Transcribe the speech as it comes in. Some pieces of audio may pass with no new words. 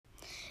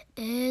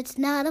It's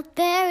not a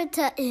fairy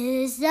tale,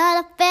 it's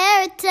not a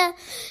fairy tale.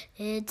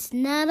 It's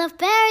not a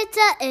fairy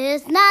tale,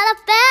 it's not a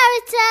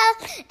fairy tale.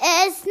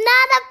 It's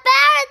not a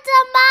fairy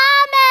tale,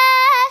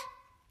 Mommy.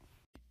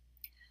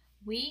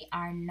 We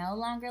are no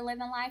longer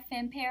living life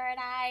in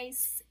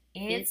paradise.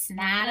 It's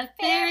not a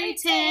fairy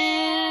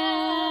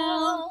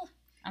tale.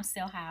 I'm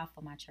still high off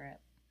of my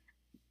trip.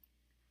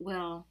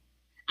 Well,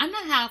 I'm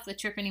not high off the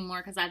trip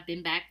anymore because I've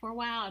been back for a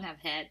while and I've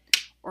had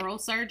oral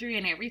surgery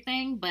and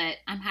everything, but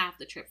I'm high off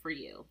the trip for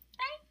you.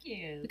 Thank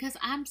you. Because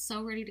I'm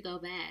so ready to go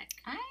back.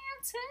 I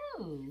am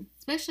too.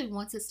 Especially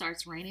once it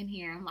starts raining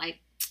here. I'm like,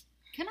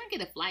 can I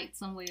get a flight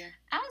somewhere?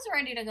 I was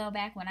ready to go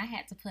back when I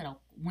had to put a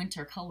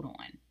winter coat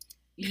on.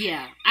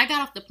 Yeah. I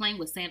got off the plane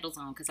with sandals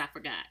on because I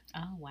forgot.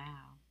 Oh,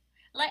 wow.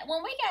 Like,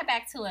 when we got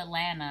back to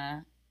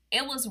Atlanta,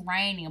 it was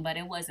raining, but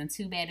it wasn't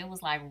too bad. It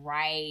was like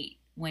right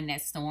when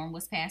that storm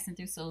was passing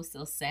through, so it was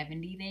still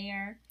 70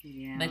 there.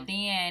 Yeah. But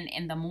then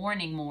in the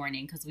morning,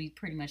 because we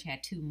pretty much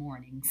had 2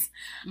 mornings,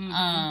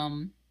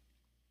 when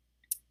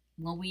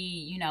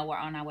we, were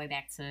on our way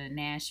back to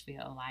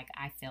Nashville, like,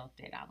 I felt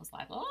it. I was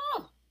like,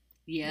 oh,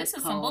 yeah, this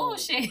is cold. some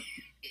bullshit.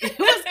 It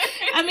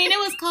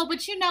was cold,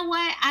 but you know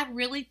what? I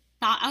really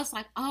thought, I was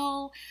like,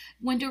 oh,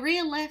 when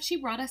Doria left,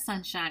 she brought us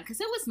sunshine because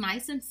it was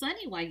nice and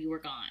sunny while you were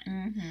gone.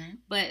 Mm-hmm.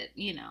 But,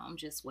 I'm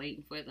just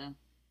waiting for the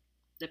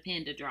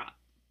pin to drop.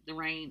 The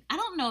rain. I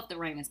don't know if the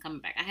rain is coming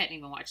back. I hadn't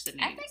even watched the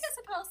news. I think it's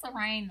supposed to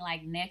rain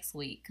like next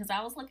week because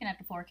I was looking at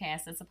the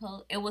forecast.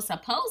 It was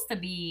supposed to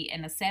be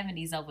in the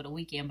 70s over the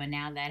weekend, but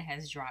now that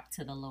has dropped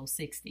to the low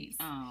 60s.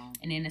 Oh.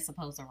 And then it's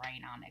supposed to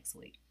rain all next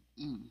week.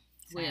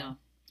 Well,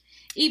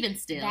 even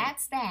still.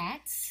 That's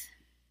that.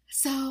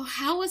 So,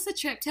 how was the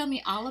trip? Tell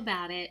me all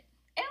about it.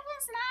 It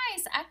was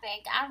nice. I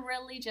think I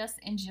really just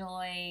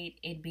enjoyed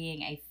it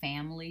being a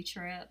family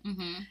trip.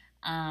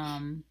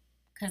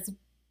 Because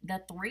the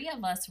 3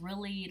 of us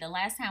really, the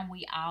last time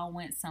we all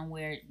went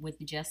somewhere with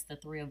just the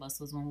 3 of us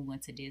was when we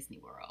went to Disney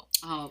World.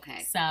 Oh,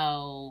 okay.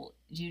 So,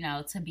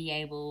 to be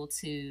able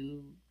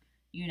to,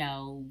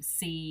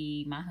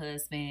 see my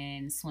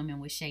husband swimming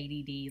with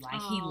Shady D,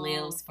 like he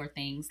lives for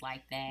things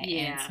like that.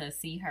 Yeah. And to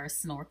see her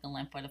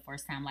snorkeling for the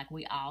first time, like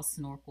we all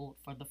snorkeled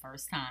for the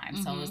first time.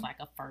 So it was like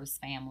a first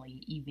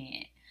family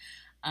event.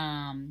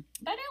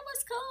 But it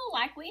was cool.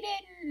 Like, we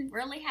didn't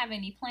really have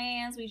any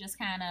plans. We just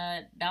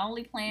the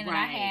only plan that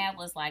I had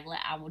was like,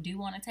 I do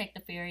want to take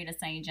the ferry to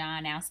St.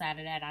 John. Outside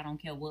of that, I don't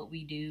care what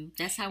we do.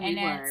 That's how we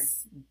were.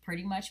 That's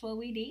pretty much what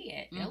we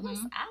did. I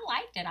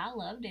liked it. I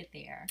loved it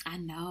there. I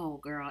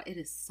know, girl. It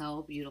is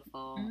so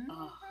beautiful.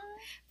 Oh.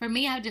 For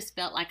me, I just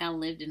felt like I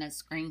lived in a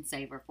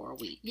screensaver for a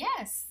week.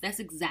 Yes. That's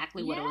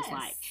exactly what it was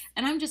like.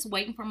 And I'm just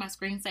waiting for my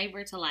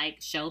screensaver to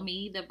show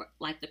me the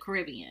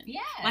Caribbean.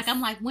 Yes. Like,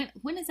 I'm like,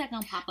 when is that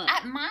going to pop up?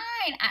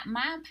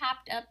 Mine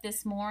popped up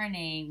this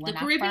morning when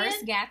I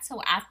first got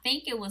to, I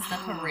think it was the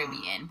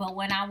Caribbean. But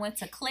when I went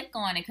to click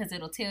on it, because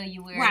it'll tell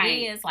you where it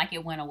is, like,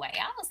 it went away.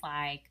 I was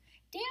like,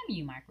 damn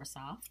you,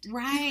 Microsoft.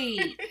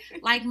 Right.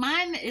 Like,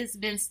 mine has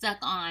been stuck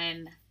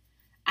on,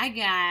 I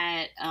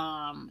got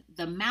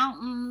the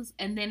mountains,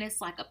 and then it's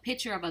like a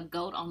picture of a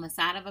goat on the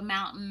side of a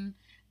mountain.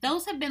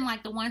 Those have been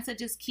like the ones that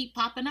just keep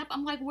popping up.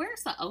 I'm like,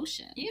 where's the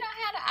ocean? You don't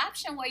have the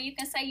option where you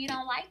can say you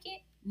don't like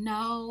it?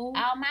 No.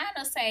 Mine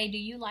will say, do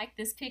you like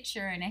this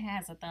picture? And it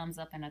has a thumbs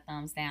up and a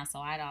thumbs down. So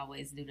I'd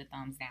always do the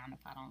thumbs down if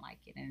I don't like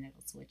it, and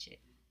it'll switch it.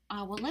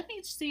 Oh, well, let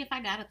me see if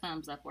I got a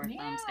thumbs up or a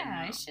thumbs down.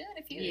 Yeah, it should.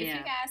 If you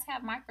guys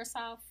have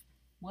Microsoft,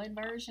 what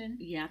version?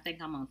 Yeah, I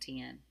think I'm on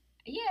 10.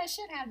 Yeah, it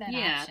should have that option.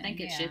 Yeah, I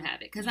think it should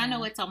have it. Because I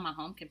know it's on my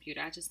home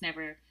computer. I'm just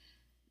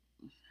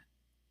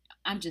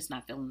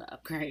not feeling the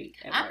upgrade.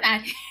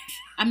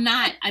 I'm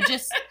not.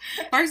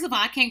 First of all,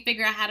 I can't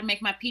figure out how to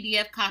make my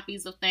PDF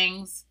copies of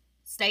things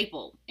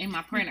staple in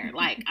my printer.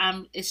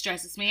 It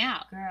stresses me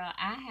out. Girl,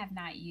 I have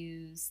not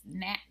used,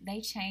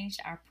 they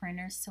changed our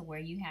printers to where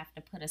you have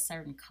to put a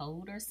certain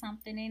code or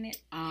something in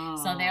it. Oh.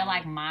 So they're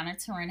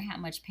monitoring how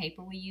much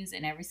paper we use.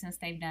 And ever since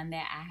they've done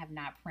that, I have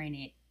not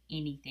printed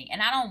anything.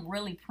 And I don't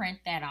really print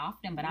that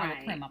often, but I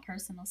would print my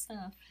personal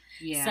stuff.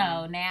 Yeah.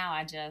 So now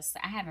I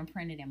haven't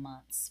printed in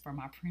months for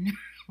my printer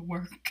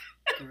work.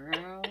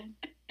 Girl.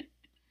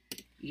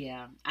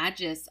 Yeah.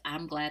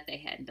 I'm glad they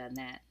hadn't done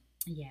that.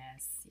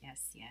 Yes.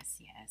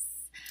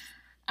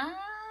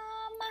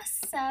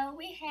 So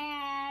we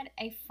had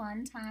a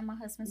fun time. My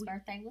husband's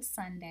birthday was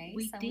Sunday.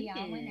 We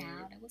all went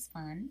out. It was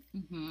fun.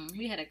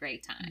 We had a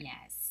great time.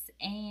 Yes.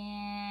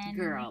 And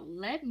girl,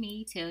 let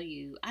me tell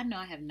you, I know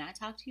I have not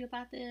talked to you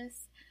about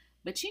this,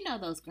 but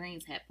those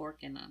greens had pork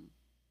in them.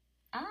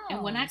 Oh.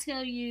 And when I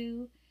tell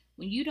you,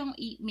 when you don't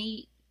eat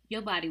meat,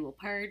 your body will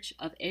purge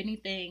of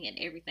anything and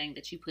everything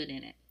that you put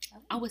in it. Oh.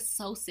 I was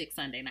so sick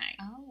Sunday night.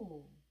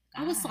 Oh.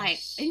 Gosh. I was like,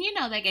 and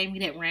they gave me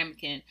that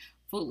ramekin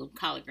full of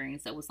collard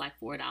greens that was like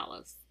 $4.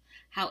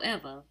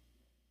 However,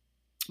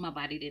 my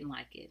body didn't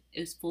like it. It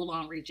was full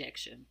on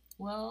rejection.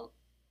 Well,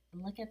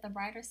 look at the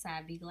brighter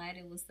side. Be glad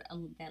it was that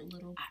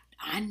little.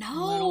 I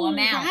know, little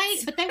amount,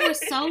 right? But they were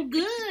so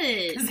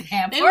good.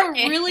 They were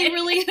really,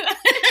 really.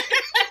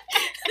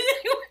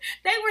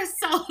 They were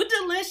so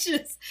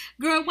delicious.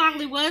 Girl,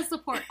 Wally was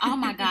support. Oh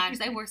my gosh,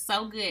 they were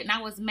so good. And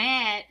I was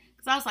mad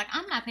because I was like,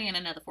 I'm not paying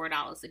another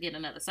 $4 to get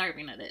another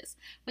serving of this.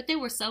 But they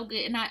were so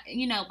good. And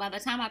by the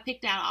time I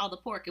picked out all the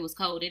pork, it was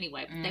cold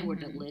anyway. But they were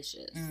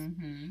delicious.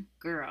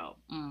 Girl,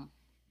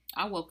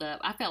 I woke up.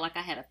 I felt like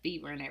I had a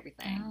fever and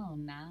everything. Oh,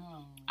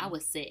 no. I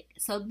was sick.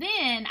 So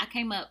then I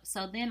came up.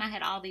 So then I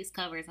had all these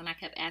covers and I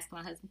kept asking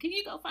my husband, can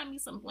you go find me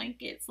some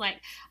blankets? Like,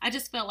 I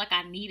just felt like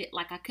I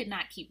could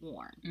not keep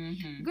warm.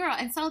 Girl,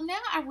 and so now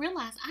I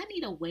realized I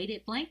need a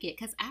weighted blanket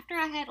because after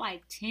I had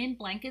like 10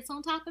 blankets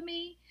on top of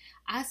me,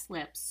 I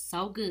slept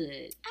so good.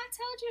 I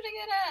told you to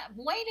get a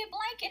weighted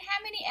blanket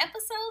how many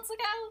episodes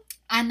ago?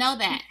 I know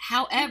that.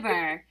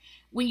 However,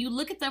 when you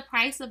look at the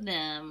price of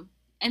them,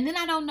 and then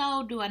I don't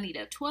know, do I need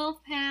a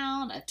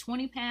 12-pound, a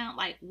 20-pound?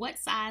 Like, what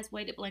size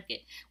weighted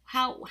blanket?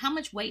 How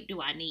much weight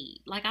do I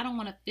need? Like, I don't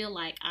want to feel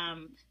like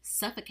I'm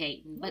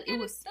suffocating. But it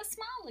was the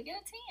smaller.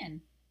 Get a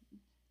 10.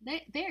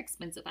 They're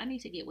expensive. I need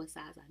to get what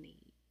size I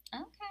need.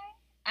 Okay.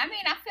 I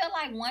mean, I feel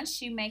like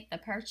once you make the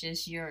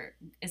purchase,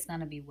 it's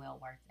gonna be well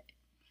worth it.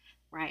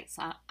 Right.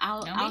 So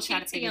I'll try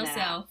to figure that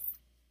out.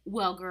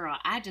 Well, girl,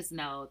 I just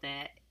know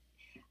that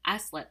I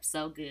slept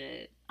so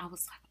good. I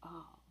was like,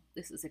 oh.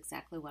 This is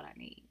exactly what I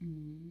need.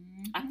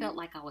 I felt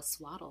like I was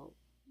swaddled.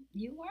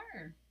 You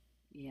were.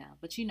 Yeah,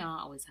 but I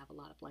always have a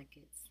lot of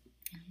blankets.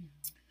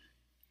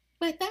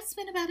 But that's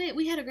been about it.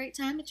 We had a great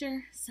time at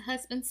your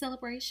husband's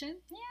celebration.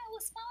 Yeah, it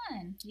was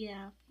fun.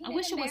 Yeah. I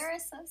wish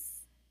embarrass us.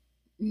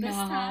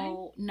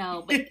 No,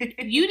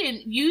 but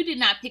you did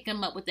not pick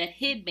him up with that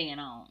headband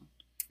on.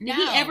 Did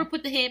he ever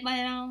put the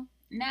headband on?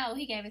 No,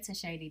 he gave it to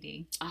Shady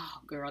D.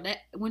 Oh, girl,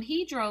 when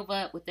he drove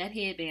up with that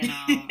headband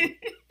on.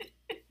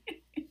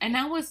 And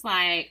I was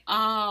like,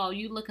 oh,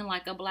 you looking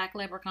like a black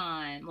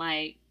leprechaun.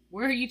 Like,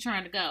 where are you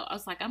trying to go? I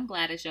was like, I'm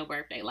glad it's your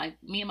birthday. Like,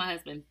 me and my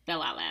husband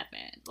fell out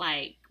laughing.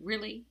 Like,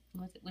 really?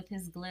 With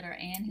his glitter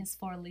and his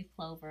 4-leaf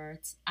clover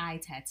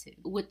eye tattoo.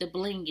 With the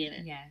bling in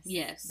it. Yes.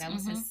 Yes.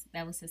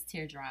 That was his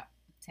teardrop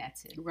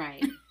tattoo.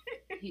 Right.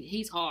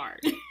 He's hard.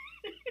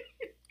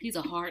 He's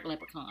a hard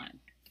leprechaun.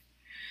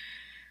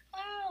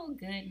 Oh,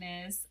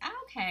 goodness.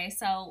 Okay,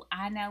 so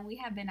I know we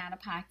have been out of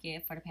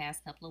pocket for the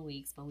past couple of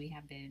weeks, but we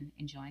have been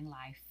enjoying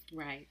life.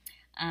 Right.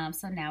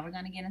 So now we're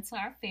going to get into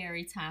our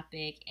fairy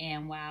topic.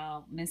 And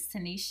while Miss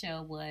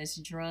Tanisha was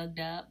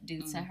drugged up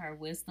due to her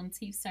wisdom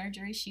teeth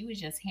surgery, she was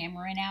just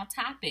hammering out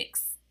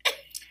topics.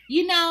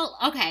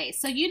 Okay,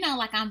 so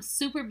like I'm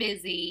super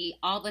busy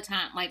all the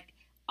time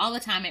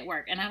at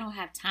work. And I don't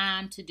have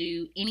time to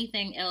do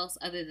anything else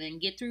other than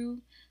get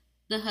through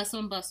the hustle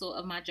and bustle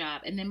of my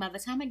job. And then by the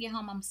time I get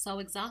home, I'm so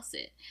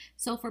exhausted.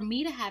 So for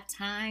me to have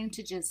time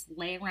to just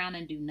lay around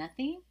and do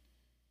nothing,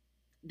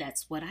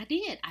 that's what I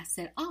did. I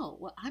said, oh,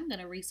 well, I'm going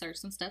to research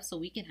some stuff so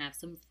we can have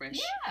some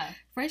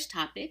fresh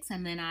topics.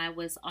 And then I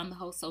was on the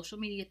whole social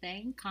media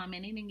thing,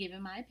 commenting and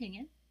giving my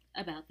opinion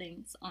about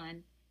things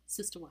on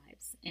Sister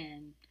Wives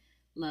and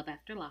Love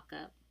After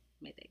Lockup.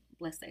 May they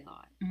bless their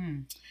heart.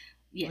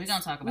 Yes. We're going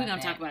to talk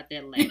about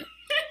that later.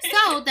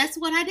 So that's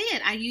what I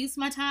did. I used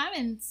my time,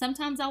 and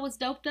sometimes I was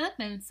doped up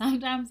and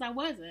sometimes I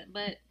wasn't,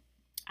 but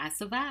I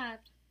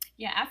survived.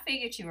 Yeah, I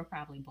figured you were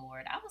probably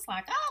bored. I was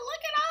like, oh,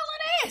 look at all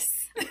of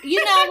this.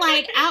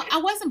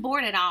 I wasn't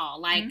bored at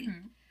all. Like,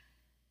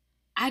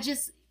 I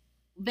just,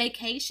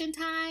 vacation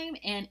time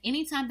and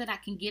anytime that I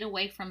can get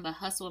away from the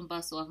hustle and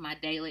bustle of my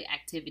daily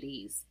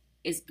activities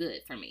is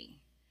good for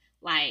me.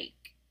 Like,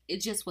 it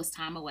just was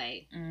time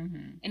away.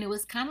 And it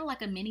was kind of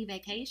like a mini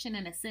vacation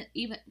in a sense.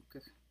 Even,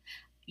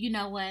 you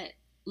know what,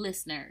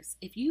 listeners,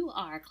 if you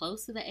are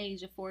close to the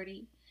age of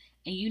 40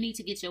 and you need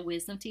to get your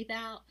wisdom teeth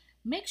out,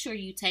 make sure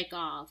you take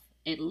off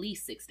at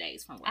least 6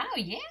 days from work. Oh,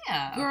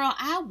 yeah. Girl,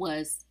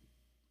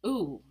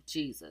 ooh,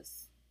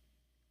 Jesus.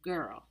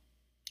 Girl.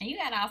 And you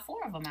got all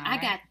 4 of them out,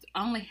 I got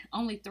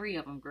only 3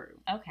 of them grew.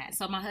 Okay.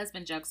 So my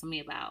husband jokes with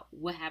me about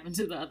what happened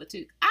to the other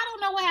 2. I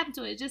don't know what happened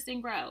to it. It just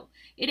didn't grow.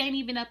 It ain't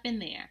even up in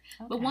there.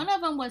 Okay. But one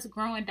of them was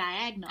growing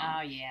diagonal.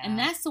 Oh, yeah. And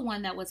that's the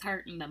one that was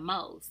hurting the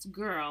most.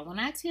 Girl, when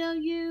I tell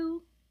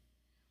you...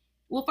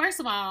 Well, first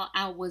of all,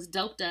 I was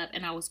doped up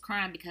and I was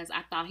crying because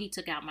I thought he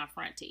took out my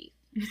front teeth.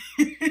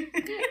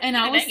 And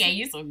I was... They gave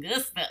you some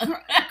good stuff.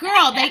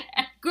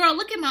 Girl,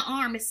 look at my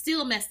arm. It's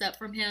still messed up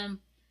from him.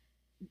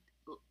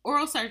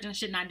 Oral surgeons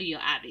should not do your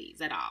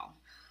IVs at all.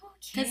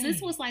 Because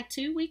this was like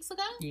 2 weeks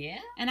ago. Yeah.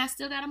 And I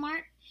still got a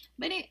mark.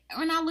 But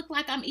and I look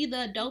like I'm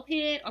either a dope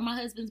head or my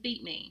husband's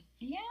beat me.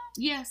 Yeah.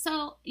 Yeah,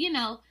 so,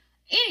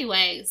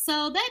 anyway,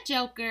 so that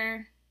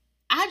joker,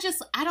 I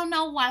don't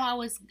know while I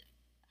was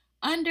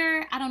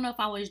under, I don't know if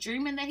I was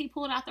dreaming that he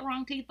pulled out the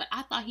wrong teeth, but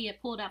I thought he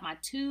had pulled out my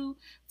 2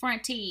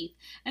 front teeth.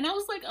 And I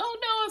was like, oh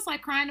no, I was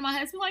like crying to my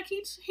husband, like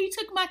he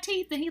took my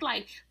teeth and he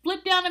like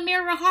flipped down the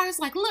mirror hard. It's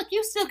like, look,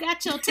 you still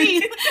got your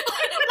teeth.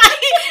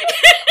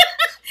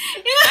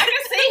 I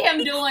can see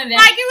him doing that.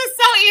 Like, he was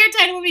so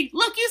irritated with me.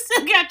 Look, you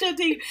still got your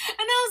teeth. And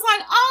I was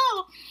like,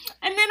 oh.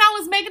 And then I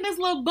was making this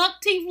little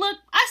buck teeth look.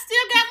 I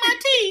still got my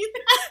teeth.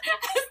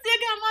 I still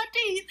got my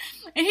teeth.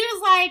 And he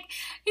was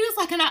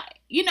like, and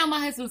you know, my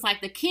husband's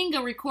like the king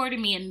of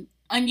recording me in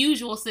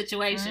unusual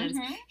situations.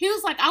 Mhm. He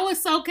was like, I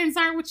was so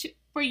concerned with you,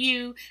 for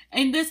you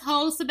and this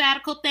whole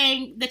sabbatical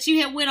thing that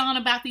you had went on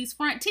about these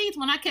front teeth.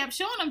 When I kept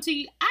showing them to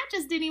you, I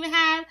just didn't even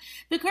have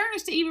the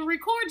courage to even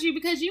record you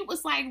because you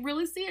was like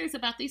really serious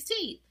about these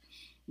teeth.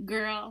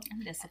 Girl.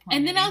 I'm disappointed.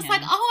 And then I was in like,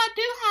 him. oh, I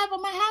do have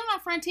them. I have my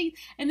front teeth.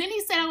 And then he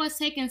said I was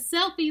taking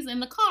selfies in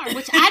the car,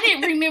 which I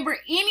didn't remember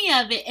any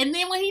of it. And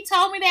then when he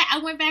told me that, I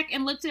went back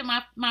and looked at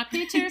my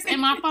pictures in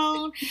my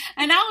phone.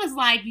 And I was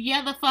like,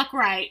 yeah, the fuck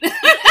right. That's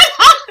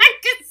all I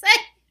could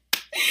say.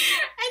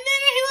 And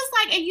then he was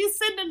like, and you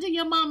send them to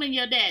your mom and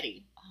your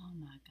daddy. Oh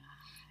my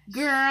gosh.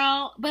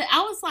 Girl. But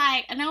I was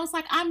like,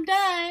 I'm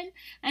done.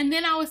 And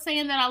then I was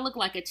saying that I look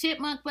like a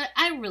chipmunk, but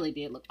I really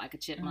did look like a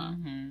chipmunk.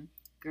 Mm-hmm.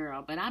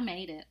 Girl, but I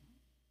made it.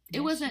 It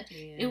Yes, wasn't,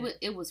 you did.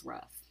 it was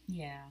rough.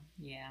 Yeah,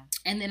 yeah.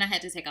 And then I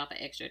had to take off an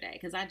extra day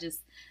because I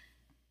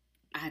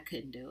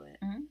couldn't do it.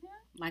 Mm-hmm.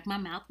 Like my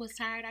mouth was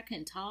tired. I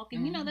couldn't talk.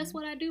 And you know, that's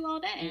what I do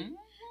all day. Mm-hmm.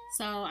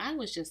 So I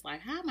was just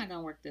like, how am I going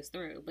to work this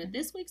through? But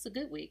this week's a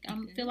good week. I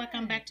feel like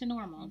I'm back to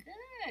normal.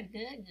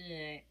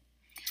 Good.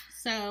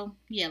 So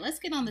yeah, let's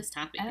get on this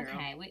topic, girl.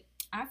 Okay,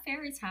 our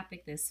fairy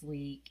topic this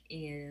week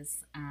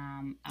is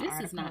This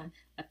is not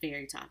a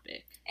fairy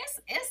topic. It's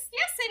yes,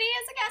 it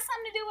is. It got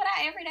something to do with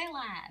our everyday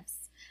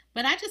lives.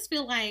 But I just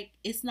feel like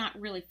it's not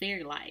really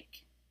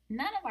fairy-like.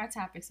 None of our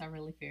topics are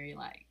really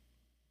fairy-like.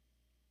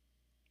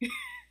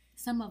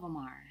 Some of them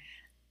are.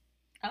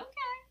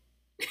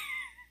 Okay.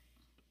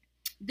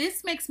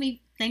 This makes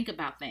me think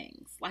about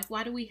things. Like,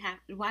 why do we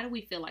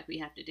feel like we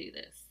have to do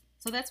this?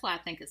 So that's why I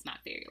think it's not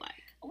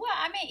fairy-like. Well,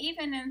 I mean,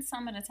 even in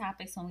some of the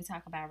topics when we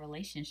talk about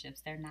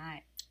relationships, they're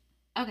not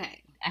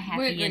Okay. a We're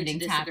happy agreeing ending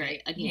to disagree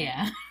topic. again.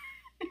 Yeah.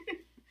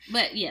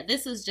 But yeah,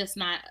 this is just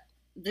not,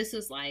 this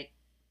is like,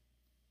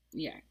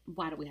 yeah,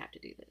 why do we have to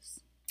do this?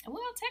 Well,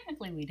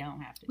 technically we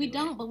don't have to We do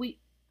don't, it. but we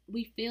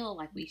we feel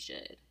like we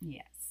should.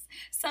 Yes.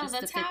 So Just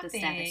the to fit topic the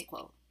status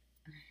quo.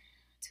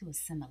 to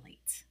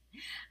assimilate.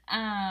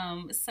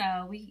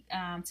 So we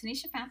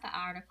Tanisha found the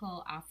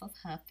article off of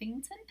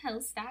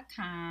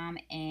HuffingtonPost.com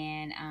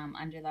and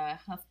under the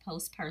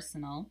HuffPost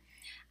Personal.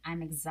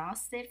 I'm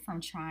exhausted from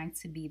trying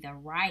to be the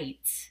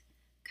right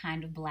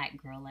kind of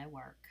black girl at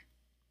work.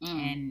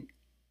 And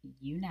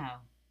you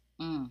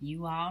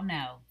all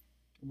know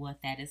what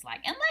that is like.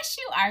 Unless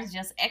you are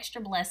just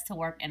extra blessed to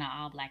work in an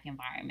all black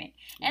environment.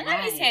 And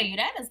let me tell you,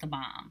 that is the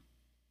bomb.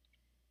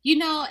 You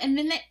know, and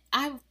then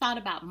I thought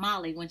about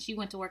Molly when she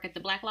went to work at the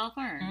black law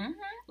firm. Mm-hmm.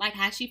 Like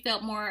how she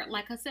felt more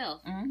like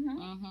herself. Mm-hmm.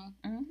 Mm-hmm.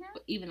 Mm-hmm.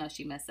 Even though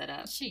she messed that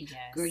up. She does.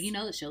 Girl, you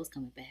know the show's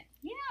coming back.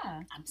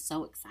 Yeah. I'm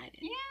so excited.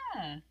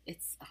 Yeah.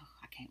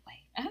 I can't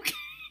wait. Okay.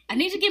 I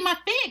need to get my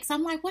fix.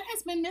 I'm like, what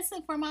has been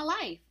missing from my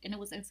life? And it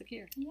was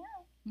Insecure. Yeah.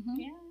 Mm-hmm.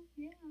 Yeah.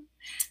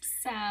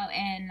 So,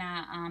 and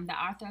the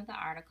author of the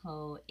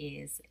article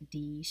is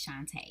Dee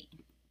Shantae.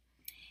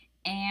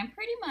 And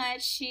pretty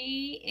much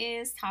she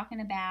is talking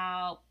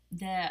about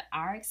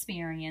our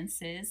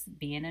experiences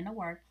being in the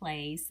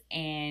workplace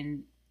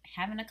and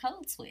having a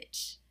code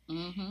switch.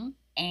 Mm-hmm.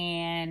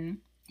 And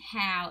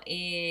how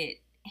it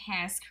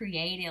has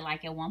created,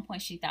 like at one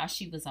point she thought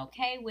she was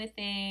okay with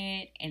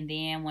it. And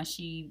then when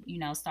she,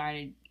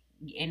 started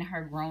in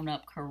her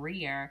grown-up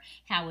career,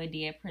 how it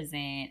did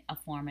present a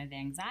form of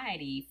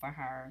anxiety for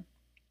her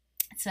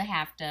to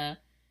have to,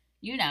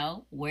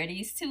 wear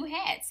these two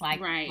hats.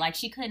 Like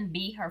she couldn't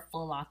be her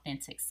full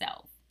authentic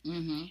self.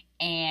 Mm-hmm.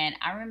 And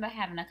I remember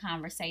having a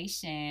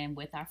conversation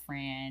with our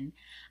friend,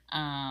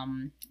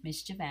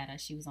 Miss Javetta.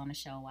 She was on the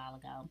show a while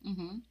ago.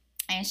 Mm-hmm.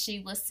 And she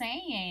was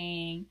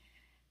saying,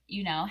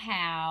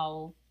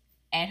 how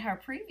at her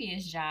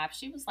previous job,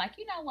 she was like,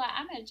 you know what,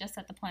 I'm just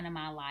at the point in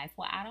my life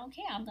where I don't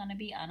care. I'm going to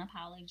be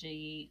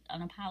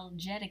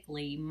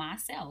unapologetically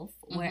myself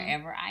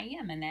wherever I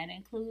am. And that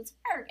includes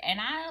work. And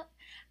I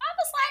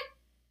was like,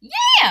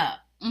 yeah,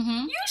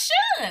 you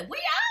should. We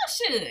all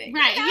should.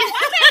 Right. Why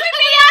can't we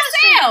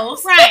be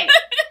ourselves? Right.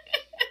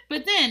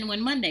 But then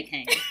when Monday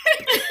came.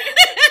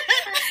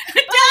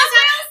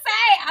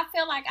 I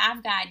feel like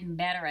I've gotten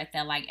better at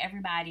that. Like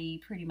everybody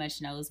pretty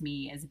much knows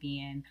me as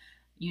being,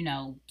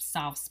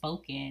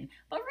 soft-spoken.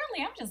 But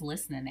really, I'm just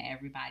listening to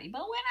everybody.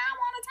 But when I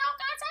want to talk,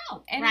 I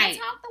talk. And I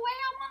talk the way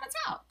I want to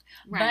talk.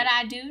 Right. But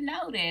I do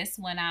notice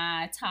when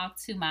I talk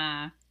to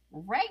my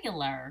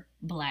regular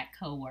black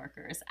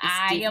coworkers,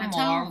 I am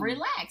more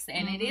relaxed.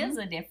 And it is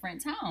a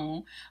different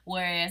tone.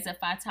 Whereas if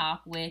I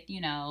talk with,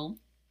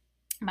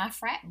 my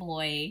frat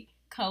boy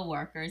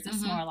coworkers,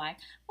 it's more like,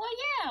 well,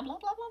 yeah, blah, blah,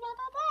 blah, blah,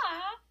 blah,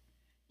 blah.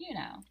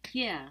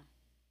 Yeah.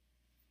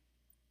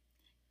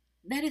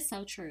 That is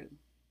so true.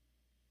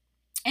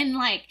 And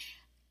like,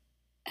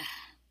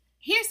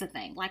 here's the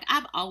thing. Like,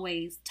 I've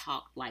always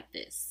talked like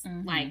this.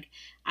 Mm-hmm. Like,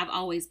 I've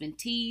always been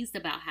teased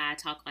about how I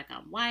talk like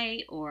I'm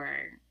white.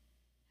 Or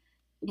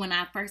when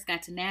I first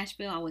got to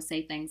Nashville, I would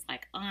say things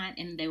like aunt.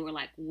 And they were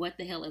like, what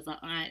the hell is an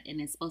aunt? And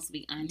it's supposed to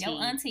be auntie. Yo,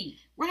 auntie.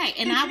 Right.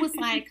 And I was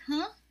like,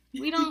 huh?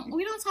 We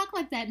don't talk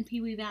like that in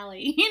Pee Wee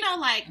Valley.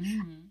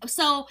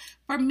 So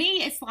for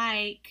me, it's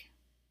like,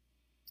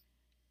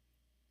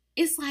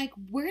 it's like,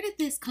 where did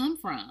this come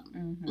from?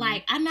 Mm-hmm.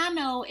 Like, and I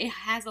know it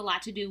has a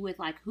lot to do with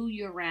like who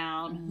you're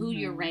around, Mm-hmm. who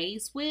you're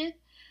raised with.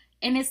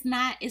 And it's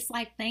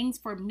like things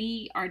for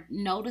me are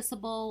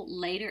noticeable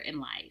later in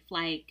life.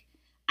 Like,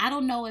 I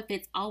don't know if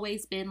it's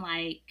always been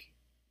like,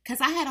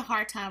 because I had a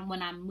hard time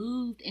when I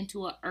moved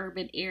into an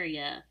urban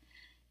area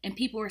and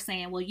people were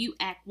saying, well, you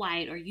act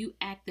white or you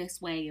act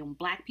this way and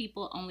black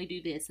people only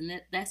do this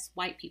and that's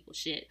white people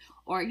shit.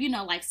 Or, you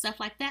know, like stuff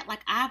like that.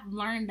 Like, I've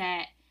learned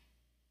that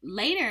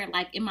later,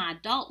 like in my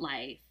adult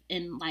life,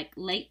 in like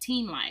late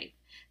teen life.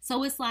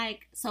 So it's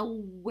like,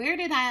 so where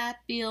did I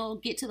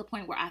get to the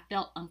point where I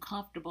felt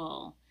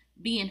uncomfortable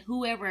being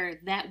whoever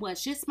that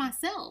was, just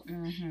myself?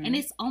 Mm-hmm. And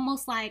it's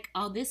almost like,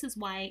 oh, this is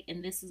white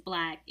and this is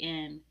black.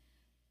 And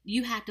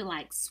you have to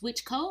like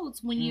switch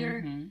codes when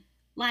you're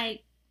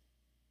like,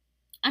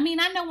 I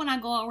mean, I know when I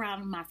go around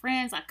with my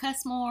friends, I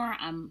cuss more.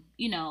 I'm,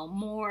 you know,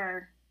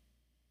 more,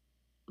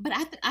 but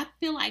I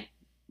feel like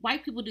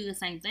white people do the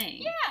same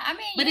thing. Yeah, I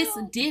mean, but it's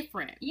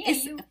different. Yeah,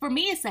 for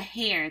me, it's a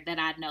hair that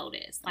I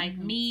noticed. Like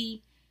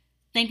me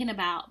thinking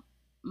about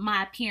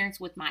my appearance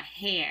with my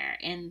hair,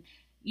 and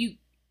you,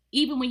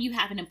 even when you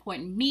have an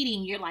important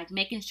meeting, you're like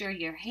making sure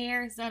your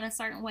hair is done a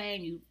certain way,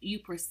 and you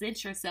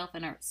present yourself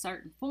in a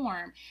certain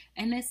form,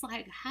 and it's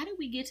like, how did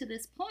we get to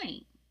this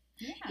point?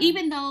 Yeah.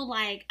 Even though,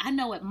 like, I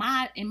know in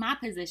my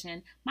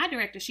position, my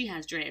director, she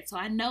has dreads, so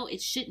I know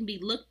it shouldn't be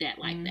looked at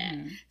like that.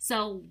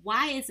 So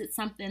why is it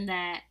something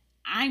that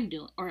I'm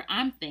doing or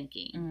I'm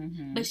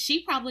thinking? But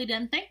she probably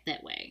doesn't think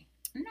that way.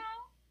 No.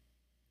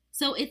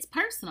 So it's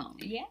personal.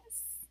 Yes.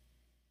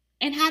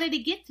 And how did it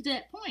get to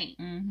that point?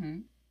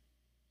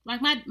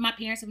 Like, my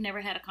parents have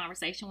never had a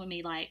conversation with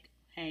me like,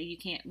 hey, you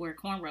can't wear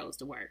cornrows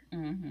to work.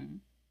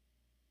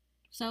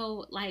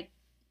 So, like,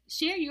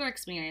 share your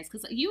experience,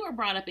 because you were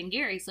brought up in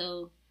Gary,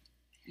 so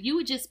you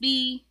would just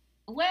be...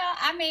 Well,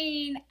 I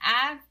mean,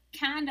 I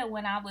kind of,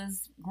 when I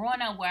was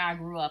growing up where I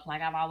grew up,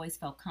 like, I've always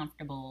felt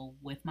comfortable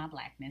with my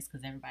blackness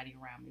because everybody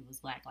around me was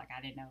black. Like,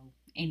 I didn't know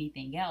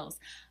anything else.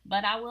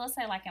 But I will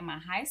say, like, in my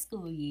high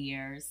school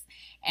years,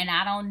 and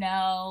I don't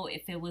know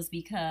if it was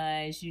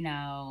because, you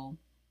know,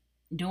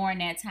 during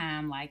that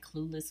time, like,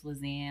 Clueless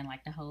was in,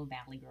 like, the whole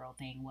Valley Girl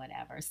thing,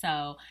 whatever.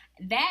 So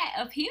that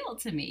appealed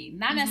to me.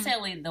 Not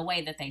necessarily the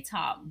way that they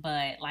talk,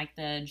 but, like,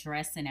 the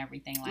dress and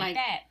everything like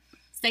that.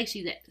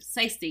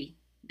 Stacey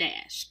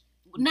Dash.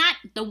 Not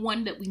the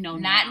one that we know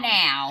now. Not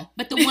now.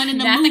 But the one in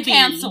the not movie. The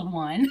canceled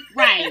one.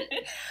 Right.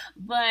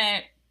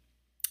 But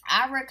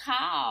I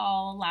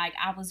recall, like,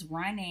 I was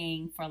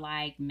running for,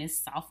 like, Miss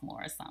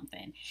Sophomore or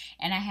something.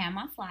 And I had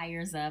my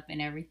flyers up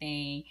and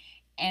everything.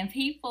 And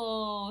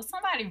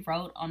somebody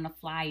wrote on the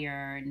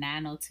flyer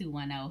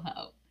 90210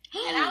 Hope.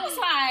 And I was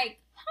like,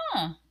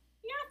 y'all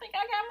think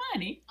I got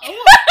money.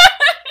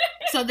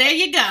 So there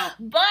you go.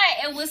 But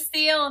it was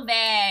still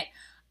that,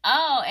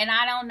 and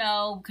I don't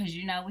know, because,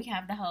 you know, we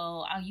have the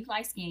whole, you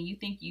light skin, you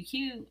think you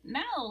cute.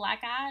 No, like,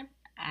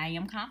 I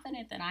am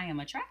confident that I am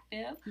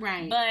attractive.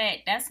 Right. But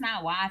that's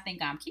not why I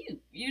think I'm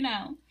cute, you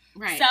know.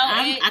 Right. So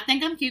I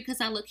think I'm cute because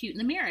I look cute in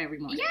the mirror every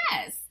morning.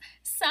 Yes.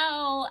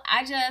 So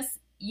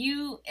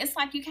it's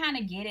like you kind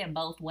of get it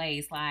both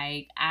ways.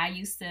 Like, I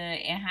used to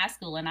in high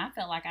school, and I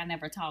felt like I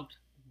never talked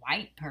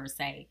white per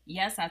se.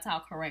 Yes, I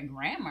talk correct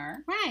grammar.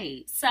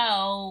 Right.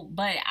 So,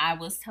 but I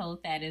was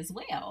told that as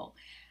well.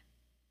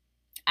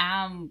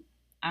 I'm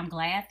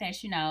glad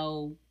that, you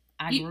know,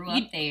 I grew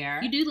up there.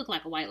 You do look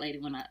like a white lady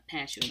when I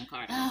pass you in the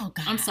car. Oh,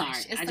 gosh. I'm sorry.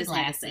 I just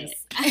had to say it.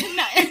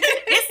 No,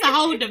 it's the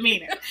whole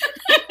demeanor.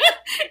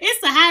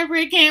 It's the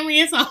hybrid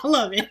Camry. It's all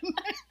of it.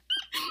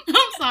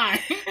 I'm sorry.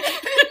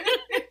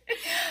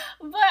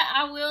 But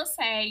I will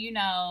say, you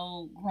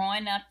know,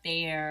 growing up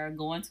there,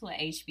 going to a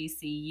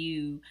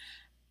HBCU,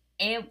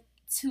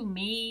 to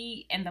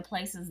me, in the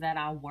places that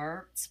I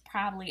worked,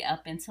 probably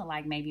up until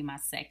like maybe my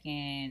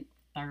second,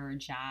 third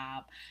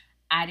job,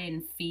 I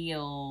didn't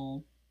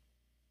feel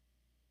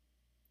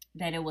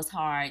that it was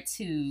hard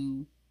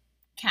to,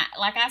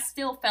 like, I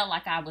still felt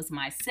like I was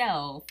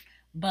myself,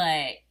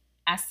 but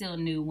I still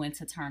knew when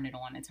to turn it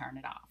on and turn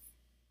it off.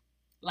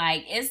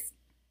 Like,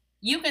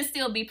 you can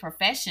still be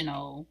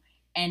professional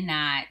and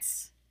not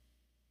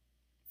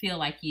feel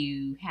like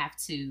you have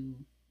to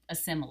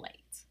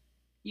assimilate,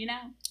 you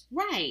know?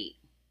 Right.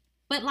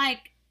 But,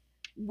 like,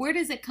 where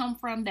does it come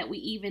from that we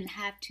even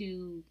have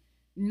to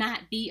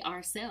not be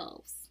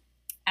ourselves?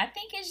 I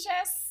think it's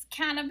just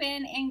kind of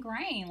been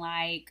ingrained,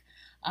 like,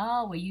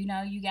 oh, well, you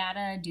know, you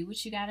gotta do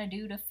what you gotta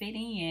do to fit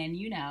in,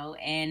 you know,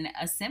 and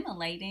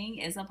assimilating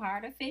is a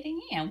part of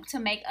fitting in to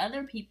make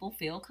other people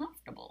feel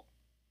comfortable.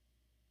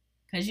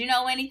 Because, you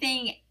know,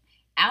 anything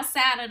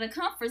outside of the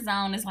comfort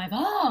zone is like,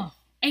 oh.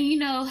 And, you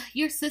know,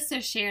 your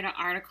sister shared an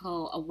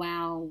article a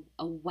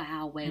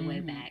while way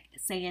back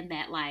saying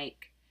that, like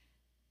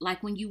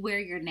when you wear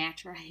your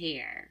natural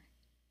hair,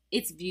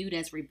 it's viewed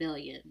as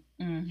rebellion.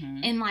 Mm-hmm.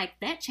 And, like,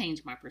 that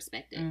changed my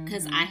perspective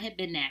because I had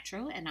been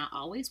natural and I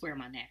always wear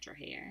my natural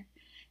hair.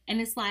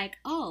 And it's like,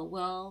 oh,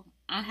 well,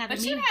 I have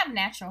But you have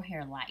natural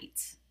hair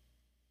light.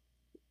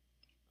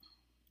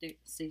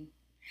 See?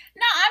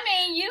 No, I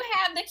mean, you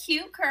have the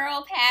cute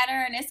curl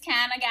pattern. It's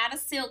kind of got a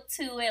silk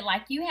to it.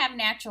 Like, you have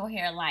natural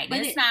hair like But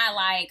it's not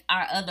like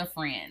our other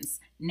friends'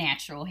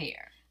 natural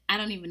hair. I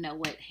don't even know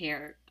what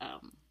hair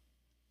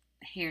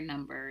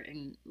number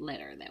and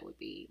letter that would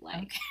be.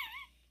 Like,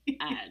 okay.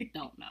 I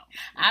don't know.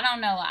 I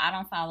don't know. I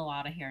don't follow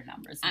all the hair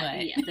numbers.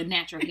 But yeah, the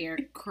natural hair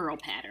curl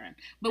pattern.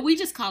 But we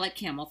just call it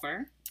camel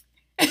fur.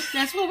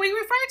 That's what we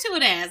refer to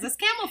it as. It's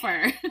camel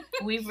fur.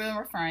 We've been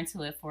referring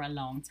to it for a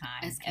long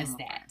time as that.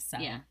 Fur. So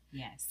yeah.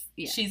 Yes,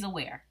 yeah. She's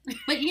aware.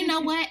 But you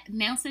know what?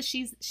 Now since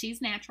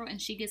she's natural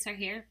and she gets her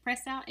hair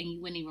pressed out, and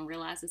you wouldn't even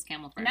realize it's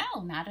camel fur.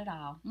 No, not at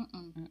all.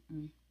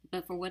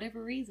 But for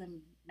whatever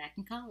reason, back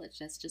in college,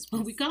 that's just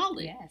what we call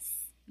it. Yes.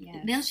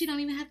 Now she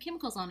don't even have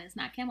chemicals on it. It's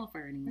not camel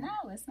fur anymore.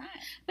 No, it's not.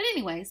 But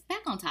anyways,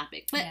 back on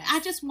topic. But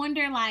I just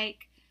wonder,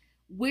 like,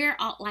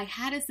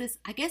 how does this,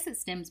 I guess it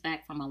stems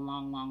back from a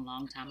long, long,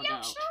 long time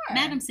ago. Sure.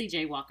 Madam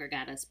C.J. Walker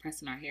got us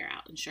pressing our hair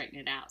out and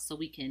straightening it out so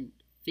we can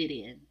fit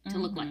in to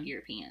look like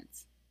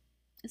Europeans.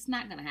 It's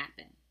not going to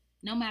happen.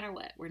 No matter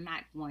what, we're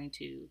not going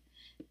to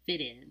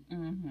fit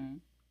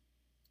in.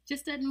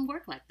 Just doesn't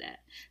work like that.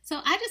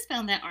 So I just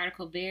found that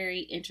article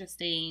very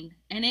interesting,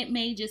 and it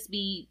may just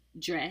be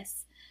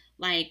dress.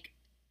 Like,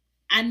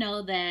 I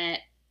know that,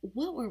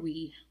 what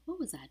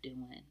was I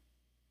doing?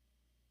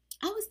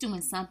 I was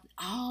doing something.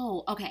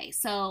 Oh, okay.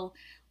 So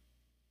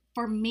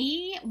for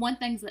me, one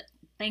thing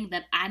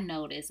that I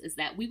noticed is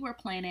that we were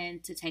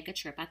planning to take a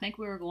trip. I think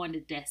we were going to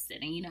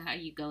Destin, and you know how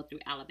you go through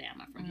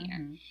Alabama from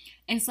here.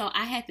 And so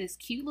I had this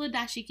cute little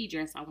dashiki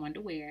dress I wanted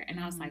to wear, and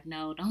I was like,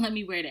 no, don't let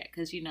me wear that,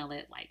 because you know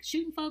that, like,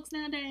 shooting folks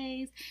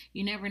nowadays,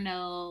 you never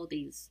know,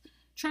 these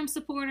Trump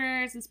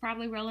supporters is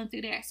probably rolling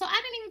through there. So I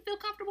didn't even feel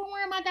comfortable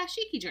wearing my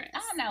dashiki dress. I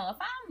don't know. If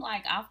I'm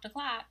like off the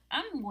clock,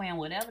 I'm wearing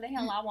whatever the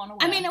hell I want to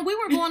wear. I mean, we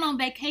were going on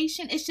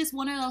vacation. It's just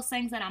one of those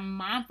things that I'm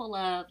mindful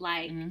of,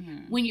 like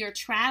when you're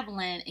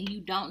traveling and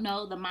you don't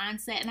know the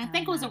mindset. And I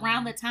think it was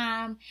around the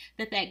time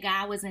that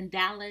guy was in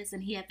Dallas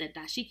and he had the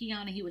dashiki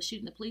on and he was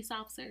shooting the police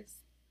officers.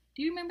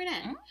 Do you remember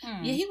that?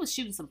 Yeah, he was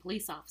shooting some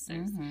police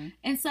officers.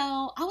 And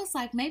so I was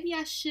like, maybe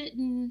I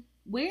shouldn't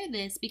wear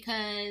this,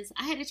 because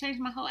I had to change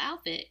my whole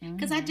outfit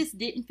because I just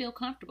didn't feel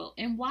comfortable.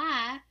 And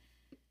why?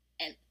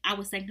 And I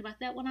was thinking about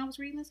that when I was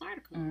reading this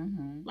article.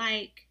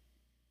 Like,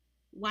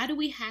 why do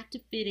we have to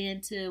fit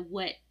into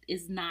what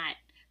is not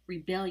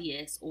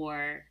rebellious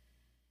or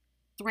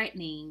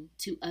threatening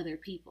to other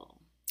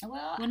people?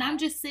 Well, when I'm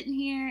just sitting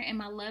here in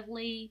my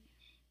lovely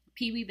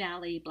Pee Wee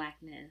Valley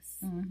blackness,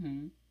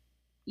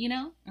 you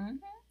know?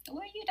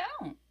 Well, you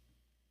don't.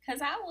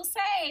 Because I will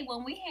say,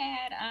 when we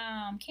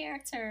had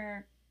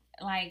character,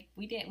 like,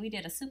 we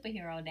did a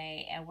superhero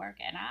day at work,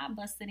 and I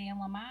busted in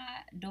with my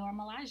Dora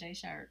Milaje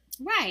shirt.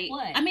 Right.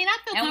 What? I mean, I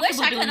feel comfortable. And wish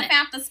I could have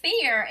found the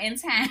spear in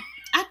time.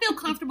 I feel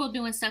comfortable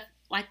doing stuff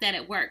like that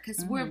at work,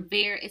 because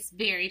it's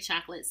very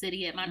chocolate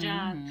city at my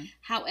job.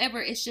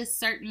 However, it's just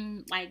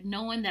certain, like,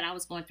 knowing that I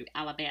was going through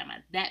Alabama,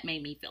 that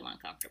made me feel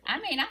uncomfortable.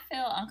 I mean, I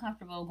feel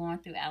uncomfortable going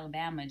through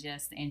Alabama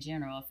just in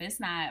general. If it's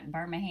not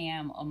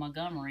Birmingham or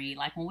Montgomery,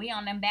 like when we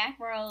on them back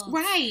roads,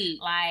 right?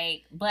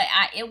 Like, but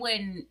it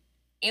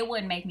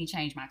wouldn't make me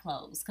change my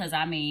clothes, because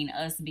I mean,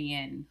 us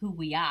being who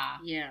we are,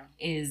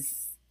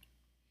 is,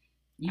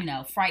 you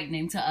know,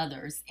 frightening to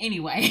others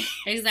anyway.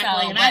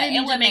 Exactly. So, and I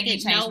didn't even make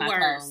it no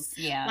worse. Clothes.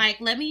 Yeah. Like,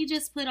 let me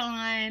just put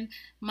on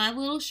my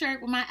little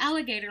shirt with my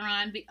alligator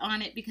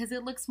on it, because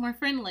it looks more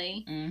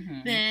friendly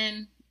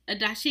than a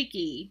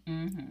dashiki.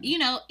 You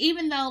know,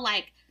 even though,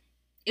 like,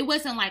 it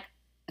wasn't like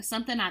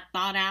something I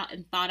thought out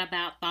and thought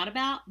about,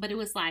 but it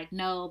was like,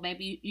 no,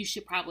 maybe you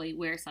should probably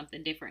wear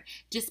something different.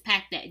 Just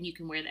pack that and you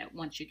can wear that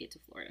once you get to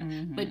Florida.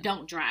 But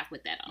don't drive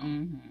with that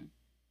on.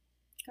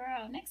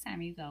 Girl, next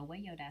time you go, wear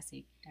your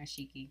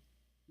dashiki.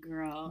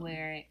 Girl.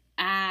 Wear it.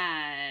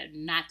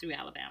 Not through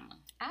Alabama.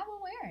 I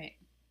will wear it.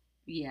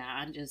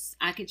 Yeah,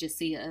 I could just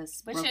see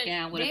us broke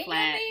down with a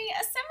flag.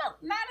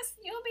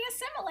 You'll be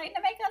assimilating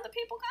to make other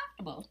people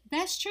comfortable.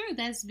 That's true.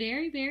 That's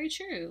very, very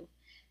true.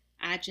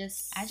 I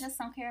just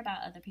don't care about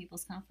other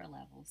people's comfort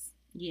levels.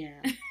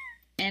 Yeah.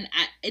 And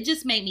it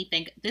just made me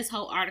think, this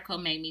whole article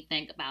made me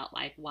think about,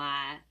 like,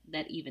 why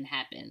that even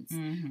happens.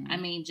 I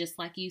mean, just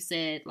like you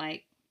said,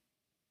 like,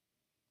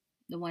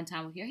 the one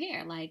time with your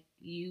hair, like,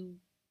 you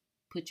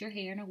put your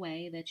hair in a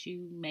way that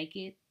you make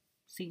it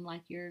seem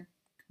like you're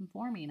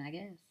conforming, I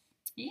guess.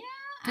 Yeah.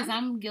 Because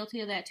I'm guilty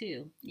of that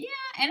too. Yeah.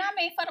 And I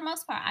mean, for the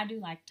most part, I do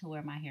like to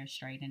wear my hair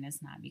straight, and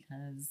it's not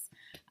because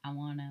I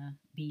want to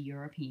be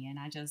European.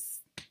 I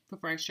just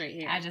prefer straight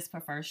hair. I just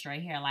prefer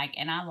straight hair. Like,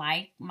 and I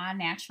like my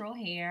natural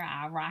hair.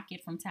 I rock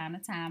it from time to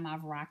time.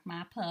 I've rocked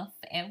my puff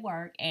at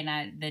work,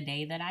 and the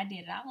day that I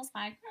did it, I was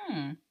like,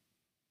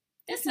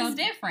 this is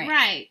different.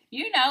 Right.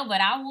 You know, but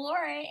I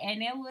wore it,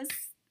 and it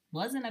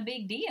wasn't a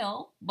big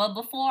deal. But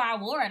before I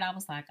wore it, I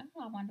was like,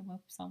 oh, I wonder what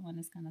someone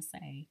is going to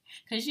say.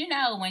 Because, you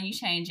know, when you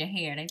change your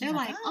hair, they're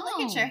like, oh,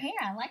 look at your hair.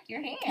 I like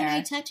your hair. Can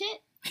I touch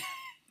it?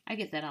 I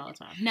get that all the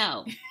time.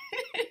 No.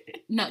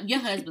 No, your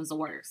husband's the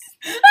worst.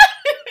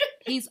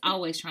 He's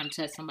always trying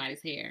to touch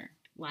somebody's hair.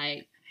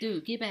 Like,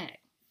 dude, get back.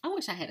 I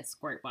wish I had a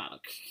squirt bottle.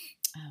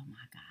 Oh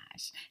my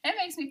gosh. That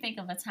makes me think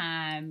of a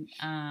time,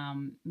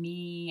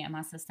 me and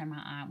my sister and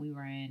my aunt, we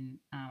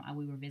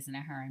were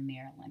visiting her in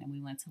Maryland, and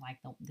we went to like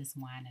this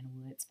Wine in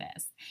the Woods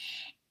fest.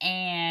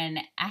 And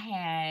I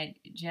had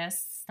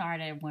just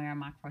started wearing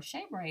my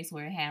crochet braids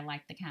where it had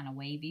like the kind of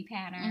wavy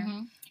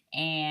pattern.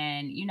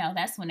 And, you know,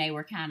 that's when they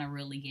were kind of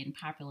really getting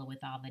popular with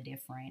all the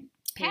different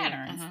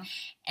patterns.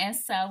 And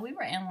so we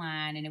were in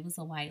line, and it was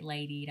a white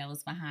lady that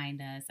was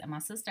behind us, and my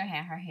sister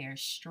had her hair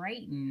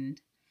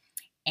straightened.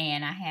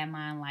 And I had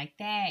mine like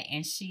that,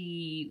 and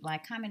she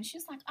like commented, she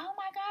was like, "Oh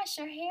my gosh,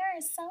 your hair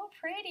is so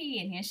pretty."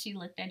 And then she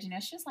looked at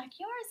Janelle, she was like,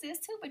 "Yours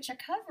is too, but you're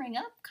covering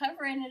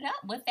it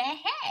up with that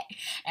hat."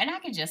 And I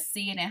could just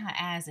see it in her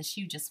eyes that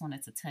she just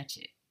wanted to touch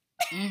it.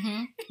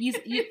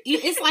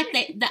 It's like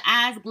the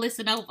eyes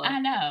glisten over. I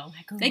know.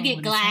 Like, they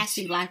get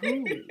glassy, like,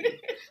 ooh.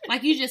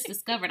 Like you just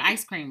discovered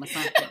ice cream or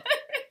something.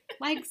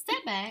 Like,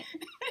 step back.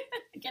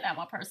 Get out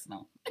my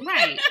personal.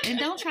 Right. And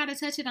don't try to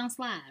touch it on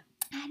slide.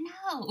 I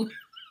know.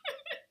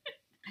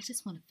 I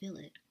just want to feel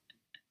it.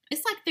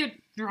 It's like they're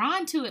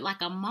drawn to it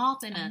like a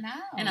moth and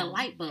a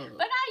light bulb.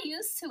 But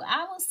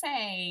I will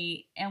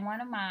say, in one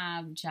of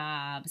my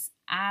jobs,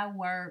 it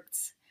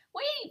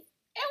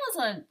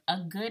was a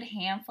good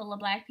handful of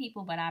Black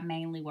people, but I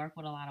mainly work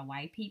with a lot of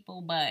white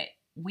people. But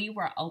we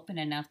were open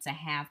enough to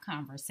have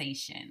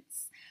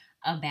conversations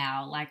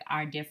about like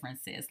our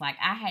differences. Like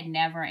I had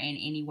never in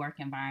any work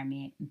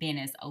environment been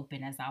as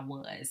open as I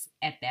was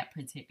at that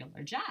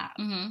particular job.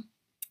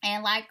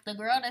 And like the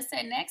girl that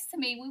sat next to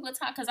me, we would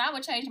talk, because I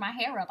would change my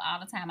hair up all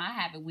the time. I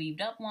have it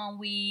weaved up one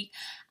week.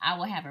 I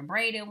would have it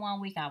braided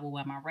one week. I would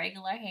wear my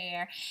regular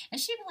hair.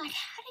 And she'd be like,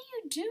 "How do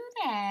you do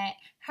that?"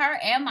 Her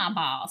and my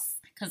boss.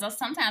 Because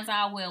sometimes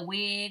I'll wear a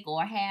wig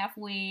or half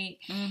wig.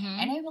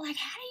 And they were like,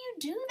 "How do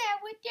you do that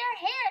with your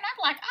hair?" And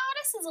I'm like, "Oh,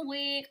 this is a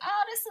wig.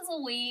 Oh, this is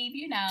a weave,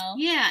 you know."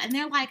 Yeah. And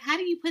they're like, "How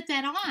do you put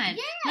that on?"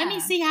 Yeah. Let me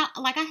see how,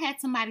 like I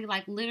had somebody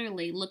like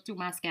literally look through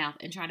my scalp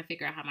and try to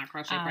figure out how my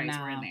crochet braids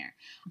were in there.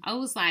 I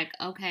was like,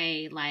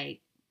 okay,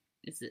 like,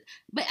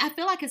 but I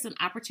feel like it's an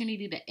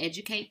opportunity to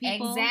educate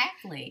people.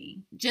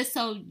 Exactly. Just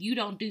so you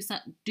don't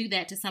do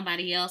that to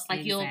somebody else.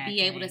 Like you'll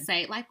be able to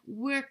say, like,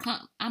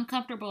 I'm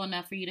comfortable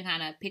enough for you to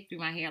kind of pick through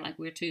my hair like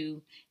we're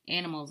two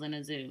animals in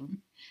a zoo.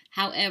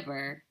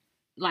 However,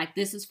 like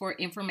this is for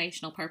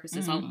informational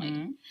purposes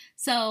only.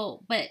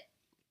 So, but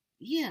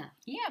yeah.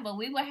 Yeah, but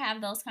we would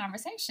have those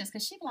conversations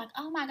because she'd be like,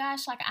 "Oh my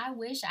gosh, like I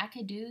wish I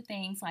could do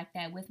things like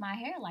that with my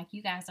hair. Like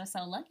you guys are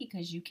so lucky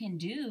because you can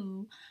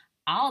do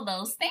all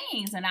those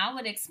things." And I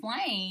would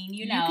explain,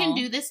 you know. You can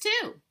do this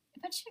too.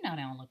 But you know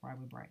they don't look right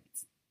with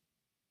braids.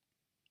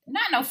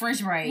 Not no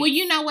French braids. Well,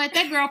 you know what?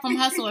 That girl from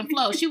Hustle and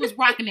Flow, she was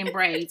rocking in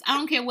braids. I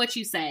don't care what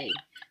you say.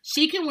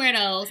 She can wear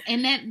those.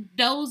 And that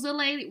Doza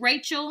lady,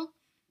 Rachel,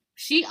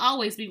 she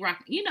always be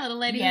rocking. You know the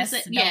lady who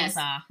said,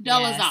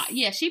 Dolazar.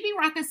 Yeah, she be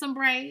rocking some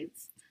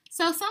braids.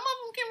 So some of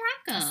them can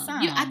rock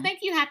them. I think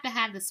you have to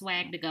have the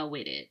swag to go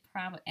with it.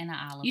 Probably in an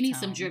olive tone. You need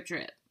some drip.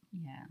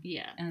 Yeah.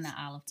 Yeah. In an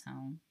olive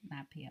tone,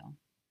 not pale.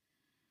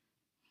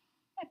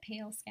 That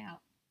pale scalp.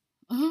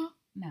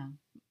 No.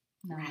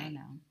 Right.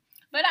 No.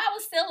 But I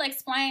would still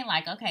explain,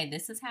 like, okay,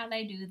 this is how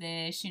they do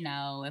this. You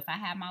know, if I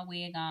have my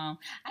wig on,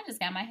 I just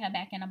got my hair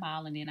back in a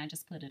ball and then I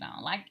just put it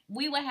on. Like,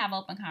 we would have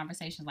open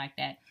conversations like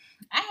that.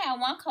 I had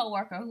one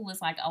coworker who was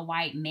like a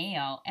white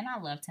male, and I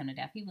loved him to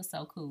death. He was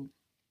so cool.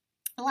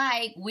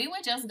 Like, we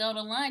would just go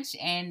to lunch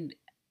and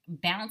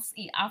bounce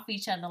off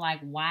each other.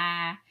 Like,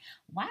 why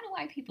do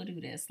white people do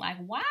this? Like,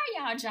 why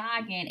are y'all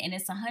jogging and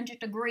it's 100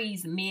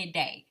 degrees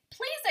midday?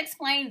 Please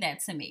explain that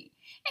to me.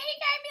 And he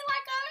gave me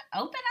like a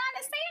open,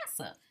 honest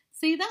answer.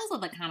 See, those are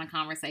the kind of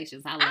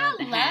conversations I love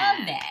to have. I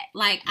love that.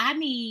 Like, I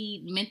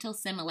need mental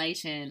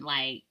simulation.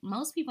 Like,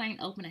 most people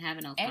ain't open to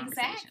having those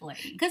conversations. Exactly.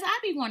 Because I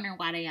be wondering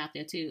why they out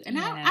there, too. And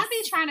I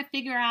be trying to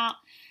figure out,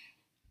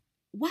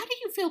 why do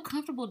you feel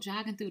comfortable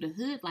jogging through the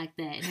hood like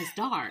that and it's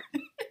dark?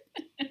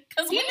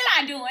 Because we're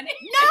not doing it.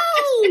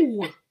 No!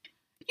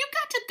 You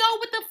got to go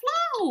with the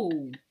flow.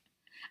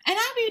 And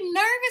I be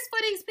nervous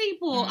for these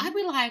people. I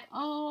be like,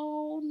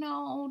 "Oh,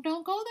 no,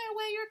 don't go that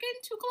way. You're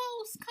getting too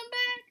close. Come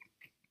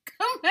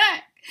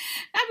back.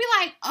 I'd be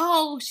like,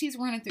 "Oh, she's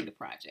running through the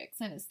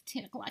projects and it's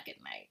 10 o'clock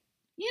at night."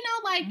 You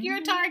know, like you're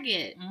a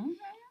target.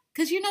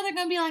 Because you know they're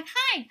going to be like,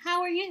 "Hi,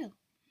 how are you?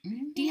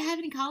 Do you have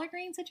any collard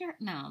greens at your..."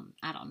 No,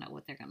 I don't know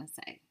what they're going to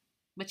say.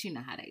 But you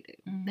know how they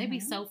do. They be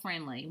so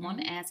friendly, want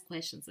to ask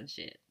questions and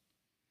shit.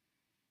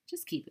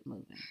 Just keep it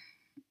moving.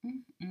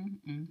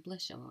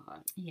 Bless your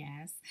heart.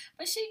 Yes.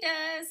 But she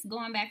does,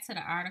 going back to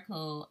the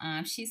article,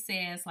 she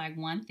says like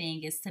one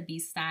thing is to be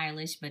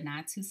stylish but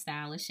not too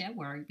stylish at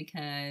work,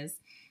 because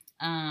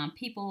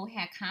people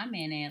had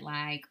commented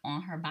like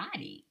on her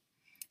body.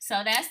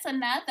 So that's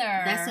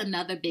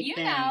another big thing. You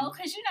know,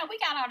 because you know we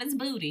got all this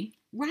booty.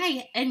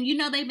 Right. And you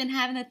know they've been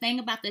having a thing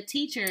about the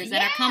teachers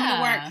that are coming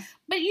to work.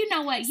 But you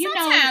know what?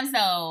 Sometimes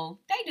though,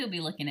 they do be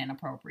looking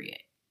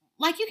inappropriate.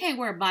 Like, you can't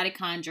wear a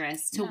bodycon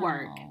dress to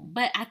work.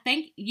 but I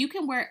think you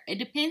can wear, it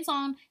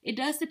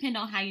does depend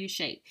on how you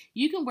shape.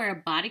 You can wear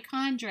a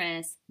bodycon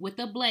dress with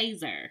a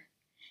blazer,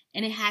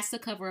 and it has to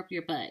cover up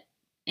your butt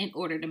in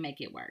order to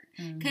make it work.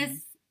 Because,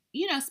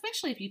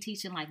 especially if you're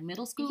teaching like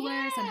middle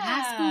schoolers and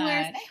high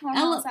schoolers. They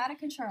hormones out of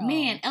control.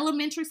 Man,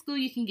 elementary school,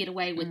 you can get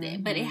away with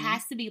it. But it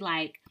has to be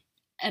like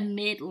a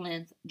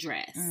mid-length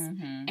dress.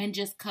 And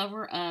just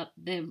cover up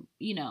the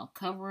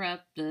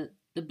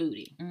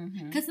booty.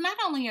 Because not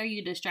only are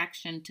you a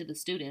distraction to the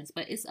students,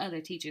 but it's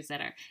other teachers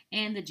that are,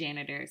 and the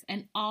janitors,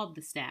 and all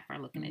the staff are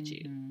looking at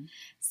you.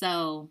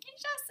 So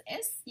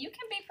you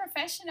can be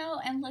professional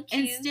and look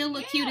cute. And still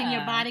look cute in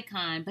your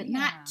bodycon, but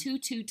not too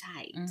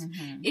tight.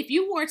 If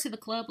you wore it to the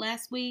club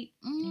last week,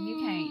 you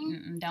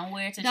can't. Don't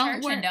wear it to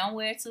church and don't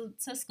wear it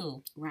to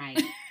school.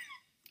 Right.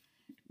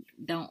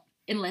 Don't,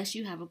 unless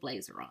you have a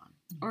blazer on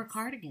or a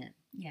cardigan.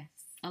 Yes.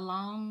 A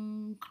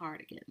long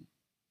cardigan.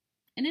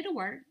 And it'll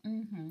work.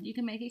 You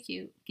can make it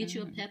cute. Get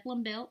you a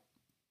peplum belt.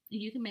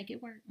 You can make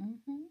it work.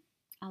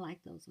 I like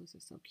those. Those are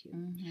so cute.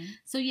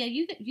 So yeah,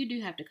 you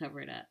do have to cover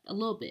it up a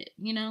little bit,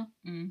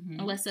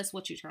 unless that's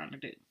what you're trying to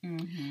do.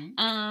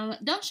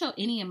 Don't show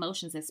any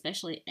emotions,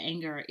 especially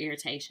anger or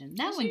irritation.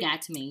 That one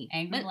got to me.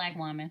 Angry black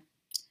woman.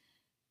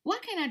 Why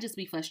can't I just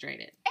be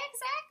frustrated?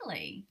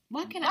 Exactly.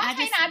 Why can't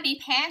I be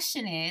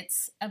passionate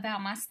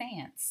about my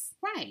stance?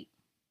 Right.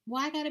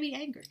 Why I gotta be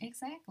angry?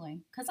 Exactly.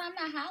 Because I'm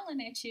not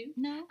hollering at you.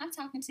 No. I'm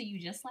talking to you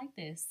just like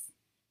this.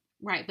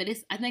 Right. But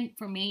I think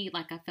for me,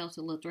 like I felt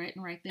a little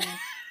threatened right there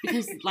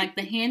because like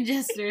the hand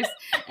gestures,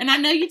 and I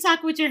know you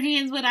talk with your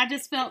hands, but I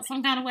just felt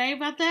some kind of way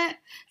about that.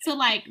 So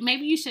like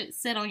maybe you should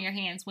sit on your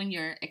hands when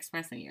you're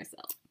expressing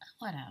yourself.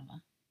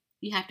 Whatever.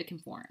 You have to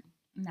conform.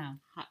 No.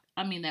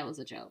 I mean, that was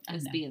a joke. I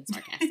was being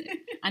sarcastic.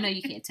 I know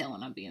you can't tell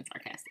when I'm being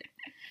sarcastic.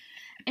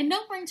 And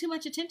don't bring too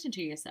much attention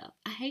to yourself.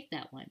 I hate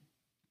that one.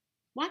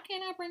 Why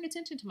can't I bring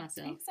attention to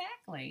myself?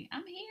 Exactly.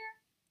 I'm here.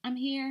 I'm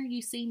here.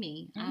 You see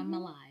me. I'm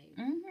alive.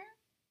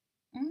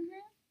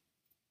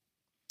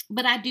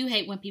 But I do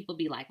hate when people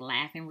be like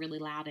laughing really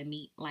loud and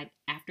like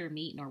after a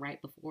meeting or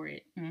right before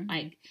it.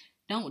 Like,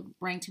 don't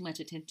bring too much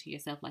attention to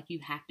yourself. Like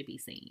you have to be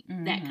seen.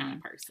 That kind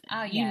of person.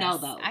 Oh, yes. You know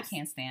those. I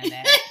can't stand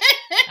that.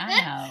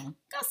 I know.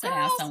 Go sit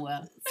down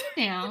somewhere.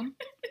 Sit down.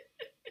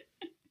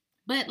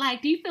 But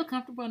like, do you feel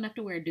comfortable enough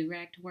to wear a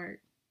do-rag to work?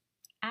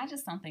 I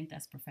just don't think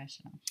that's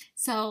professional.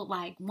 So,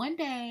 like, one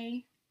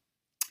day,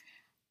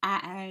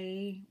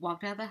 I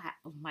walked out of the house.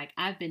 Like,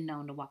 I've been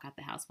known to walk out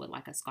the house with,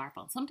 like, a scarf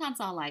on. Sometimes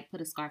I'll, like, put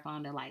a scarf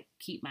on to, like,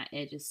 keep my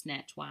edges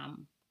snatched while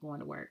I'm going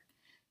to work.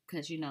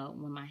 Because,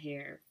 when my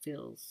hair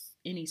feels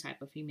any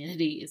type of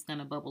humidity, it's going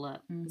to bubble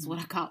up. Is what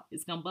I call it.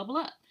 It's going to bubble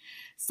up.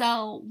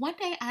 So, one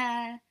day,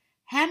 I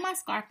had my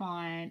scarf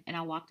on, and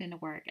I walked into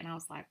work, and I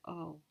was like,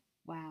 oh,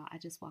 wow, I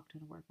just walked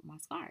into work with my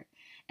scarf.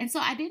 And so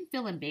I didn't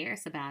feel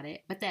embarrassed about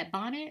it. But that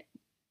bonnet,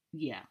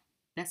 yeah,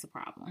 that's a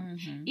problem.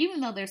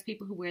 Even though there's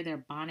people who wear their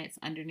bonnets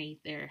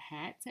underneath their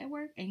hats at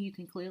work, and you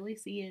can clearly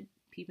see it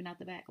peeping out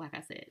the back. Like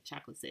I said,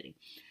 Chocolate City.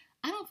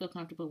 I don't feel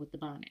comfortable with the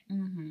bonnet.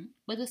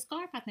 But the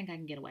scarf, I think I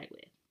can get away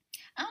with.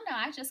 I don't know.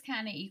 I just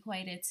kind of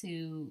equated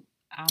to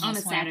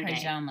almost wearing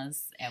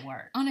pajamas at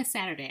work. On a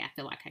Saturday, I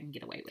feel like I can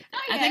get away with it. Oh,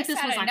 yeah, I think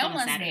this was like no on a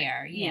one's Saturday.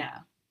 there. Yeah.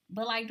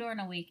 But like during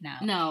the week, no.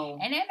 No.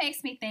 And it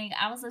makes me think,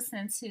 I was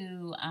listening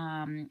to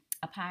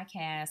a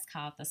podcast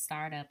called The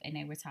Startup, and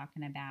they were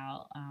talking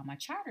about a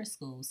charter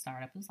school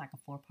startup. It was like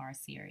a 4-part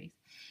series.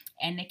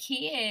 And the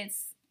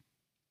kids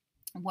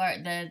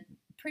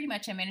pretty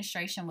much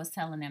administration was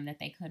telling them that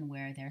they couldn't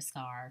wear their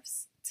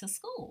scarves to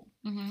school.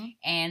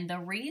 And the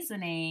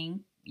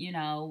reasoning,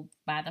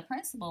 by the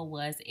principal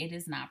was it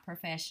is not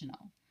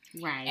professional.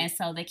 Right. And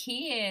so the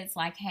kids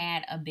like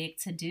had a big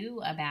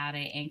to-do about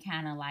it and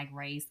kind of like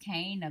raised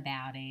Cain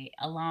about it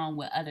along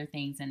with other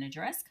things in the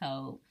dress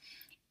code.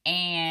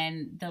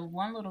 And the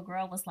one little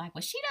girl was like,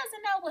 well, she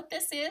doesn't know what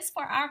this is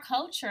for our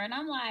culture. And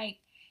I'm like,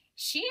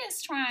 she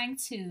is trying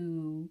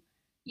to,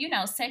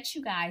 set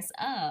you guys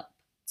up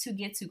to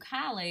get to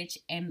college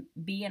and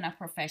be in a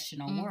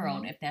professional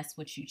world if that's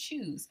what you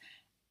choose.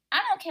 I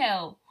don't care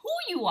who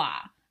you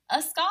are.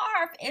 A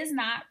scarf is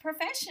not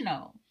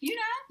professional,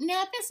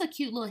 Now, if it's a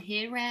cute little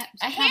head wrap.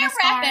 A head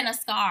wrap and a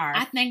scarf.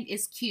 I think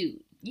it's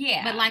cute.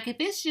 Yeah. But, like, if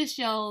it's just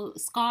your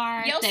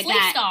scarf. Your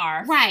sleep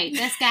scarf. Right.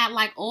 That's got,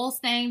 like, oil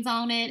stains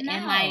on it. No.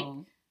 And, like.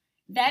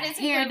 That is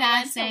hair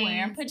dye equivalent to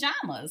wearing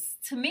pajamas,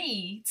 to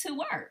me, to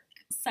work.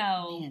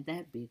 So. Man,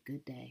 that'd be a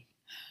good day.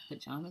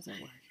 Pajamas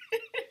at work.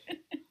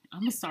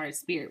 I'm going to start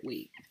Spirit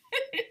Week.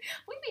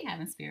 We be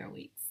having Spirit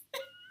Weeks.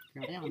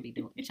 Girl, they don't be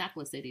doing.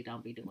 Chocolate City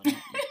don't be doing that.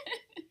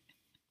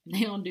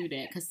 They don't do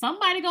that because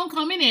somebody gonna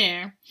come in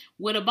there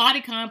with a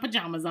bodycon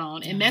pajamas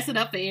on and mess it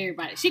up for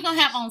everybody. She gonna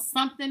have on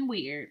something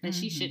weird that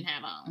she shouldn't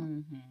have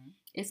on.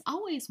 It's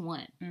always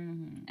one,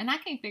 and I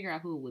can't figure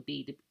out who it would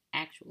be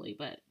actually,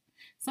 but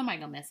somebody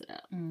gonna mess it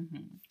up,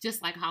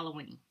 just like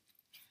Halloween.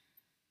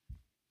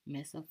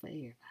 Mess up for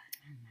everybody.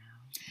 I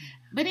know.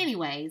 But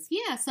anyways,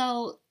 yeah.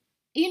 So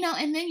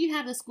and then you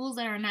have the schools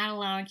that are not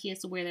allowing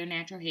kids to wear their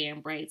natural hair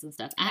and braids and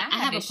stuff. I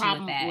have a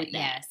problem with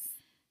that. Yes,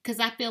 because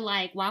I feel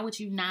like why would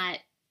you not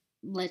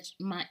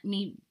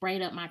me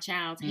braid up my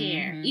child's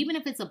hair, even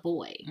if it's a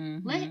boy.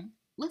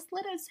 Let's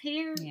let his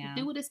hair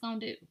do what it's gonna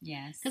do.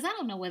 Yes. Because I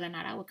don't know whether or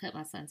not I would cut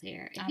my son's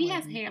hair. If he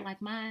has hair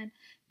like mine,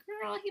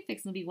 girl, he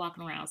fixing to be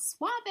walking around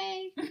suave.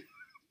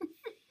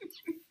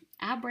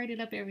 I braid it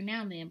up every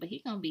now and then, but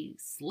he gonna be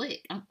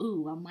slick. I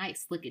might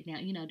slick it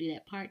down. Do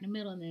that part in the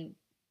middle and then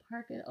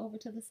park it over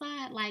to the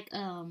side like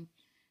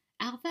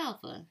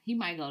Alfalfa. He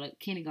might go to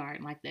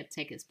kindergarten like that,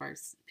 take his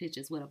first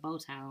pictures with a bow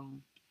tie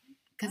on.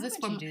 Because it's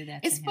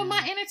for my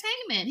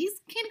entertainment.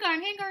 He's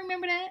kindergarten. He ain't gonna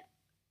remember that.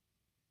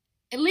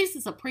 At least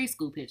it's a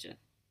preschool picture.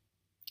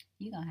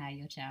 You gonna have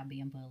your child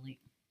being bullied.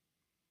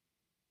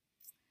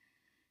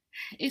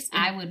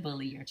 I would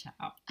bully your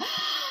child.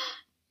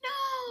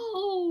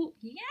 No.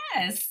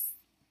 Yes.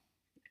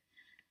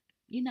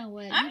 You know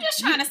what? I'm just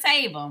trying to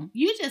save them.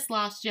 You just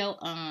lost your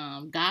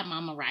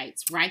godmama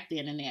rights right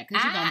then and there.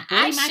 Because you're going to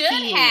bully my kid. I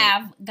should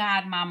have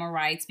godmama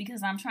rights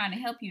because I'm trying to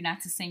help you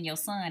not to send your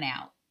son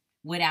out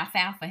with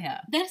alfalfa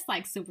hair. That's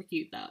like super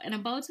cute though. And a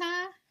bow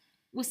tie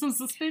with some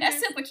suspenders.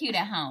 That's super cute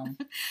at home.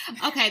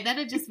 Okay,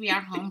 that'll just be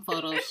our home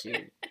photo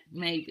shoot.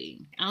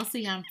 Maybe. I'll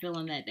see how I'm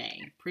feeling that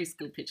day.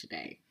 Preschool picture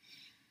day.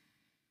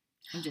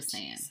 I'm just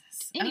saying.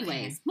 Jesus.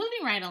 Anyways,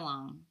 moving right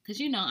along.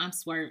 Because I'm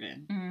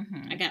swerving.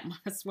 I got my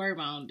swerve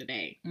on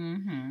today.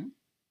 I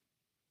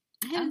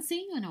haven't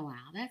seen you in a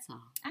while. That's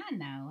all. I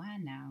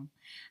know.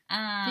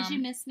 Did you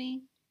miss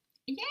me?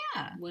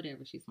 Yeah.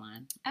 Whatever. She's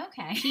lying.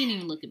 Okay. She didn't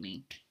even look at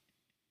me.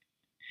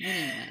 But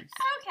anyways.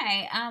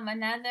 Okay.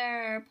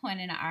 Another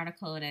point in the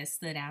article that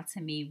stood out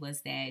to me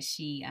was that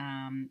she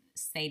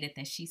stated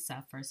that she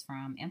suffers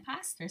from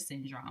imposter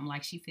syndrome.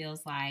 Like she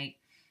feels like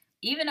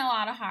even though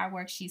all the hard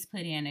work she's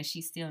put in, that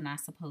she's still not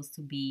supposed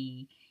to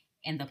be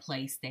in the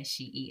place that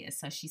she is.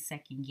 So she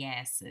second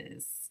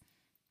guesses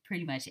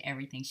pretty much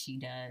everything she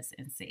does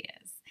and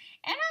says.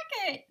 And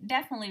I could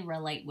definitely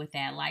relate with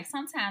that. Like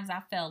sometimes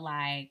I felt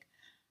like,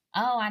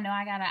 oh, I know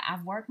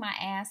I've worked my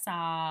ass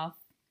off,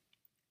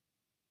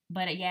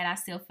 but yet I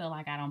still feel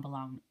like I don't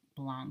belong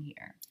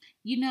here.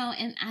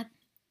 And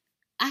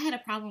I had a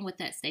problem with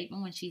that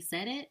statement when she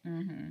said it,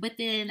 but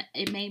then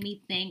it made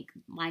me think,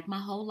 like my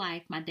whole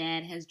life, my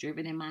dad has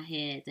driven in my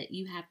head that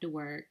you have to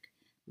work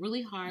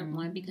really hard,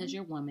 one, because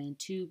you're a woman,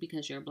 two,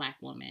 because you're a Black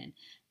woman,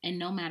 and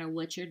no matter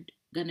what you're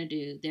going to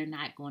do, they're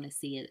not going to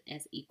see it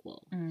as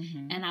equal.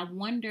 And I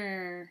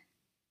wonder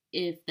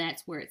if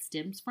that's where it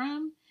stems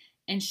from,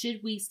 and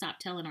should we stop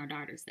telling our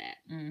daughters that?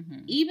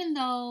 Even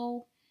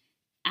though,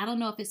 I don't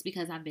know if it's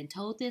because I've been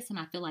told this and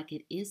I feel like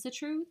it is the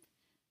truth,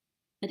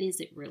 but is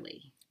it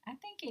really? I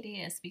think it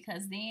is,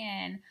 because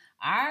then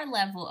our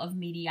level of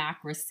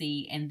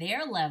mediocrity and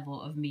their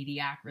level of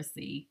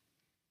mediocrity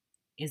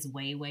is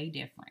way, way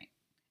different.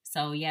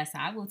 So, yes,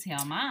 I will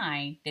tell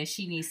mine that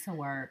she needs to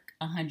work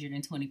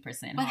 120%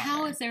 harder. But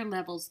how is their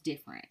levels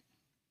different?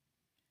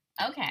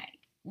 Okay.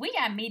 We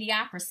got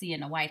mediocrity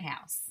in the White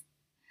House.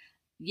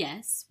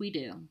 Yes, we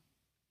do.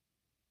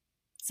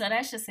 So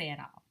that should say it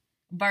all.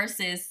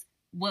 Versus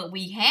what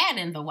we had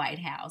in the White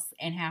House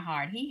and how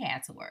hard he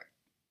had to work.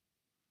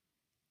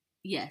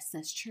 Yes,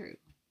 that's true.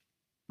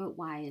 But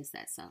why is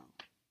that so?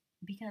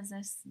 Because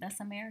that's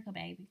America,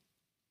 baby.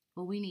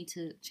 Well, we need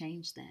to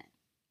change that.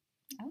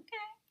 Okay.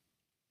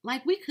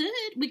 Like we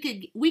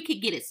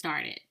could get it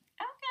started.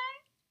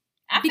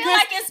 Okay. I feel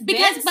like it's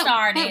been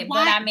started,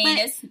 but I mean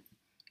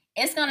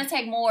it's going to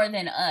take more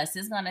than us.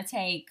 It's going to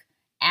take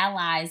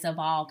allies of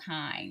all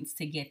kinds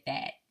to get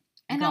that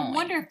And going. I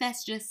wonder if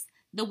that's just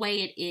the way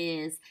it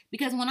is,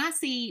 because when I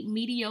see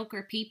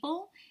mediocre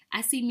people,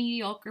 I see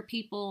mediocre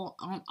people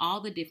on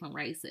all the different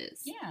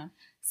races. Yeah.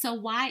 So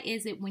why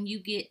is it when you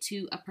get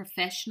to a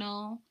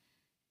professional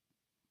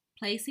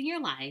place in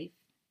your life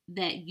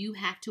that you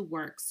have to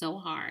work so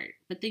hard,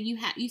 but then you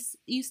have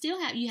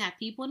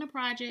people in the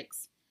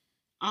projects,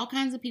 all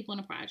kinds of people in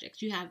the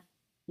projects. You have,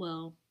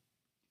 well,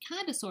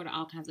 kind of sort of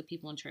all kinds of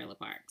people in trailer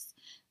parks.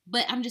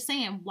 But I'm just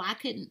saying, why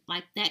couldn't,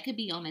 like, that could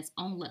be on its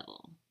own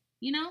level,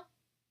 you know?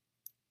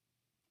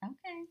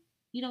 Okay.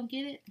 You don't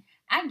get it?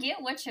 I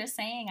get what you're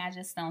saying. I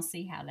just don't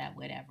see how that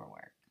would ever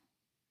work.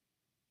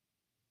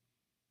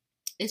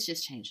 It's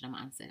just changing the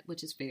mindset,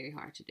 which is very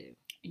hard to do.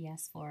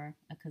 Yes, for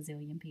a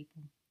gazillion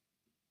people.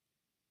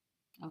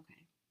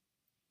 Okay.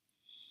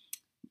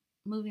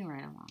 Moving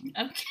right along.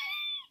 Okay.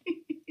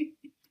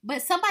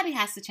 But somebody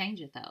has to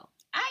change it, though.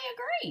 I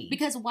agree.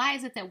 Because why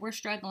is it that we're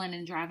struggling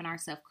and driving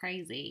ourselves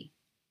crazy?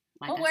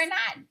 Well, we're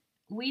not.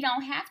 We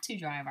don't have to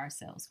drive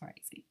ourselves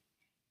crazy.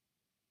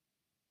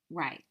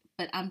 Right.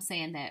 But I'm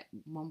saying that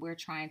when we're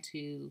trying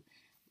to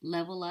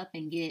level up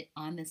and get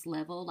on this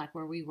level, like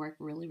where we work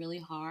really, really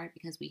hard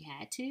because we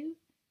had to,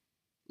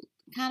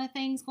 kind of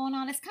things going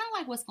on. It's kind of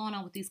like what's going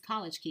on with these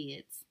college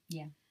kids.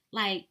 Yeah.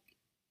 Like,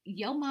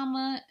 your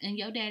mama and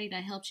your daddy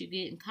done helped you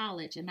get in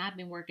college, and I've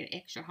been working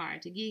extra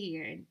hard to get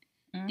here. And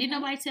didn't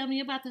nobody tell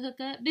me about the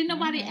hookup? Didn't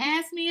nobody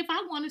ask me if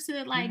I wanted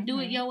to, like, do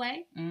it your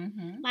way?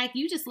 Like,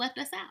 you just left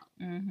us out.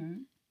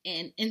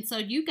 And so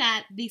you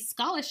got these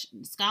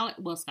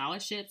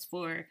scholarships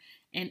for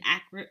an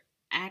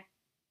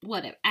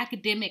whatever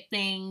academic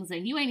things,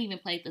 and you ain't even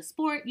played the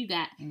sport. You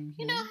got, Mhm.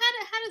 you know,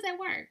 how does that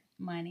work?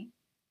 Money.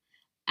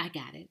 I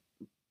got it.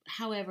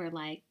 However,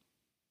 like,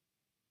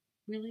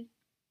 really,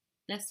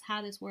 that's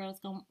how this world's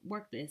gonna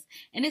work this,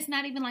 and it's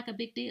not even like a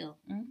big deal.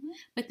 Mhm.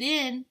 But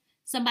then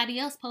somebody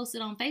else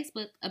posted on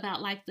Facebook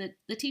about like the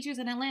teachers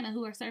in Atlanta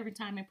who are serving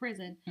time in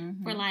prison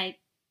Mhm. for like,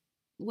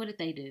 what did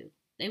they do?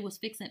 They was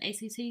fixing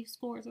ACT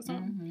scores or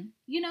something. Mhm.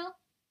 You know,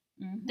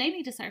 Mhm. they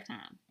need to serve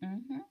time.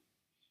 Mhm.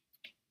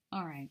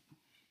 All right.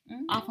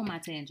 Mhm. Off on my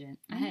tangent.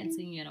 I hadn't Mhm.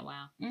 seen you in a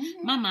while.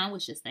 Mhm. My mind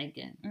was just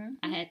thinking. Mhm.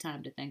 I had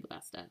time to think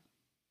about stuff.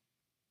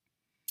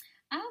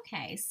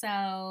 Okay,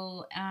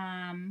 so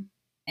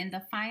in the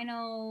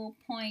final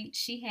point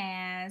she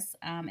has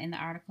in the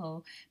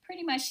article,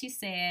 pretty much she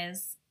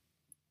says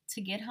to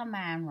get her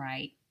mind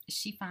right,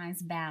 she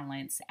finds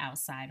balance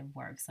outside of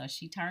work. So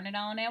she turned it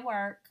on at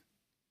work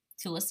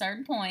to a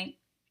certain point,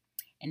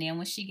 and then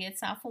when she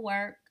gets off of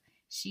work,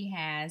 she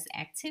has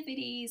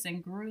activities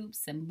and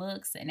groups and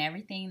books and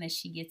everything that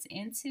she gets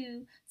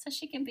into so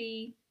she can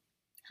be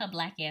her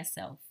black ass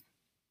self.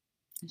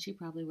 And she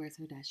probably wears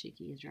her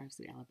dashiki and drives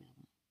to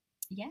Alabama.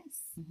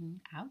 Yes, Mm-hmm.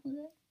 I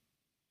would.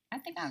 I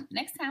think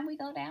next time we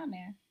go down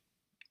there,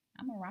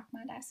 I'm gonna rock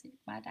my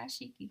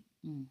dashiki.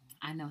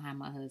 I know how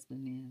my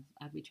husband is.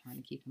 I be trying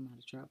to keep him out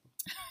of trouble.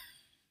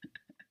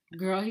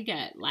 Girl, he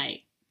got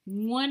like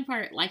one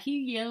part, like he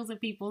yells at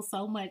people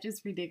so much,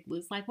 it's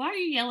ridiculous. Like, why are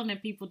you yelling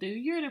at people,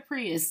 dude? You're in a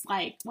Prius.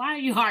 Like, why are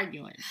you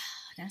arguing?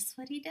 That's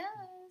what he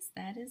does.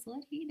 That is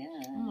what he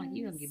does. I'm like,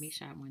 you gonna get me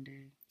shot one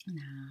day.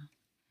 Nah.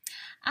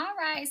 All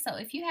right, so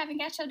if you haven't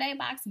got your date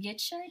box,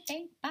 get your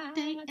date box.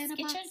 Date in a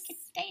Get box. your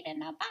date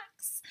in a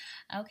box.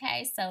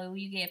 Okay, so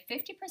you get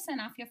 50%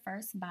 off your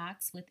first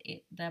box with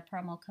it. The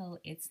promo code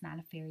It's Not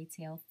a Fairy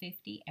Tale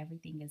 50.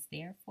 Everything is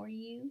there for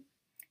you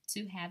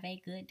to have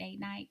a good date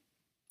night.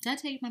 Did I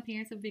tell you my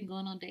parents have been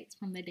going on dates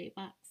from the date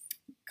box?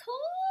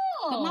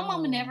 Cool. But my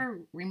mama never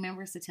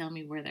remembers to tell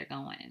me where they're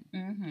going.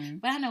 Mm-hmm.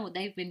 But I know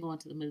they've been going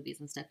to the movies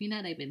and stuff. You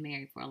know, they've been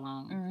married for a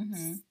long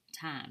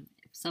time.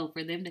 So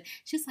for them to,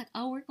 she's like,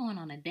 oh, we're going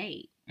on a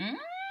date. Mm.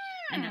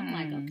 And I'm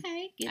like,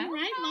 okay, get it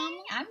right, mama.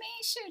 I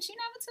mean, shoot, you're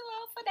never too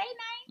old for date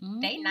night. Mm-hmm.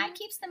 Date night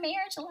keeps the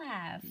marriage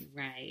alive.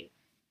 Right.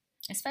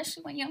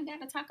 Especially when you don't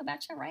got to talk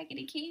about your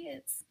raggedy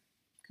kids.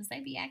 Because they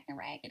be acting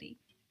raggedy.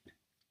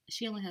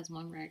 She only has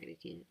one raggedy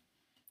kid.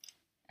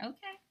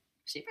 Okay.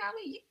 She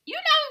probably, you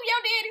know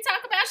your daddy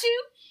talk about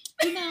you.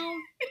 You know,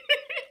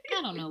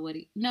 I don't know what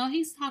no,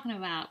 he's talking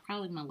about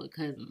probably my little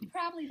cousin.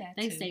 Probably that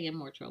They too. stay in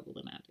more trouble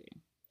than I do.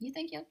 You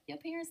think your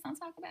parents don't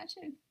talk about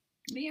you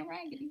being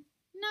raggedy?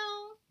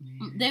 No.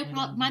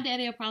 My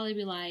daddy will probably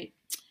be like,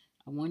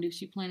 I wonder if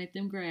she planted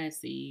them grass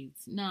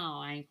seeds. No,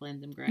 I ain't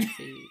planted them grass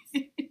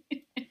seeds.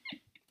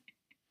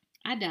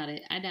 I doubt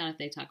it. I doubt if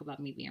they talk about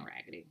me being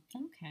raggedy.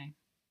 Okay.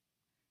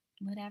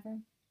 Whatever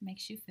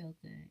makes you feel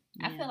good.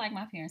 Yeah. I feel like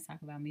my parents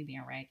talk about me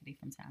being raggedy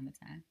from time to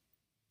time.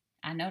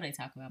 I know they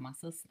talk about my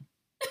sister.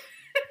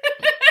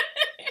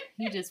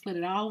 You just put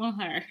it all on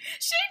her.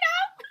 She know.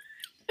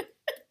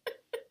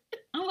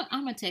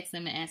 I'm going to text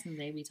them and ask them if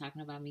they be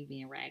talking about me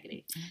being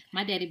raggedy.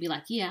 My daddy be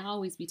like, yeah, I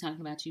always be talking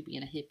about you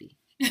being a hippie.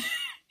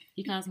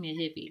 He calls me a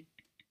hippie.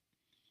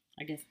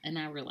 I guess, and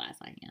I realize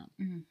I am.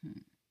 Mm-hmm.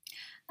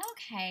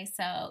 Okay,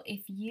 so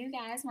if you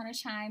guys want to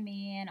chime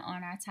in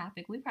on our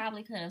topic, we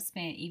probably could have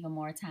spent even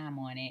more time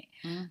on it.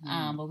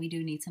 Mm-hmm. But we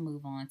do need to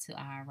move on to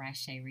our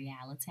Rache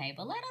reality.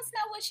 But let us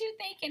know what you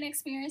think and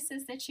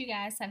experiences that you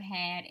guys have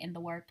had in the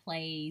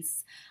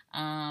workplace,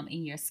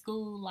 in your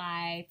school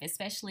life,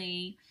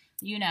 especially,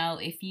 you know,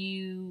 if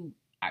you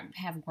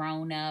have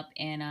grown up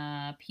in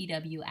a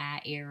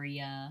PWI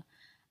area,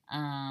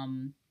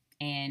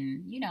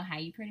 and you know how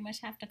you pretty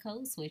much have to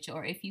code switch,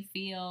 or if you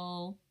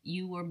feel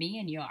you were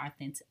being your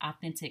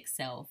authentic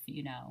self,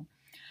 you know,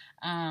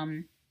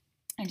 and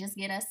just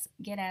get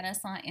at us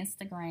on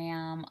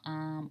Instagram,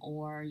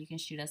 or you can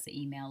shoot us an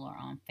email or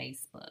on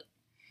Facebook.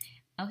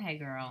 Okay,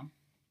 girl,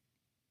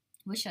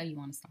 what show you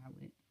want to start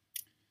with?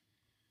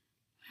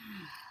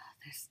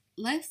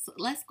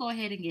 Let's go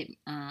ahead and get.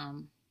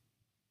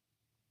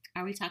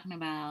 Are we talking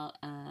about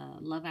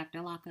Love After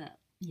Lockup?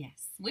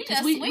 Yes, we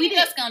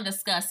just gonna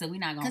discuss it. We're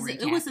not gonna recap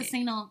because it was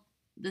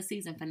the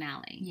season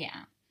finale.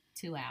 Yeah,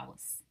 2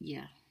 hours.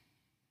 Yeah,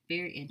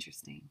 very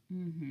interesting.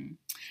 Mm-hmm.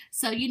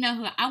 So you know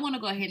who I want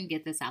to go ahead and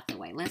get this out the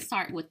way. Let's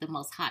start with the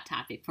most hot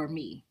topic for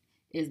me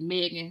is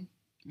Megan.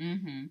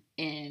 Mm-hmm.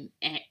 And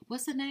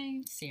what's her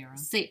name? Sarah.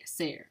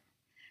 Sarah.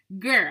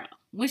 Girl,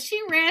 when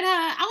she read her,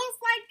 I was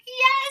like,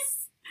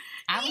 yes.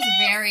 I was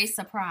very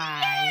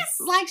surprised. Yes.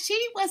 Like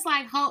she was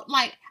like,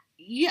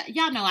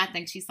 y'all know I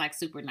think she's like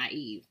super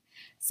naive.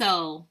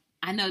 So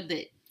I know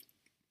that,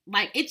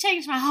 like, it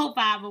changed my whole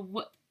vibe of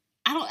what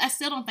I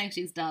still don't think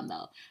she's done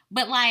though.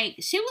 But like,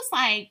 she was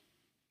like,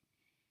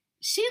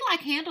 she like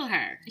handled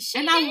her,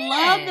 and I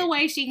love the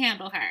way she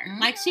handled her.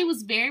 Mm-hmm. Like she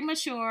was very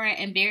mature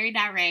and very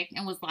direct,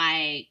 and was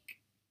like,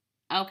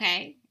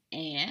 okay,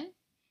 and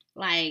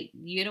like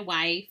you're the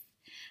wife.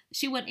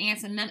 She wouldn't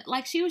answer none.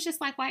 Like she was just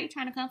like, why are you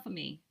trying to come for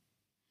me?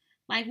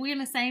 Like, we're in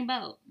the same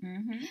boat.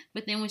 Mm-hmm.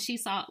 But then when she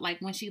saw, like,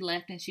 when she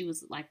left and she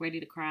was, like, ready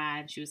to cry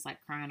and she was, like,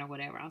 crying or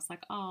whatever, I was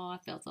like, oh, I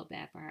felt so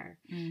bad for her.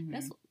 Mm-hmm.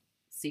 That's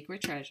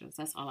secret treasures.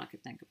 That's all I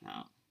could think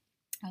about.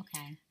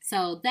 Okay.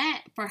 So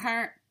that, for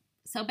her,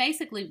 so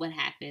basically what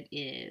happened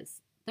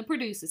is the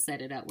producer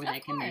set it up where they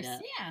can meet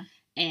up. Yeah.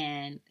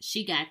 And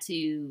she got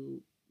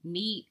to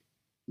meet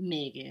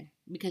Megan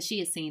because she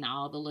had seen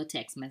all the little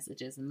text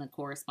messages and the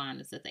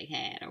correspondence that they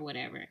had or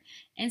whatever.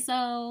 And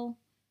so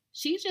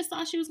she just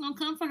thought she was going to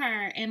come for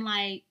her and,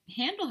 like,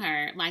 handle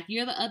her. Like,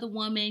 you're the other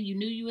woman. You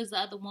knew you was the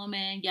other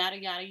woman,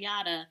 yada, yada,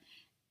 yada.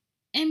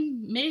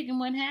 And Megan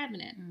wasn't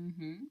having it.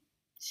 Mm-hmm.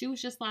 She was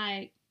just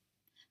like,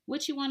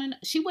 what you want to know?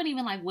 She wasn't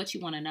even like, what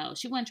you want to know.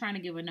 She wasn't trying to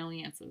give her no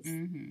answers.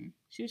 Mm-hmm.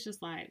 She was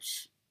just like,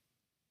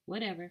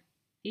 whatever.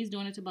 He's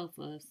doing it to both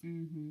of us.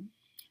 Mm-hmm.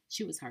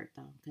 She was hurt,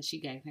 though, because she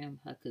gave him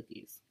her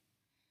cookies.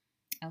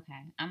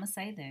 Okay. I'm going to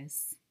say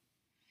this.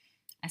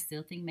 I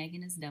still think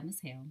Megan is dumb as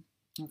hell.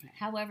 Okay.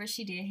 However,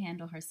 she did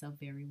handle herself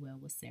very well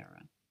with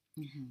Sarah.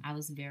 Mm-hmm. I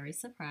was very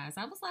surprised.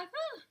 I was like,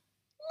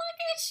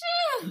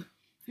 look at you.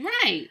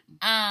 Right.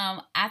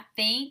 I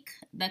think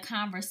the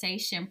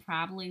conversation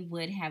probably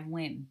would have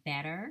went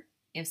better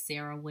if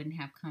Sarah wouldn't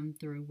have come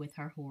through with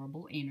her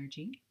horrible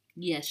energy.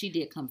 Yeah, she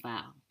did come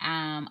foul.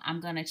 I'm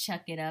going to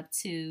chuck it up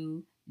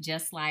to,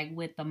 just like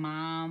with the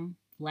mom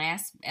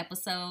last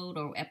episode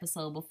or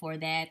episode before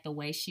that, the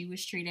way she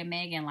was treating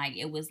Megan, like,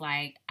 it was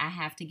like, I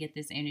have to get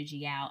this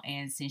energy out,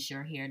 and since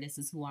you're here, this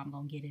is who I'm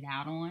going to get it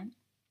out on.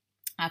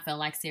 I felt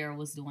like Sarah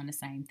was doing the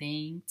same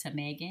thing to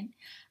Megan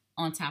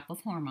on top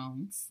of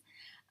hormones.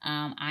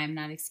 I'm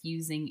not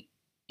excusing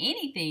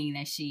anything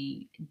that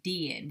she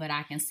did, but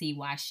I can see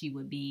why she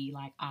would be,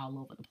 like, all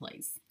over the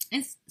place.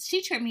 And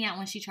she tripped me out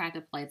when she tried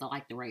to play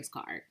the race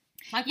card.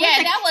 Like,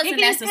 yeah, that wasn't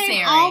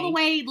necessary. All the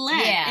way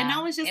left, yeah, and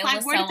I was just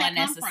like, where did that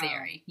come from?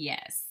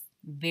 Yes,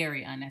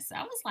 very unnecessary.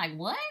 I was like,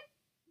 what?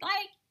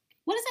 Like,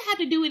 what does it have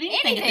to do with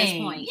anything at this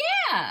point?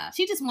 Yeah,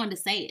 she just wanted to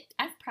say it.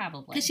 I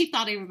probably because she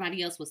thought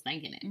everybody else was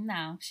thinking it.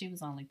 No, she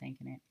was only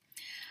thinking it.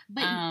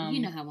 But you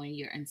know how when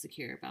you're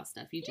insecure about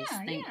stuff, you just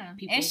think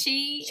people. And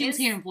she was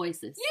hearing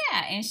voices.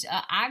 Yeah, and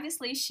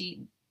obviously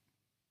she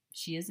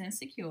is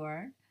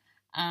insecure.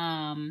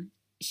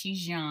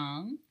 She's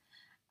young.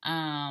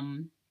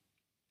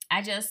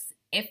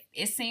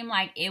 It seemed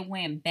like it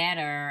went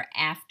better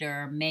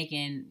after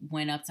Megan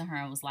went up to her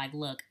and was like,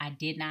 look, I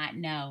did not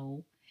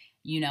know,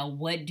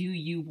 what do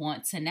you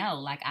want to know?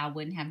 Like, I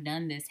wouldn't have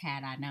done this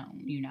had I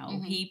known,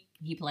 Mm-hmm.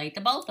 He played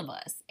the both of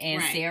us.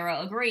 And right.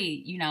 Sarah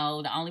agreed,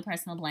 the only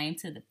person to blame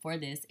for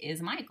this is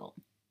Michael.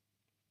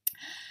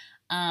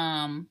 So,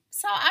 I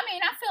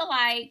mean, I feel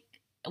like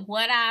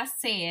what I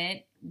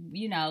said,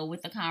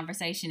 with the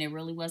conversation, it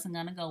really wasn't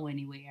going to go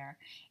anywhere.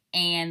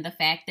 And the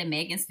fact that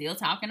Megan's still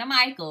talking to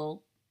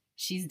Michael,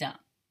 she's dumb.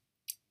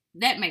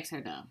 That makes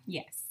her dumb.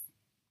 Yes.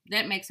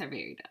 That makes her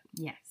very dumb.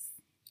 Yes.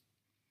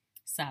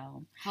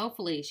 So.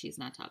 Hopefully she's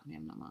not talking to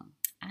him no more.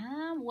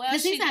 Well,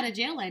 because he's out of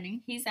jail, ain't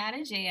he? He's out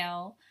of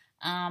jail.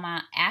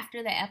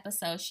 After the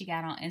episode, she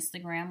got on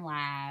Instagram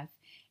Live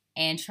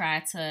and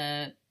tried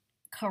to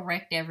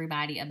correct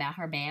everybody about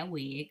her bad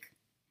wig.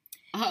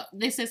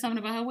 They said something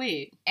about her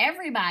wig.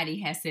 Everybody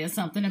has said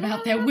something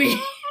about that wig.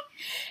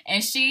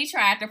 And she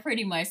tried to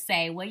pretty much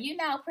say, well,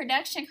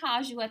 production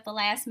calls you at the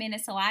last minute,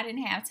 so I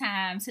didn't have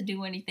time to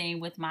do anything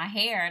with my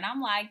hair. And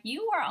I'm like,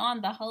 you were on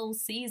the whole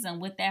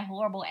season with that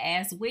horrible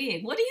ass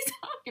wig. What are you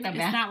talking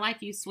about? It's not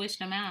like you switched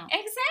them out.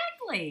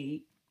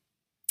 Exactly.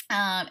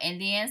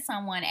 And then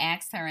someone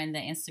asked her in the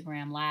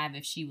Instagram Live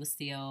if she was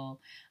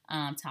still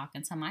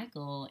talking to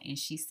Michael, and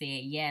she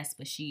said yes,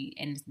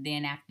 and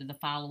then after the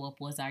follow-up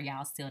was, are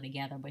y'all still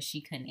together? But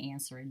she couldn't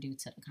answer it due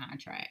to the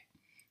contract.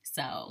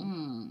 So,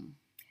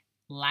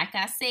 like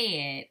I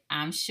said,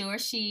 I'm sure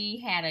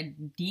she had a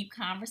deep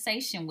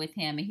conversation with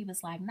him, and he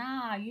was like,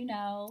 nah, I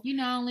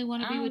only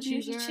want to be with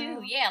you,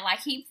 girl. Yeah, like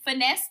he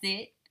finessed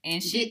it,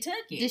 and she took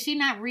it. Did she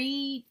not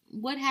read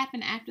what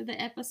happened after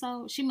the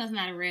episode? She must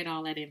not have read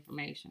all that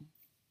information.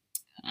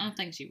 I don't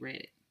think she read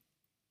it.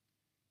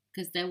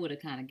 Because that would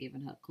have kind of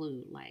given her a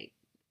clue, like,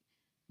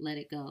 let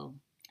it go.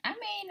 I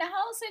mean, the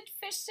whole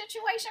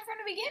situation from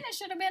the beginning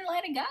should have been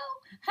let it go.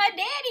 Her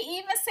daddy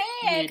even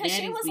said, because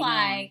she was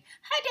like,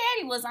 her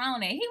daddy was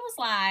on it. He was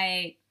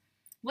like,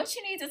 what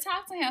you need to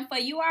talk to him for?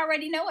 You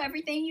already know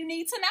everything you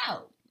need to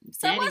know.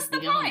 So Daddy's what's the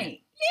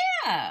point?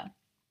 Yeah.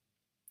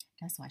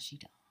 That's why she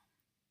don't.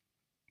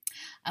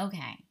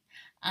 Okay.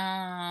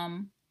 I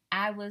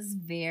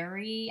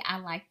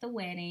liked the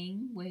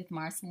wedding with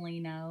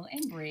Marcelino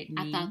and Brittany.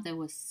 I thought that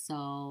was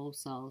so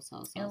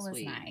sweet. It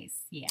was nice.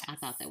 Yeah. I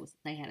thought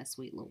they had a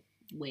sweet little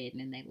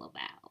wedding and they little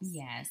vows.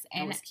 Yes.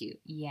 And it was cute.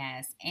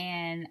 Yes.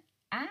 And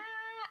I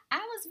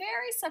was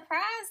very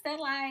surprised that,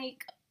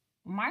 like,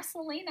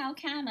 Marcelino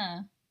kind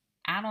of,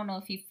 I don't know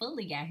if he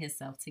fully got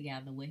himself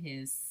together with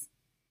his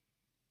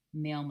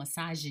male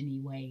misogyny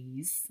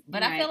ways,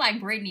 but right. I feel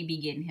like Brittany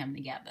be getting him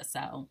together,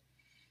 so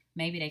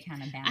maybe they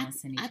kind of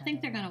balancing each other. I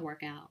think they're going to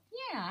work out.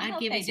 Yeah, I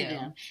give it to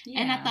them. Yeah.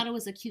 And I thought it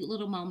was a cute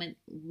little moment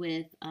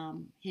with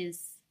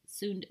his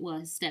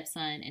his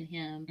stepson and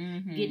him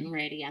Mm-hmm. getting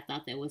ready. I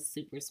thought that was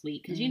super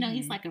sweet because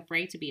he's like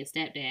afraid to be a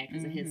stepdad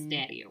because of his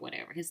daddy or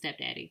whatever, his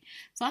stepdaddy.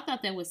 So I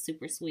thought that was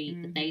super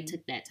sweet that they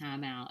took that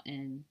time out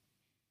and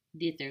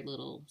did their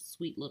little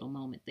sweet little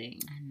moment thing.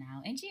 I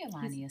know, and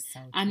Giovanni is so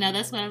cute. I know,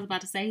 that's what I was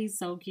about to say. He's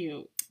so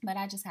cute. But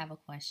I just have a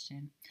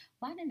question.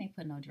 Why didn't they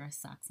put no dress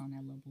socks on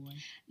that little boy?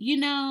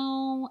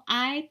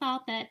 I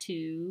thought that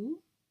too.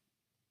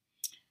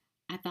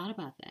 I thought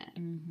about that.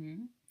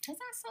 Mm-hmm. Because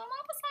I saw him,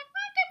 I was like,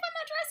 why didn't they put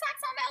no dress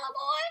socks on that little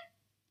boy?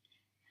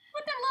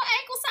 With them little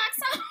ankle socks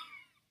on.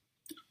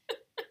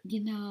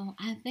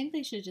 I think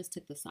they should have just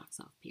took the socks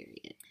off,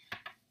 period. I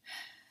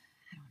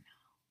don't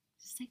know.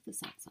 Just take the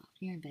socks off.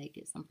 You're in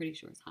Vegas. I'm pretty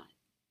sure it's hot.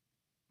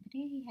 But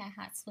then he had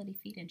hot, sweaty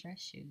feet and dress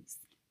shoes.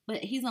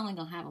 But he's only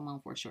going to have them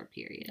on for a short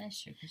period. That's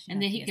true.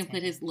 And then he can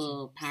put his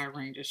little Power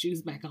Ranger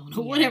shoes back on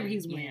or whatever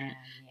he's wearing.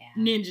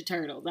 Yeah. Ninja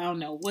Turtles. I don't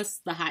know. What's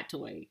the hot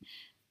toy?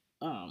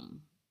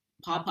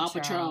 Paw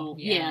Patrol.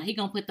 Yeah, he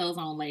going to put those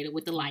on later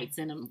with the lights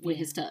in them with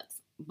his tux.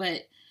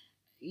 But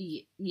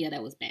yeah,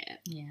 that was bad.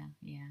 Yeah.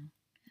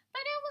 But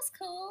it was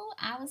cool.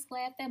 I was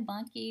glad that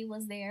Bunky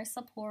was there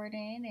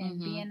supporting and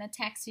being a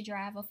taxi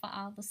driver for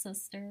all the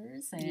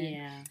sisters.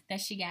 And that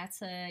she got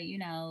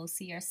to,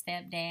 see her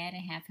stepdad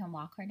and have him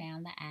walk her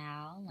down the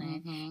aisle.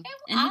 And, and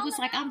he was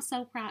like, I'm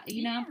so proud.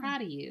 I'm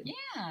proud of you.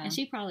 Yeah. And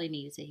she probably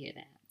needed to hear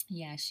that.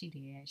 Yeah, she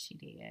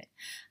did.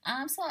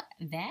 So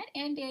that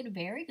ended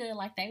very good.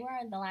 Like they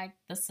were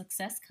the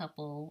success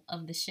couple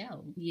of the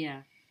show.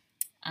 Yeah.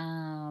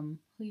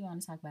 Who you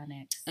want to talk about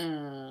next?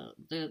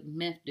 The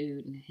meth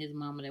dude and his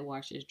mama that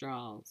washes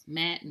drawers.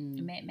 Matt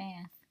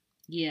Math.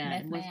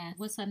 Yeah.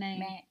 What's her name?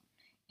 Matt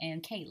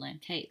and Caitlin.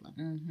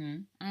 Mm-hmm.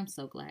 I'm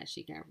so glad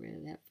she got rid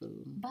of that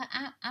fool. But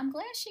I'm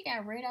glad she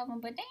got rid of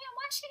him. But damn,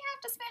 why she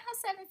have to spend her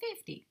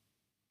 $750?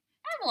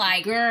 I'm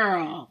like,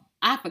 girl,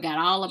 I forgot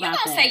all about that.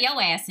 You gonna say your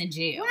ass in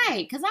jail,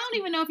 right? Because I don't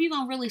even know if you're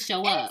gonna really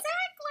show up.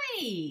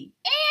 Exactly.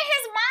 And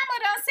his mama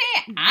done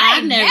said,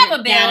 I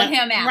never bailed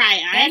him out.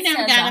 Right. I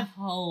never got a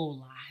whole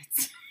lot.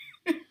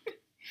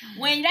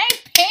 When they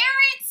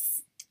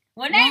parents,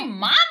 when they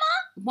mama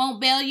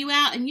won't bail you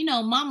out, and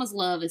mama's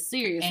love is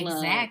serious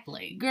love.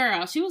 Exactly.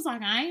 Girl, she was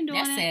like, I ain't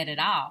doing that. Said it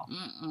all.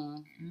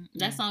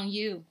 That's on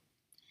you.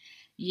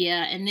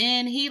 Yeah, and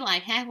then he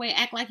halfway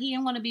act like he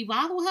didn't want to be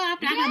bothered with her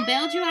after I done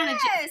bailed you out of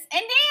jail.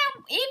 And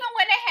then even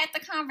when they had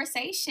the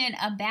conversation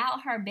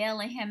about her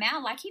bailing him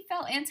out, he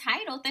felt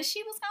entitled that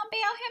she was gonna bail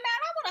him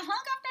out. I would have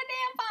hung up that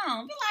damn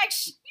phone. Be like,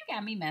 you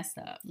got me messed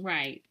up.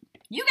 Right.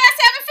 You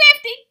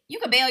got $750. You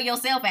could bail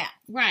yourself out.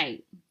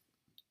 Right.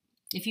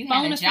 If you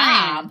had a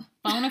job.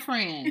 Phone a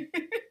friend.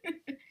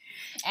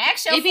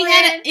 Ask your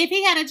friend. If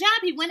he had a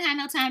job, he wouldn't have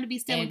no time to be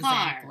stealing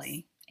cars.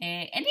 Exactly.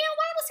 And then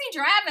why was he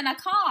driving a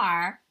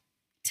car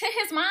to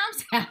his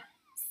mom's house?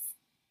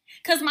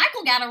 Because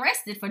Michael got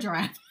arrested for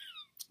driving.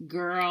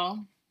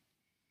 Girl.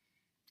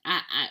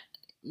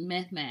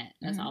 Meth Matt.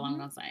 That's all I'm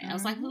going to say. I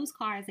was like, whose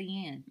car is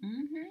he in?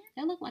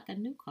 That looked like a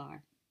new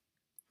car.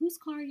 Whose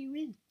car are you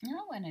in? No,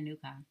 it wasn't a new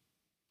car.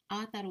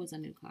 Oh, I thought it was a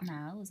new car.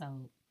 No, it was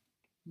old.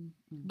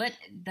 But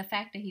the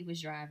fact that he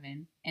was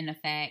driving and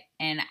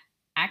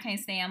I can't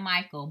stand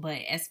Michael,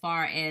 but as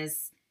far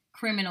as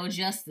criminal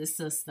justice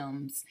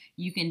systems,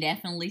 you can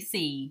definitely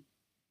see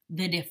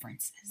the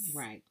differences.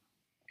 Right.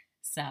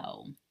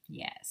 So,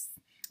 yes.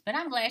 But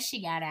I'm glad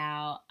she got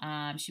out.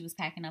 She was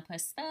packing up her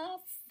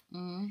stuff.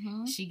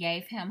 She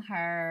gave him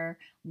her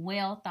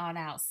well thought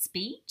out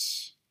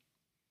speach.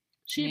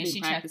 She had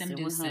been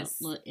practicing with her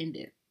little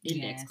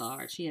index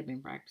card. She had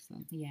been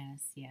practicing.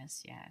 Yes. And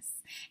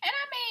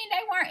I mean,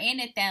 they weren't in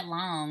it that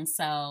long,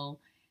 so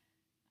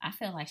I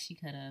feel like she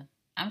could have.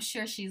 I'm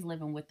sure she's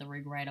living with the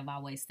regret of I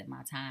wasted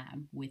my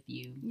time with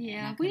you.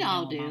 Yeah, we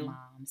all do. My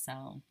mom,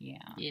 so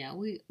yeah. Yeah,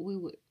 we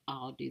would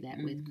all do that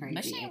with crazy.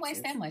 But she didn't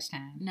waste that much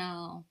time.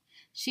 No,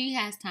 she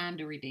has time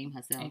to redeem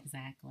herself.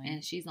 Exactly,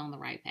 and she's on the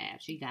right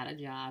path. She got a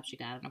job. She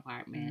got an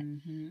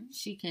apartment.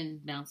 She can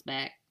bounce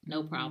back,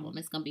 no problem.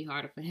 It's gonna be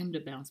harder for him to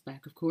bounce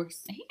back, of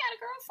course. He got a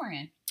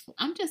girlfriend.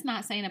 I'm just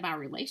not saying about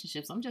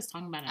relationships. I'm just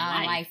talking about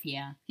life.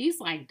 Yeah, he's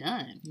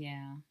done.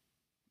 Yeah.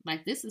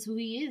 This is who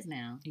he is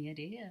now. It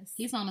is.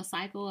 He's on a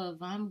cycle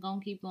of I'm going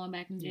to keep going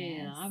back in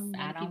jail. Yes,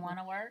 I don't want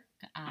to work.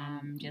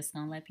 I'm just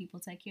going to let people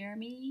take care of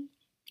me.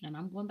 And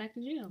I'm going back to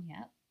jail.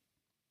 Yep.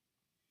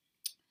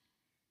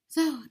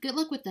 So, good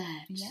luck with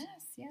that.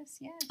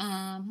 Yes.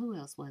 Who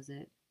else was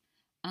it?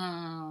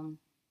 That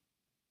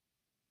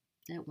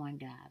one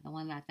guy. The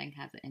one that I think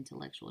has an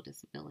intellectual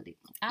disability.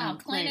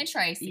 Clint and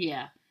Tracy.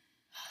 Yeah.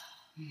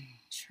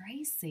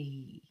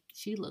 Tracy.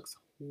 She looks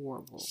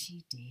horrible.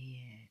 She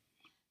did.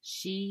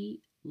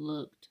 She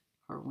looked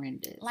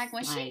horrendous.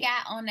 When she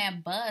got on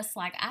that bus,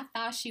 I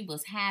thought she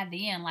was high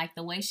then,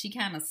 the way she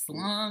kind of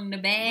slung the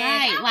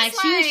bag. Right,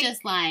 she was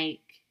just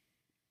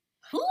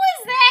who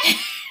is that?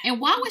 And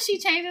why was she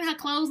changing her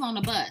clothes on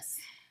the bus?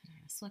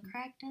 That's what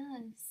crack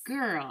does.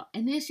 Girl.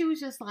 And then she was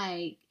just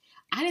I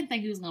didn't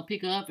think he was going to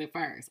pick her up at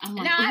first. I'm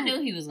like, I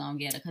knew he was going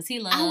to get her because he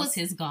loves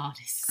his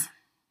goddess.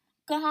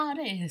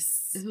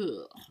 Goddess.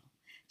 Ugh.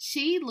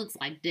 She looks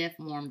like death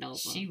warmed over.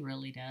 She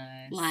really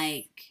does.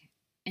 Like,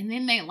 and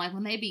then they, like,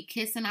 when they be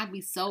kissing, I'd be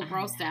so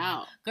grossed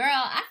out. Girl,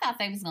 I thought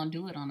they was going to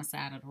do it on the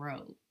side of the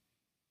road.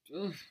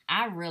 Ugh.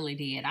 I really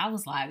did. I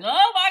was like,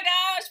 oh my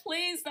gosh,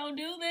 please don't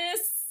do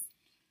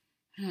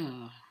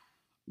this.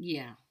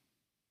 Yeah.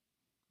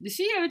 Did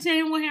she ever tell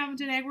him what happened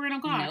to that rental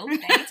car? Nope, they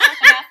ain't talking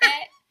about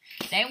that.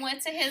 They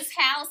went to his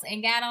house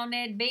and got on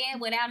that bed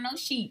without no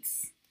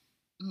sheets.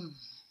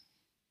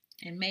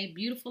 And made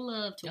beautiful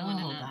love to one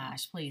another. Oh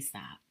gosh, please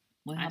stop.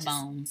 With her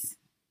bones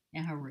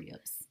and her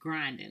ribs.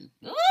 Grinding.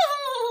 Ooh.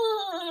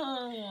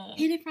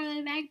 Hit it from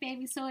the back,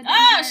 baby, so it doesn't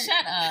Oh, hurt.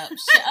 shut up.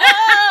 Shut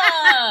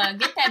up.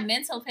 Get that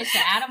mental picture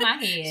out of my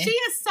head. She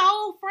is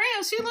so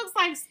frail. She looks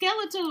like I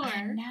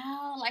Skeletor.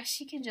 know. Like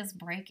she can just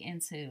break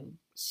into.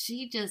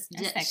 She just,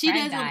 That's that she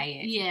crack doesn't,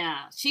 diet. yeah,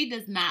 she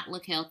does not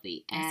look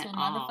healthy That's at what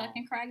all.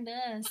 motherfucking crack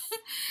does.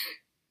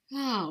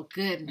 Oh,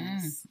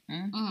 goodness.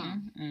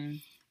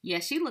 Yeah,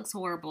 she looks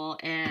horrible,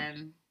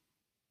 and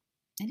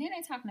then they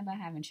talking about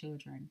having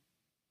children.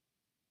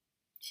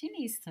 She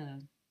needs to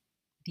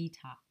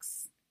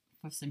detox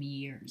for some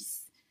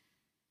years.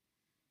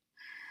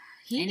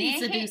 he And needs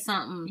to then do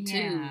something too,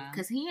 yeah.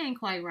 because he ain't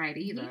quite right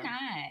either. He not.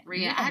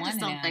 Rhea, Neither I one just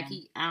of don't them.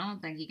 think I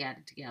don't think he got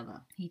it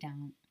together. He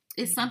don't.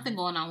 It's He something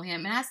don't. going on with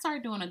him, and I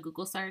started doing a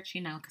Google search,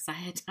 because I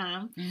had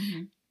time.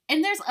 Mm-hmm.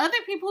 And there's other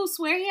people who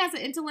swear he has an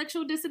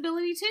intellectual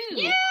disability too.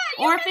 Yeah,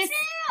 or you if can it's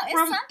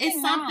tell. from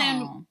It's something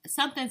wrong.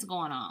 something's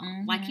going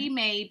on. Like he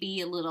may be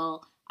a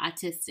little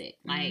autistic.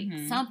 Like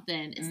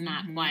something is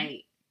not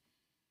quite.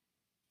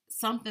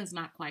 Something's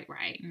not quite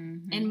right.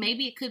 And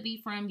maybe it could be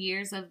from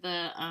years of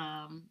the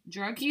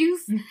drug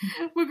use.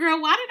 But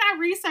girl, why did I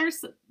research?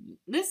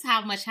 This is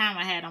how much time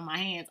I had on my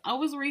hands. I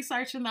was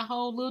researching the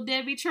whole Little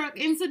Debbie truck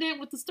incident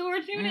with the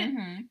storage unit.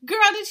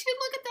 Girl, did you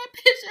look at that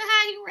picture,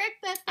 how he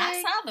wrecked that thing?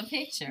 I saw the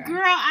picture.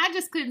 Girl, I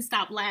just couldn't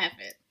stop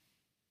laughing.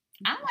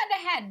 I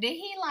wonder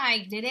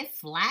did it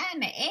fly in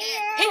the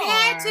air? It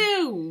had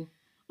to.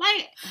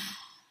 Like,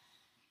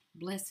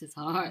 bless his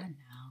heart.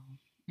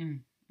 I know.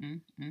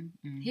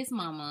 His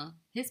mama,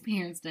 his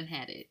parents done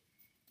had it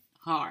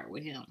hard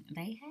with him.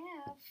 They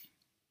have.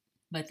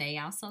 But they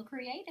also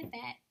created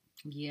that.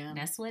 Yeah.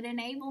 That's what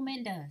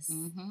enablement does.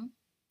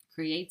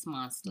 Creates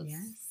monsters.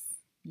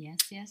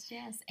 Yes.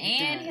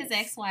 And his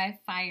ex-wife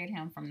fired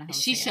him from the hotel.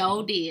 She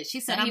sure did. She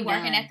said, so he I'm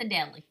working done. at the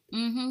deli.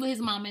 With his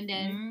mom and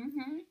dad.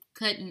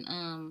 Cutting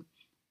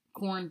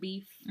corned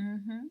beef.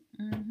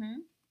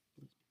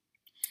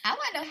 I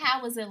wonder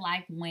how was it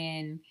like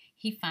when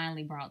he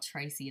finally brought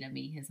Tracy to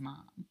meet his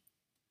mom.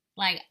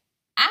 Like,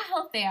 I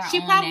hope they are. She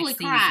on probably next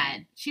cried.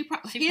 Season. She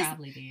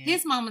probably did.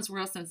 His mama's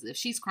real sensitive.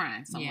 She's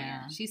crying somewhere.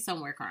 Yeah. She's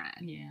somewhere crying.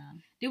 Yeah.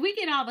 Did we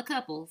get all the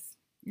couples?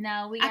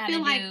 No, we I gotta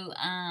feel like-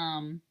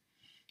 do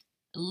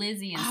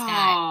Lizzie and Scott.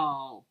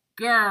 Oh,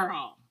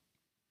 girl.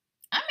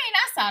 I mean,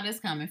 I saw this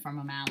coming from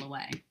a mile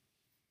away.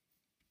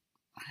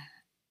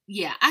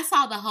 Yeah, I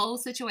saw the whole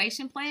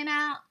situation playing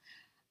out.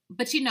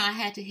 But, I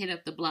had to hit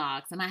up the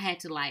blogs and I had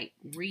to,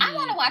 read. I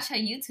want to watch her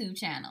YouTube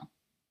channel.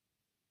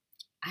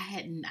 I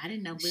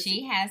didn't know.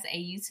 She has a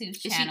YouTube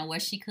channel where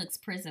she cooks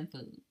prison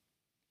food.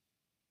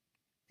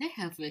 That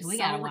heifer is We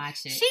so gotta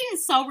watch it. She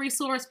is so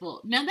resourceful.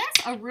 Now,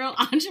 that's a real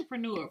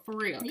entrepreneur, for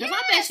real. Because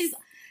I bet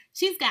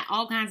she's got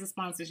all kinds of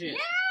sponsorship.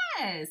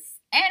 Yes.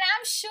 And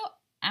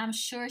I'm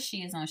sure she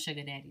is on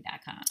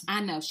sugardaddy.com.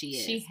 I know she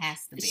is. She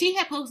has to be. She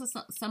had posted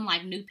some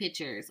new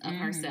pictures of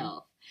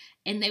herself.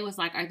 And they was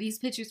like, are these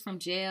pictures from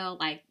jail?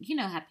 Like, you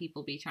know how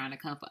people be trying to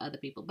come for other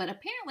people. But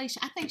apparently,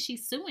 I think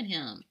she's suing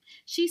him.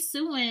 She's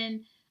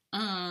suing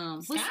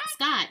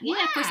Scott. Yeah,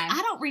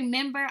 I don't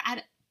remember.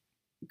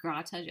 Girl,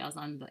 I told you I was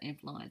under the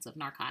influence of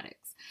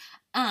narcotics.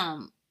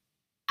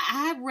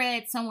 I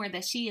read somewhere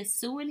that she is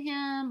suing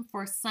him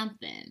for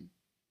something.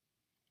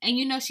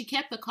 And, she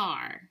kept the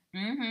car.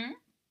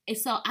 And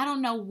so I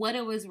don't know what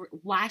it was,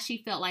 why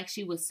she felt like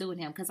she was suing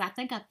him. Because I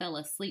think I fell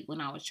asleep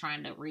when I was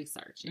trying to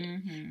research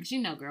it.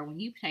 Because girl, when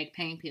you take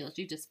pain pills,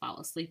 you just fall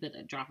asleep at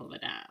the drop of a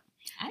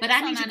dime. But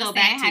I need to go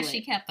back to how it.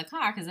 she kept the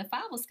car. Because if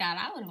I was Scott,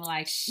 I would have been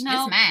like,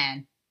 no, it's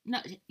mine.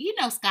 No,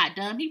 Scott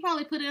dumb. He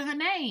probably put it in her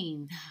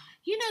name.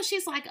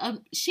 She's like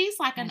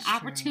an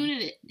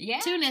opportunist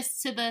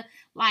to the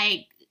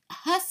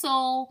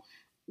hustle.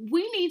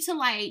 We need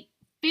to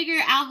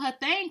figure out her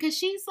thing because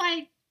she's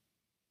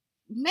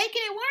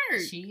making it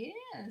work. She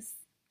is.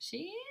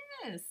 She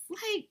is.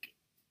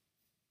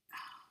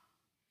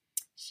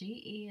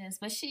 She is.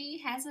 But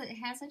she has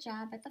a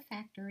job at the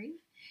factory.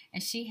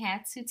 And she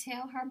had to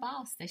tell her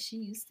boss that she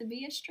used to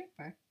be a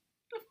stripper.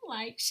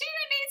 She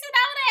didn't need to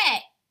know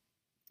that.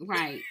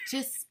 Right.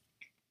 Just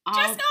go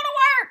to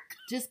work.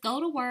 Just go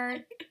to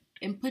work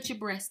and put your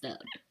breast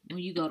up when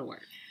you go to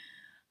work.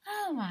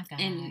 Oh my gosh.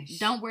 And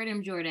don't wear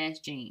them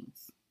Jordache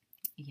jeans.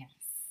 Yes.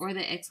 Or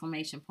the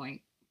exclamation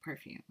point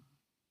perfume.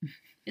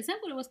 Is that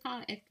what it was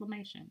called?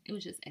 Exclamation. It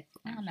was just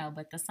exclamation. I don't know,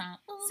 but the song,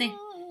 ooh,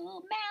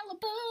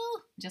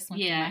 Malibu, just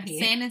went through my head.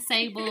 Sand and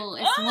Sable.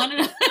 It's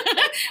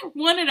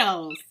one of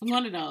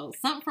those.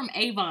 Something from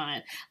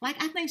Avon. I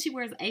think she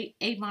wears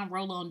Avon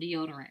roll-on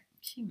deodorant.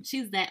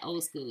 She's that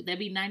old school. That'd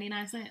be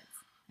 99 cents.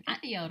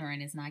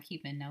 Deodorant is not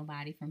keeping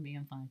nobody from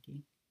being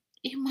funky.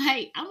 It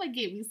might. I'm gonna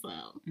give you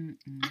some.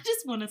 I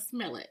just want to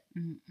smell it.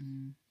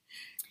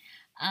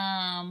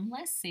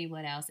 Let's see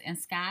what else. And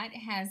Scott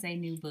has a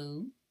new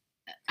boo.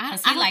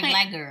 Cause he like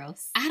black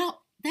girls.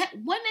 That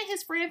wasn't it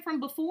his friend from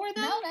before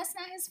though. No, that's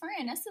not his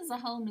friend. This is a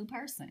whole new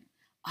person.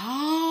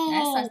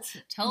 Oh, that's a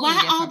totally why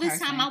different all this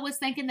person. time I was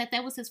thinking that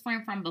was his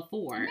friend from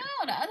before.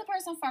 No, the other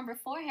person from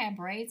before had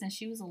braids and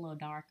she was a little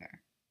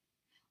darker.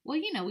 Well,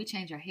 we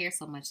change our hair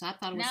so much, so I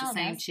thought it was the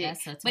same chick.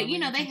 That's a totally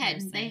but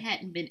they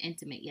hadn't been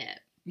intimate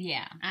yet.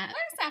 Yeah, but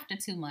it's after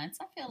 2 months.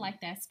 I feel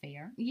like that's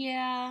fair.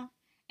 Yeah,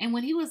 and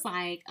when he was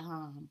like,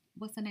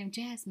 what's her name,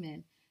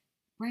 Jasmine,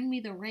 bring me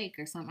the rake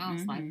or something, I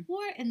was like,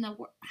 what in the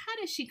world? How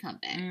did she come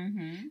back?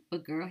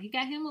 But girl, he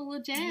got him a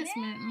little Jasmine.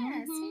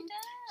 Yes, he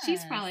does.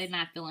 She's probably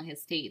not feeling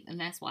his teeth, and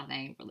that's why they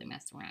ain't really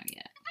messed around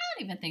yet. I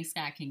don't even think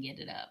Scott can get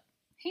it up.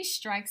 He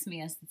strikes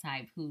me as the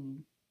type who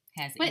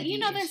has but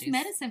ED there's issues.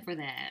 medicine for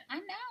that. I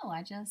know.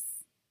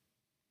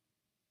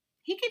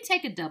 He can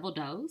take a double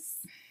dose.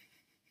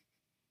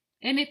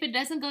 And if it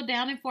doesn't go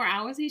down in 4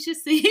 hours, he should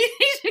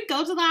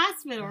go to the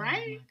hospital,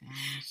 right? Oh my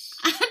gosh.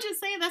 I'm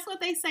just saying that's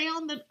what they say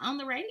on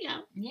the radio.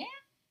 Yeah.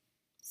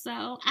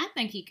 So I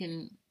think he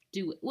can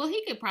do it. Well,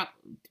 he could probably.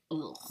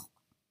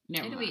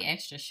 It'll be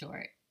extra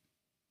short.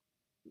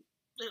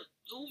 I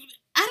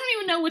don't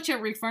even know what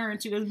you're referring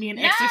to as being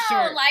extra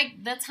short.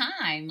 Like the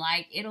time.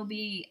 Like it'll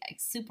be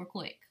super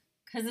quick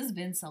because it's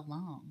been so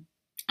long.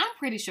 I'm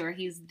pretty sure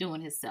he's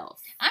doing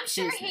himself. I'm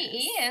sure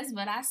he is,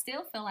 but I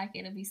still feel like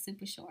it'll be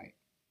super short.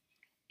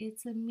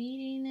 It's a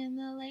meeting in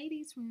the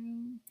ladies'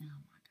 room. Oh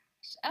my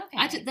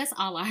gosh. Okay. That's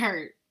all I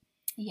heard.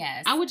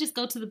 Yes. I would just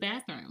go to the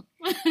bathroom.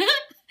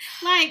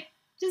 Like,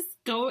 just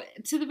go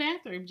to the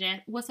bathroom.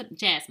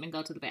 Jasmine,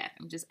 go to the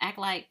bathroom. Just act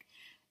like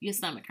your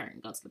stomach hurt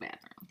and go to the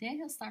bathroom. Then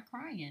he'll start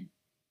crying.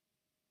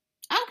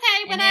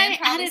 Okay, but and then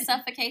probably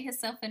suffocate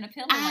himself in a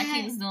pillow like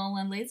he was doing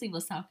when Lizzie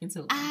was talking to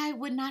him. I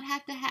would not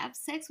have to have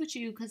sex with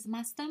you because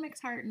my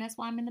stomach's hurt and that's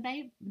why I'm in the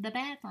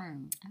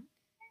bathroom. Okay.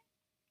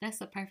 That's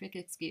a perfect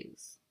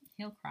excuse.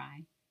 He'll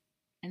cry.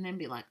 And then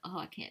be like, oh,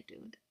 I can't do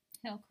it.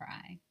 He'll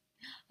cry.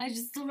 I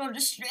just don't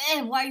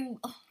understand why you...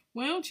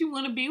 Why don't you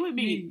want to be with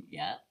me?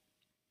 Yep.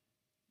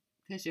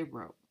 Because you're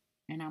broke.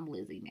 And I'm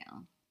Lizzie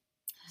now.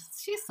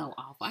 She's so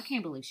awful. I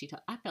can't believe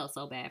I felt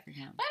so bad for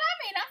him. But I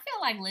mean, I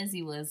feel like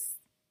Lizzie was...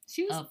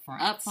 She was up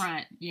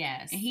front.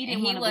 Yes. And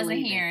he wasn't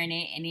hearing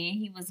it. And then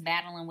he was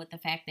battling with the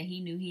fact that he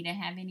knew he didn't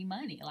have any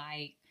money.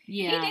 Like,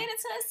 yeah. He did it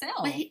to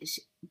himself.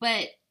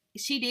 But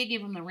she did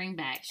give him the ring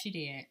back. She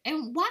did.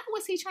 And why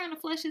was he trying to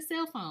flush his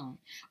cell phone?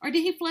 Or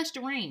did he flush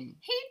the ring?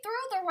 He threw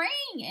the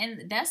ring.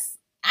 And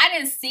I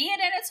didn't see it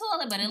in the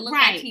toilet, but it looked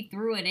like he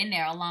threw it in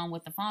there along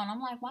with the phone.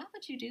 I'm like, why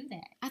would you do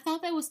that? I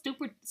thought that was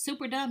super,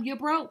 super dumb. You're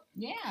broke.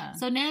 Yeah.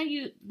 So now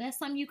that's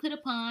something you could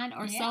have pawned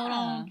or sold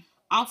on.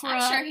 I'm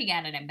sure he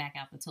got it back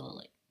out the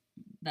toilet.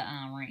 The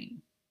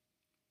ring.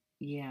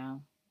 Yeah.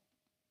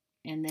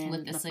 And then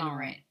with the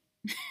cigarette.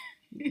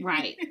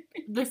 Right.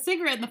 The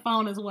cigarette and the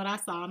phone is what I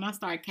saw, and I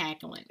started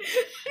cackling.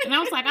 And I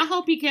was like, I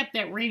hope he kept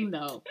that ring,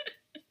 though.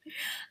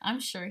 I'm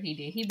sure he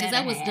did. Because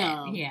that was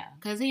dumb. Yeah.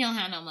 Because he don't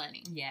have no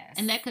money. Yes.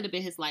 And that could have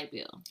been his light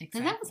bill.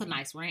 Because that was a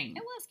nice ring.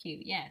 It was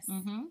cute, yes.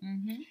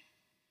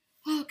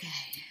 Okay.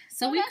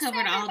 So we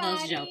covered all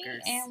those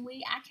jokers. And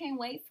I can't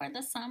wait for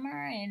the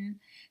summer and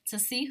to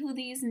see who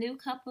these new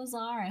couples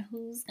are and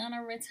who's going to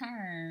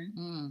return.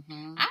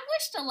 I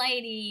wish the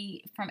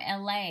lady from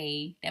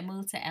LA that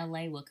moved to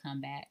LA would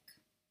come back.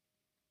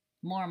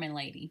 Mormon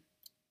lady.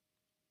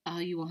 Oh,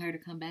 you want her to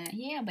come back?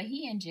 Yeah, but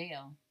he in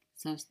jail.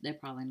 So they're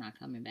probably not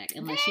coming back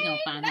unless she's going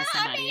to find her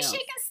somebody else.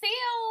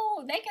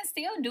 They can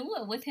still do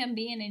it with him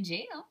being in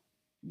jail.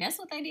 That's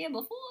what they did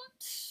before.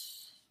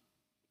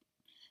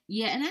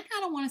 Yeah, and I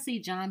kind of want to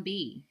see John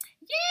B.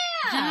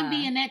 Yeah. John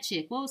B and that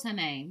chick. What was her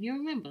name? You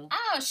remember?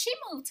 Oh, she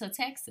moved to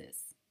Texas.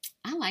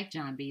 I like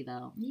John B,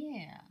 though.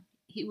 Yeah.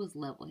 He was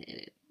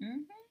level-headed.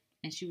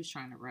 And she was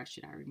trying to rush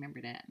it. I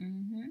remember that.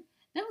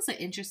 That was an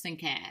interesting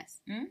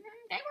cast. They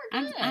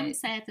were good. I'm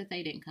sad that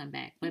they didn't come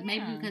back. But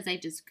maybe because they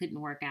just couldn't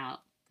work out.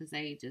 Because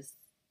they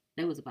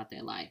was about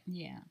their life.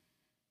 Yeah.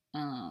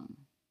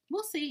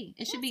 We'll see.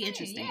 It should be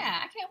interesting. Yeah,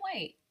 I can't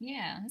wait.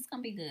 Yeah, it's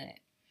going to be good.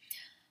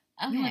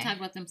 Okay. You want to talk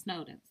about them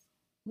Snowdens?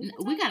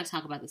 We got to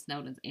talk about the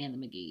Snowdens and the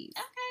McGees.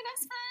 Okay,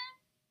 that's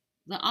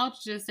fine. The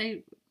Aldridges,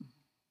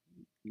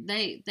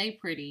 they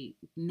pretty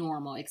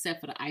normal,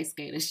 except for the ice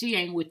skater. She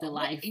ain't with the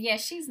life. Yeah,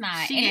 she's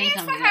not. She ain't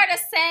coming for her to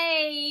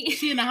say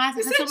she in the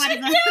hospital.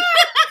 Somebody's like,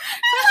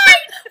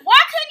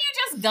 why couldn't you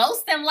just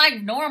ghost them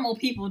like normal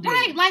people do?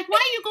 Right, like why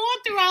are you going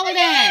through all of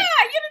that?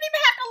 Yeah, you didn't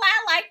even have to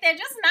lie like that.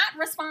 Just not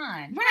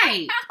respond.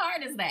 Right. How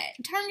hard is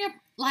that? Turn your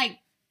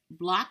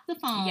block the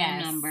phone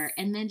number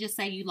and then just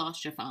say you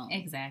lost your phone.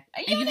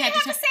 Exactly. You didn't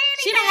have to say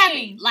She don't have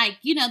to, like,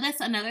 you know,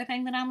 that's another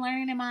thing that I'm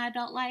learning in my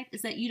adult life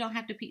is that you don't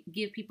have to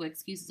give people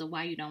excuses of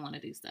why you don't want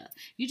to do stuff.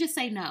 You just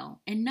say no.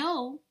 And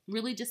no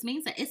really just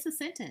means that it's a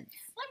sentence.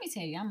 Let me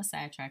tell you, I'm a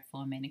sidetrack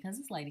for a minute because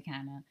this lady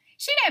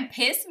she didn't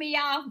piss me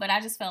off, but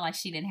I just felt like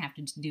she didn't have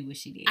to do what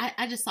she did.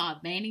 I just saw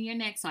a vein in your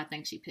neck, so I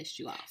think she pissed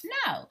you off.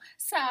 No.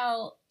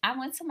 So I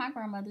went to my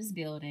grandmother's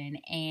building,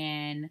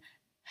 and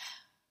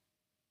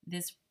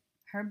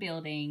her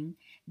building,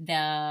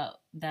 the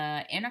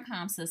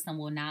intercom system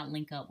will not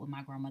link up with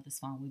my grandmother's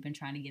phone. We've been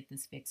trying to get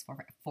this fixed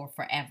for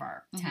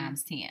forever,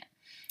 times 10.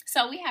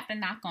 So we have to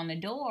knock on the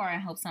door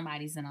and hope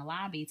somebody's in the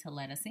lobby to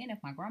let us in if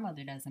my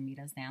grandmother doesn't meet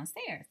us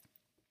downstairs.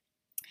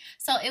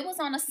 So it was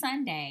on a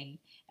Sunday,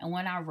 and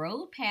when I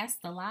rode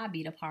past the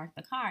lobby to park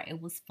the car,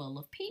 it was full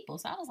of people.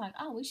 So I was like,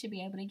 oh, we should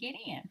be able to get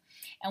in.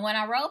 And when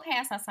I rode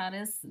past, I saw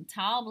this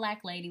tall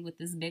black lady with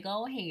this big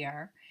old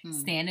hair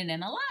standing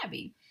in the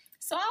lobby.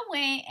 So I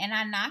went and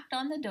I knocked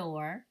on the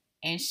door,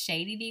 and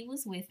Shady D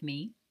was with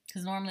me.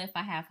 Because normally if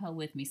I have her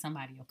with me,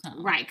 somebody will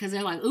come. Right, because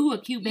they're like, ooh, a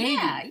cute baby.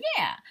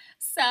 Yeah.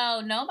 So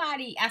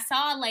I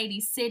saw a lady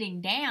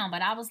sitting down,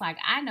 but I was like,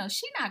 I know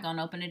she's not going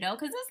to open the door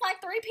because it's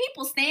like 3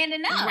 people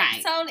standing up.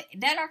 Right. So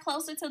that are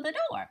closer to the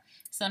door.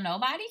 So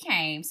nobody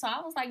came. So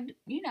I was like,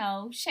 you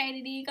know,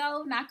 Shady D,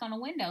 go knock on the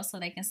window so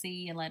they can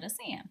see and let us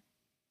in.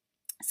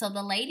 So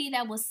the lady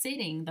that was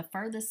sitting the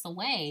furthest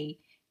away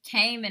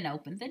came and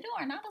opened the door,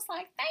 and I was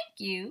like, thank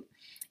you.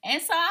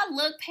 And so I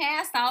looked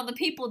past all the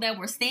people that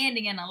were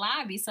standing in the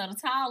lobby. So the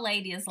tall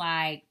lady is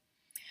like,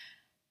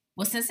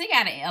 well, since they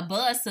got a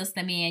buzz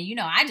system in, you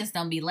know, I just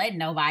don't be letting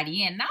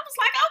nobody in. And I was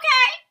like,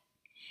 okay.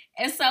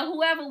 And so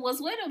whoever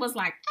was with her was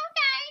like,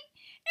 okay.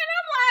 And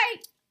I'm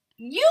like,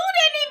 you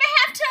didn't even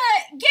have to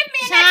give me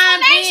an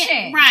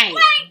explanation. Right.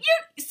 Like,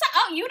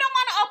 you don't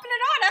want to open the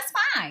door, that's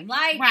fine.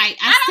 Like, right.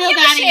 I still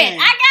got in.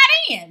 I got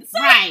in. So,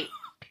 right.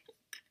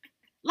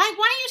 Like,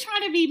 why are you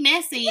trying to be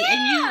messy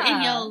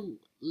in your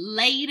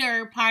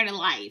later part of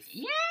life?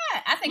 Yeah.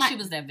 I think she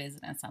was there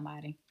visiting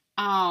somebody.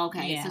 Oh,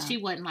 okay. Yeah. So she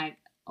wasn't, like,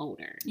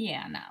 older.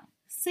 Yeah, no.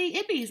 See,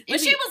 but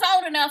she was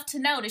old enough to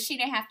know that she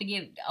didn't have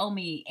to owe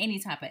me any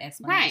type of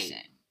explanation.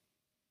 Right.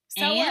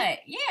 So and what?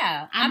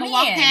 Yeah. I'm going to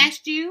walk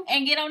past you.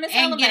 And get on this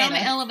elevator. And get on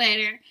the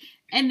elevator.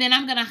 And then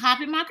I'm going to hop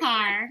in my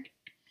car.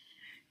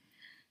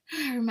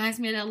 It reminds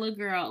me of that little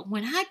girl.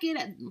 When I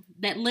get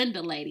that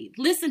Linda lady.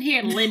 Listen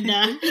here,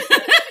 Linda.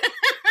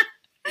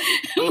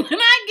 When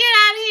I get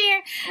out of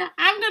here,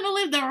 I'm going to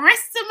live the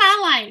rest of my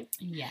life.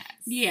 Yes.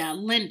 Yeah,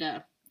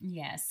 Linda.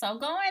 Yes. So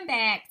going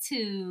back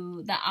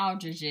to the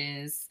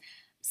Aldridges,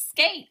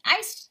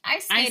 ice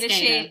skater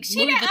chick.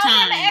 She didn't owe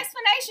an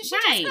explanation. She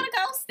just could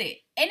have ghosted.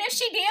 And if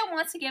she did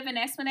want to give an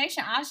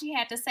explanation, all she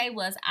had to say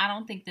was, I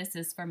don't think this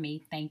is for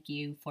me. Thank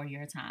you for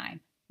your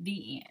time.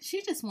 The end.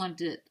 She just wanted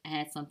to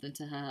add something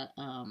to her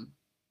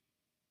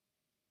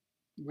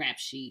rap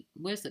sheet.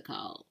 What's it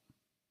called?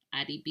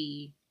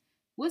 IDB.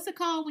 What's it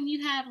called when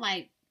you have,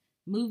 like,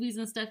 movies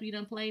and stuff you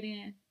done played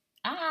in?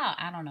 Oh,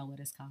 I don't know what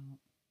it's called.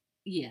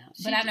 Yeah.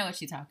 But I know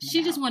what you're talking about.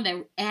 She just wanted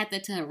to add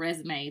that to her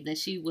resume, that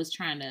she was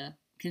trying to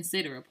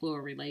consider a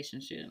plural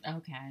relationship.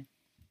 Okay.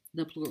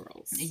 The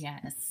plurals.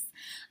 Yes.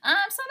 So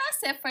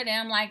that's it for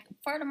them. Like,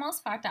 for the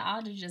most part, the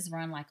Aldridges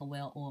run like a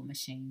well-oiled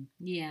machine.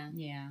 Yeah.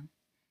 Yeah.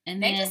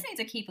 And they just need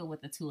to keep it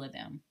with the 2 of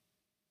them.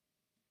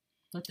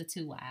 With the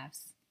 2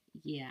 wives.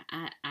 Yeah.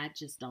 I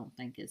just don't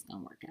think it's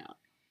going to work out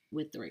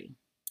with 3.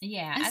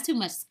 Yeah. That's too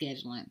much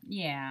scheduling.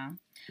 Yeah.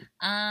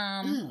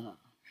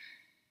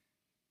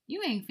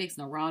 You ain't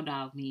fixing a raw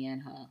dog me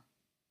and her.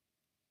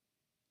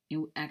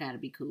 And I gotta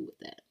be cool with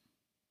that.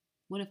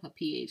 What if her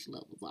pH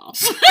level's off?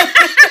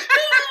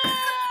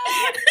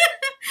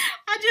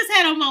 I just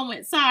had a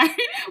moment, sorry.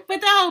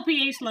 But the whole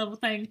pH level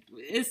thing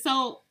is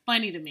so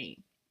funny to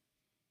me.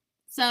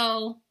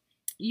 So,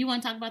 you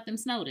want to talk about them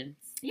Snowdens?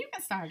 You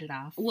can start it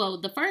off.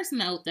 Well, the first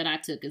note that I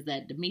took is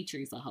that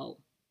Dimitri's a hoe.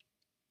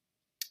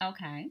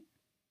 Okay.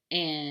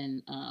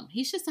 And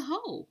he's just a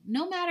hoe.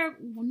 No matter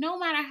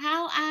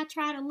how I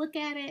try to look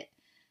at it,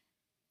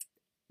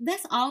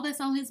 that's all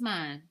that's on his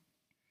mind.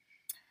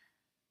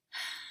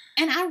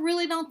 And I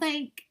really don't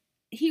think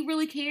he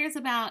really cares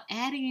about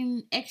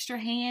adding extra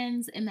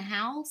hands in the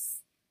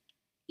house.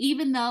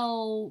 Even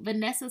though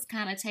Vanessa's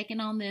kind of taking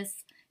on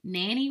this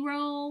nanny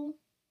role.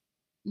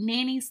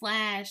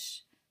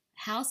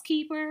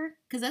 Nanny/housekeeper,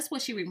 because that's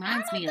what she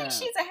reminds me of. I don't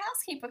think she's a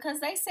housekeeper because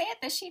they said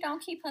that she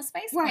don't keep her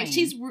space right.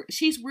 clean.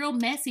 She's real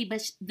messy,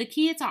 but the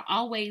kids are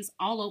always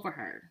all over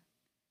her.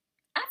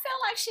 I feel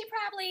like she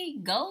probably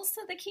goes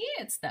to the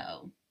kids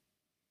though.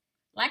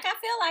 Like, I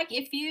feel like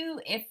if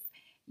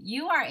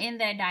you are in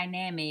that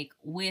dynamic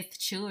with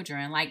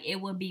children, like, it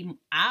would be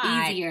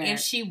odd easier if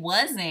she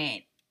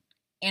wasn't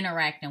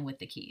interacting with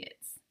the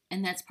kids.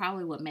 And that's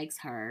probably what makes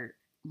her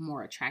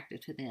more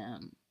attractive to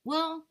them.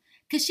 Well,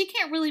 because she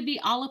can't really be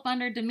all up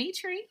under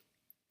Dimitri.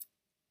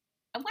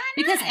 Why not?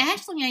 Because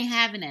Ashley ain't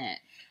having it.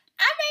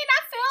 I mean,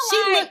 I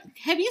feel like...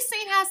 have you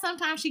seen how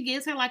sometimes she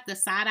gives her, like, the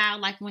side eye,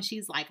 like, when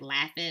she's, like,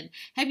 laughing?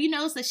 Have you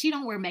noticed that she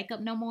don't wear makeup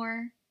no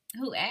more?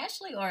 Who,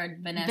 Ashley or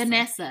Vanessa?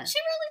 Vanessa. She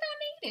really don't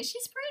need it.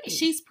 She's pretty.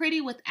 She's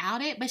pretty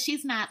without it, but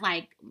she's not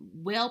like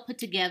well put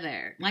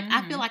together. Like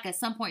I feel like at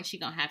some point she's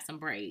gonna have some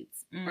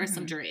braids or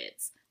some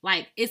dreads.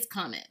 Like it's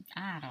coming.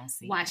 I don't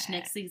see. Watch that.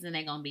 Next season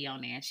they gonna be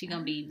on there. She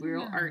gonna be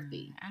real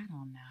earthy. I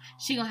don't know.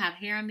 She gonna have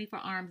hair on me for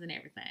arms and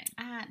everything.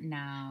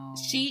 No.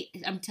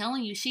 I'm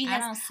telling you, she I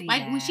has don't see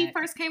like that. when she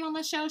first came on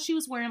the show, she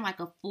was wearing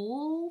like a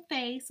full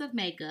face of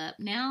makeup.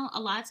 Now a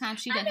lot of times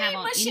she doesn't have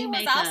on but any she was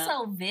makeup.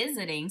 also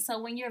visiting. So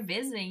when you're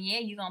visiting, yeah,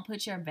 you're gonna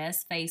put your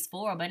best face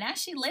forward. But now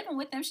she living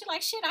with them. She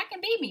like, shit, I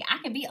can be me. I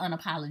can be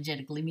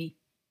unapologetically me.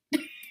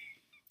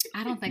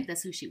 I don't think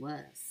that's who she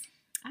was.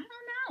 I don't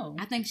know.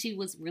 I think she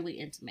was really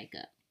into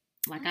makeup.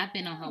 Like I've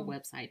been on her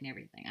website and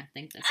everything. I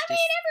think that's. I mean,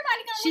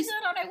 everybody gonna look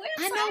good on their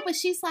website. I know, but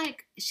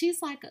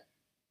she's like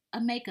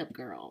a makeup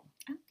girl.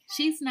 Okay.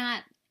 She's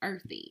not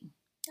earthy.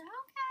 Okay,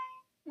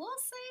 we'll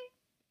see.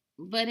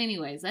 But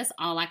anyways, that's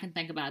all I can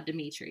think about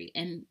Dimitri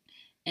and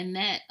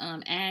that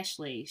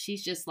Ashley.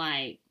 She's just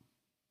like,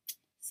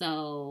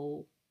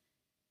 so.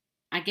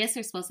 I guess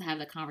they're supposed to have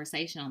the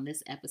conversation on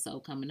this episode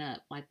coming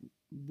up, like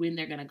when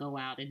they're gonna go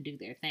out and do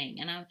their thing,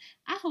 and I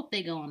hope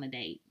they go on a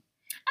date.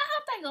 I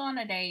hope they go on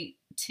a date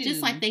too,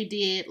 just like they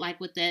did, like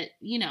with that.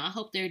 I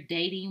hope they're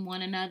dating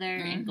one another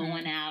and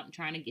going out and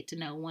trying to get to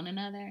know one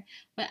another.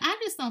 But I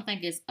just don't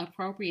think it's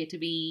appropriate to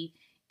be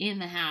in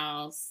the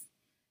house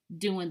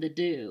doing the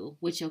do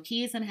with your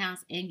kids in the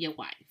house and your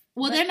wife.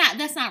 Well, they're not.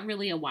 That's not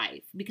really a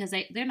wife because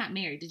they're not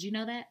married. Did you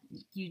know that?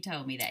 You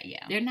told me that.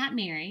 Yeah, they're not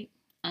married.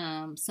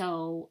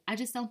 So I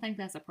just don't think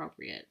that's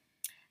appropriate.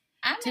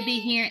 To be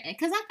here,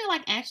 because I feel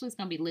like Ashley's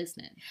gonna be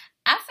listening.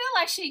 I feel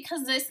like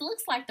because this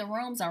looks like the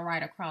rooms are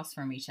right across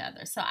from each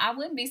other, so I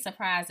wouldn't be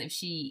surprised if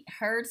she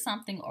heard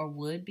something or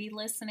would be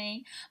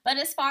listening. But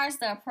as far as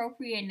the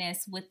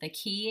appropriateness with the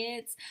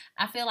kids,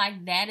 I feel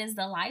like that is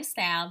the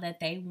lifestyle that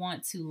they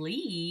want to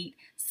lead,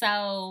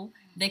 so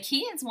the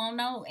kids won't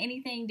know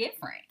anything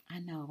different. I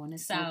know, and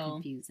it's so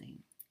confusing.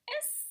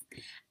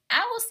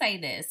 I will say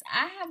this.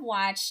 I have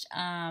watched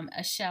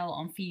a show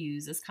on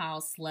Fuse. It's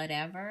called Slut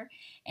Ever.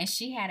 And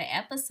she had an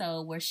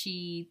episode where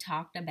she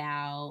talked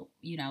about,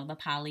 the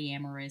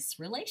polyamorous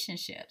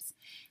relationships.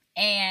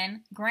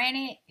 And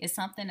granted, it's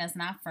something that's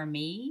not for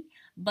me.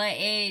 But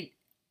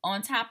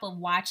on top of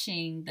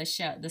watching the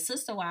show, the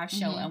Sister Wives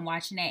show and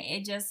watching that,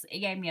 it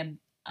gave me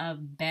a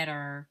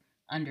better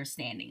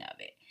understanding of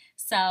it.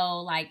 So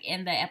like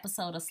in the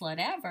episode of Slut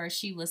Ever,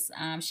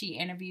 she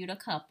interviewed a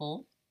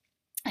couple.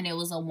 And it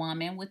was a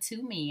woman with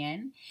two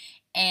men.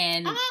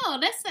 And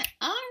that's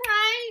all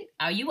right.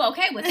 Are you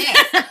okay with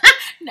that?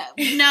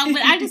 No,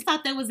 but I just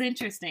thought that was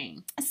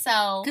interesting.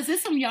 So, because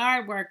there's some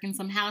yard work and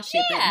some house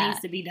shit that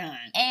needs to be done.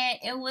 And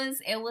it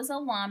was a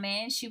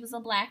woman. She was a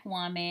black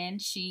woman.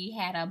 She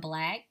had a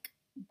black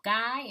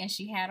guy and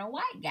she had a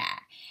white guy.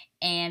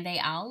 And they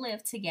all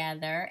lived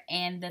together.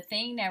 And the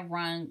thing that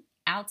rung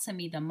out to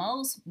me the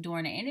most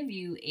during the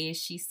interview is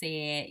she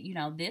said,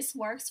 this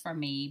works for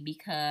me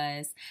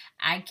because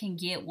I can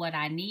get what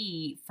I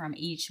need from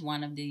each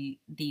one of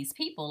these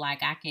people.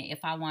 Like I can, if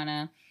I want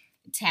to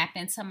tap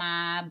into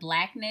my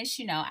blackness,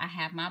 I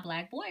have my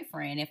black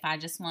boyfriend. If I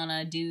just want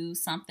to do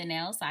something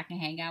else, I can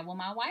hang out with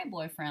my white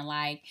boyfriend.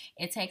 Like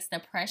it takes the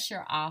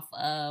pressure off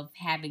of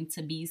having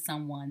to be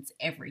someone's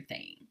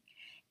everything.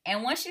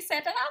 And once she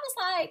said that, I was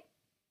like,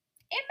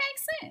 it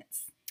makes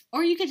sense.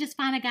 Or you could just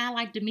find a guy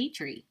like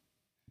Dimitri.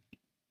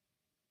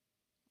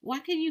 Why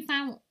couldn't you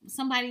find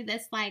somebody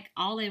that's like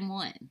all in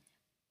one?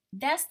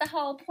 That's the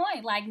whole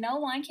point. Like no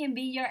one can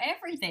be your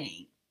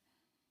everything.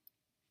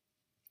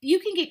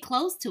 You can get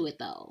close to it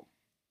though.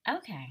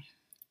 Okay.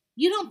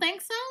 You don't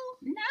think so?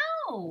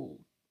 No.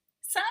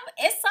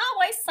 It's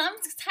always some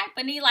type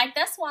of need. Like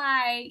that's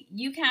why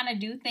you kind of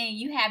do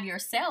things. You have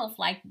yourself.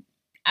 Like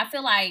I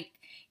feel like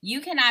you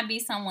cannot be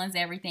someone's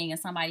everything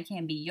and somebody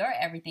can be your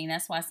everything.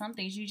 That's why some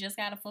things you just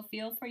got to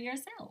fulfill for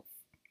yourself.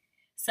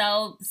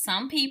 So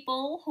some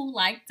people who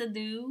like to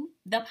do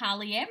the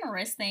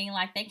polyamorous thing,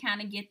 like they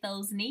kind of get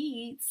those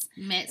needs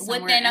met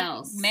someone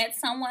else,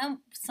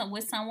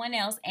 with someone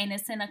else, and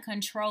it's in a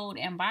controlled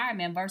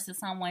environment versus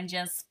someone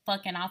just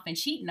fucking off and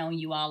cheating on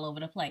you all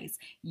over the place.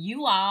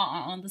 You all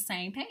are on the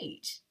same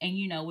page, and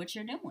you know what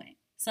you're doing,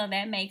 so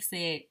that makes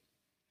it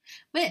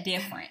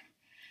different.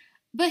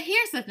 But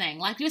here's the thing,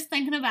 like just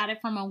thinking about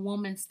it from a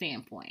woman's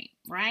standpoint,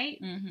 right?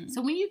 Mm-hmm.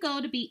 So when you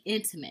go to be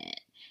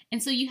intimate.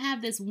 And so you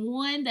have this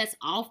one that's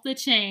off the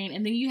chain,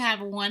 and then you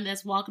have one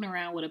that's walking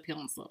around with a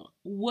pencil.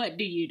 What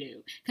do you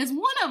do? Because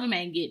one of them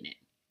ain't getting it.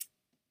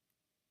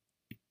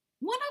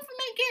 One of them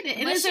ain't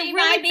getting it. But she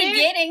might be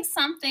getting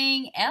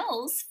something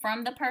else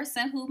from the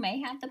person who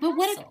may have the pencil.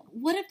 But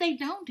what if they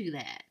don't do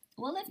that?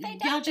 Well, if they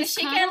don't, then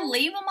she can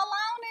leave them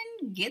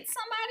alone and get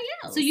somebody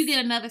else. So you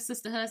get another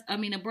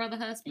a brother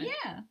husband?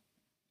 Yeah.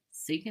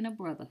 Seeking a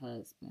brother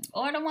husband.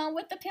 Or the one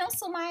with the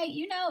pencil might,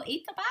 eat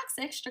the box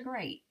extra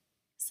great.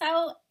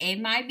 So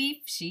it might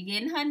be she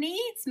getting her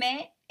needs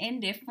met in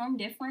different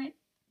ways.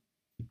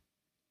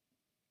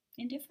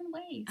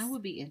 I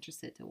would be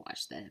interested to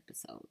watch that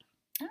episode.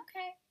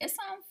 Okay. It's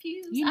on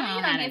Fuse. You know I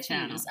mean, how get that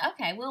channel. Fuse.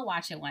 Okay, we'll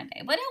watch it one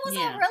day. But it was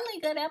Yeah. a really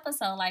good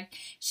episode. Like,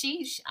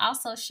 she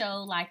also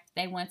showed, like,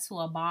 they went to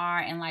a bar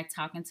and, like,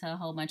 talking to a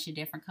whole bunch of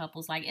different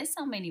couples. Like, it's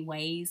so many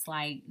ways,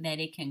 like, that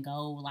it can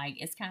go.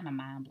 Like, it's kind of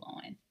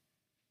mind-blowing.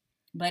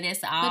 But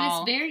it's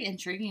very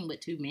intriguing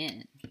with two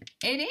men.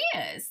 It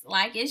is.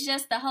 Like, it's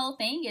just, the whole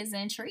thing is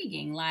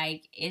intriguing.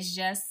 Like,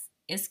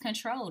 it's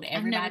controlled.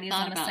 Everybody's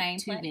on the same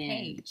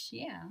page.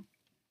 Yeah.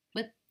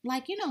 But,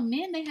 like, you know,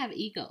 men, they have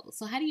egos.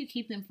 So how do you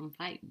keep them from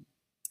fighting?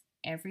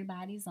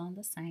 Everybody's on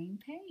the same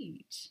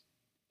page.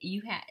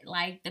 You have,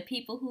 like, the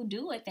people who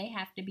do it, they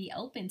have to be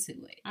open to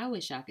it. I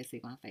wish y'all could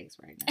see my face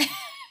right now.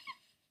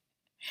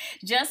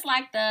 Just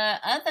like the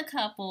other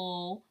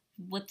couple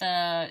with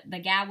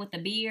the guy with the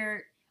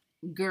beard.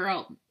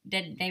 Girl,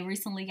 that they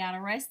recently got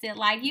arrested.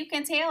 Like, you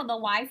can tell the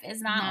wife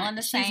is not on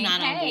the same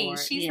page.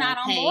 She's not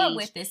on board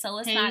with it, so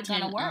it's not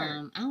going to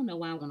work. I don't know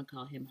why I want to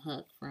call him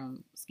Huck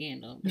from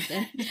Scandal, but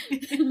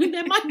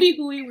that might be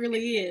who he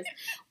really is.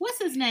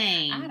 What's his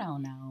name? I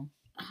don't know.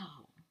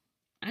 Oh,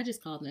 I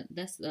just called him.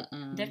 That's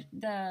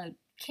the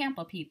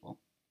Camper people.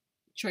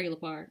 Trailer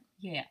Park.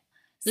 Yeah.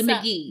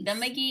 McGees. The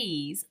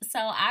McGees. So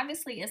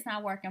obviously it's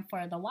not working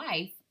for the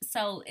wife.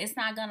 So it's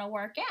not going to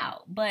work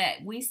out.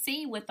 But we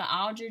see with the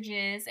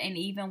Aldridges and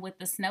even with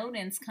the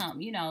Snowdens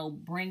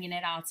bringing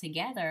it all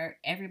together,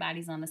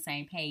 everybody's on the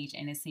same page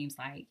and it seems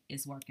like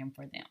it's working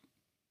for them.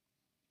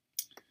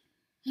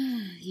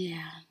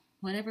 Yeah.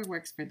 Whatever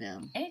works for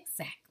them.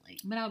 Exactly.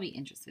 But I'll be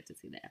interested to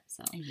see the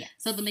episode. Yes.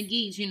 So the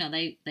McGees,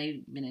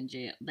 they've been in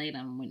jail. They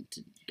done went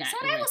to So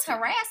they was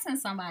harassing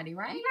somebody,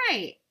 right?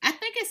 Right. I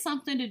think it's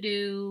something to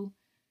do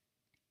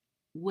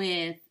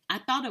with, I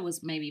thought it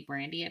was maybe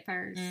Brandy at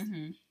first.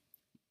 Mm-hmm.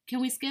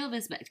 Can we scale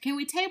this back? Can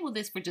we table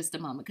this for just a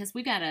moment? Because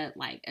we got to,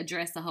 like,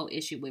 address the whole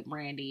issue with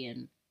Brandy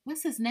and,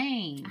 what's his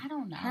name? I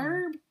don't know.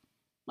 Herb?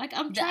 Like,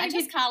 I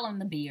just call him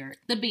the Beard.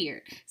 The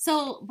Beard.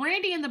 So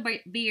Brandy and the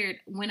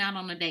Beard went out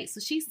on a date. So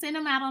she sent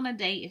him out on a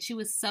date and she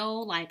was so,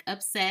 like,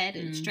 upset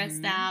and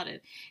stressed out. And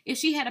if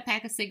she had a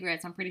pack of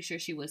cigarettes, I'm pretty sure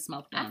she would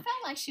smoke them. I felt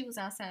like she was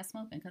outside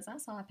smoking because I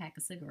saw a pack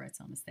of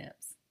cigarettes on the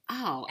steps.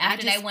 Oh,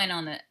 after they went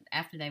on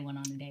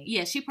the date.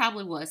 Yeah, she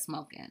probably was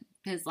smoking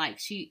because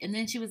and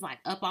then she was like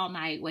up all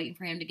night waiting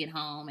for him to get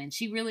home, and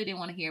she really didn't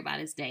want to hear about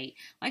his date.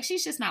 Like,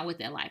 she's just not with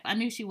that life. I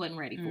knew she wasn't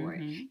ready for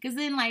it because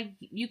then, like,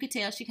 you could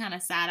tell she kind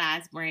of side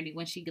eyes Brandy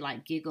when she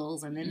like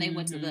giggles, and then they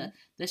went to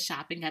the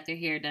shop and got their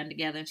hair done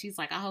together, and she's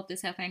like, I hope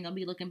this heifer ain't gonna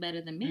be looking better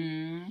than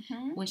me,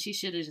 when she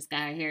should have just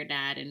got her hair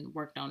dyed and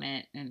worked on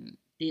it and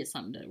did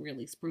something to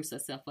really spruce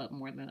herself up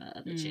more than the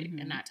other chick,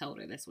 and not told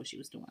her that's what she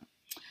was doing.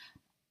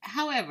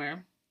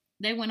 However,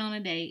 they went on a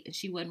date and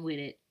she wasn't with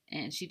it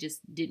and she just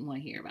didn't want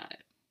to hear about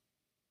it.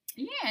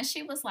 Yeah, and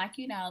she was like,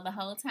 the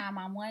whole time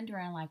I'm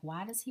wondering, like,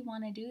 why does he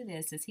want to do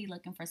this? Is he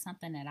looking for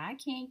something that I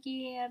can't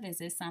give? Is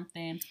this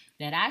something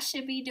that I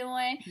should be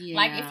doing? Yeah.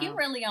 Like, if you're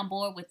really on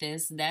board with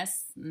this,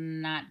 that's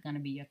not going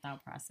to be your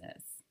thought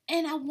process.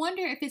 And I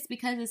wonder if it's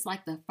because it's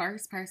like the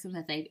first person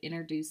that they've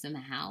introduced in the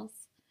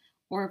house,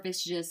 or if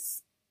it's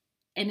just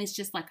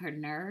like her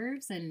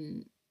nerves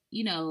and,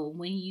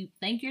 when you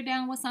think you're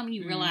down with something,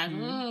 you realize,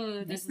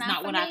 oh, this is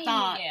not what I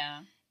thought.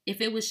 Yeah.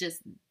 If it was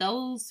just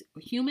those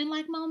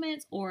human-like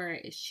moments, or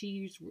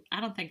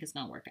I don't think it's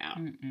going to work out.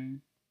 I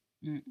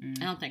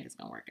don't think it's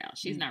going to work out.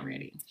 She's not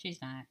ready.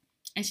 She's not.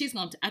 And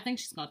I think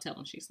she's going to tell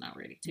him she's not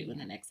ready, too, in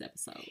the next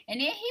episode.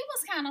 And then he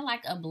was kind of,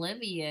 like,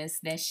 oblivious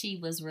that she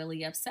was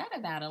really upset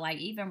about it. Like,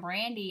 even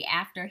Brandy,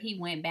 after he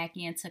went back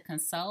in to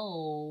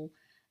console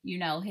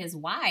his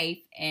wife,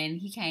 and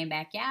he came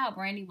back out,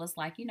 Brandy was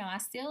like,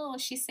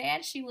 she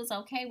said she was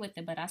okay with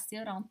it, but I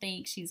still don't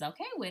think she's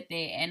okay with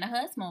it. And the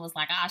husband was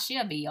like,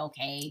 she'll be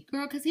okay.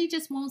 Girl, because he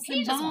just wants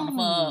some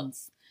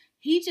bones.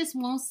 He just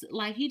wants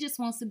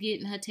to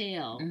get in her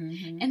tail.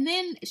 And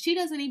then she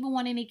doesn't even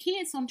want any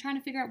kids, so I'm trying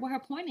to figure out what her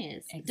point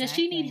is. Exactly. Does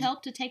she need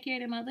help to take care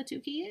of them other two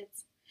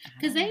kids?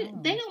 Because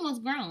they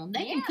almost grown.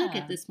 They can cook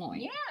at this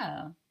point.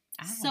 Yeah.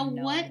 So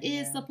what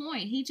is the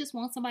point? He just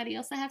wants somebody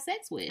else to have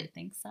sex with. I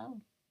think so.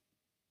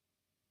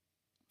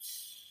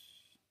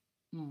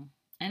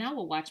 And I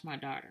will watch my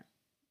daughter.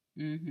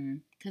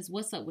 Because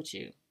what's up with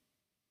you?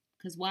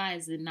 Because why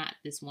is it not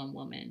this one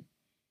woman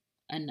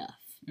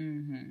enough?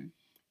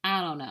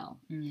 I don't know.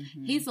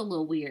 He's a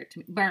little weird to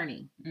me.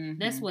 Bernie.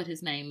 That's what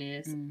his name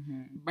is.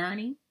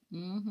 Bernie.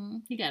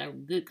 He got a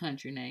good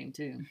country name,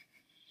 too.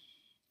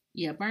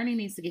 Yeah, Bernie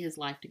needs to get his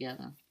life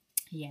together.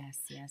 Yes.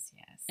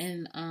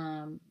 And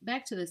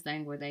back to this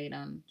thing where they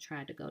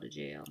tried to go to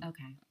jail.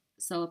 Okay.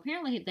 So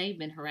apparently they've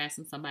been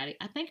harassing somebody.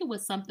 I think it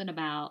was something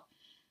about,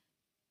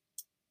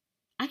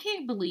 I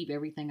can't believe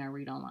everything I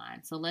read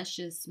online. So let's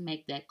just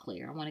make that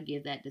clear. I want to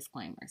give that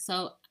disclaimer.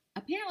 So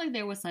apparently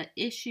there was an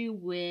issue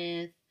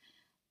with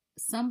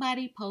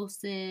somebody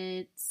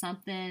posted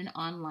something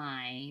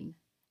online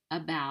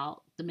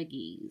about the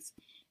McGees.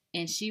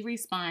 And she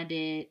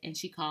responded and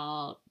she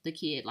called the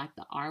kid like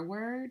the R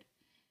word.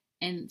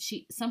 And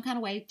some kind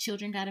of way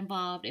children got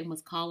involved and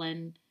was call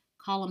them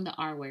the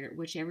R word,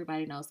 which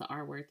everybody knows the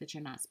R word that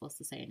you're not supposed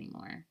to say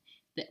anymore.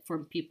 for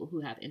people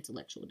who have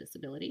intellectual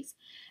disabilities.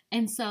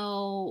 And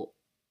so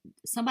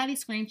somebody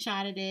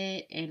screenshotted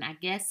it, and I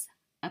guess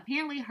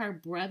apparently her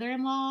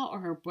brother-in-law or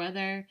her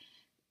brother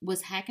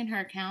was hacking her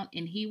account,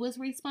 and he was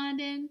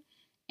responding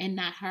and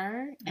not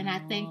her. And I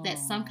think that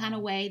some kind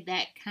of way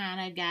that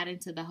kind of got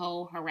into the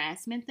whole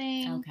harassment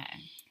thing. Okay.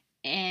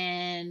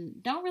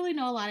 And don't really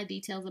know a lot of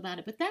details about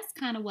it, but that's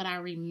kind of what I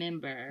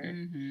remember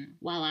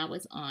while I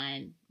was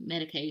on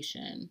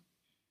medication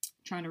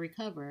trying to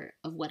recover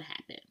of what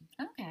happened.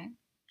 Okay.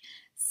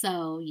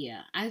 So,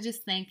 yeah, I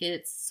just think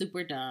it's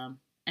super dumb.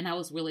 And I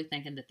was really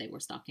thinking that they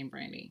were stalking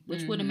Brandy,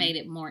 which would have made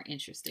it more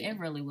interesting. It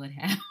really would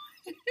have.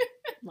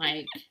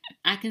 Like,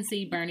 I can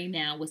see Bernie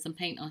now with some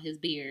paint on his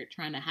beard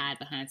trying to hide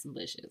behind some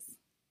bushes.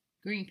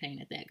 Green paint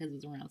at that, because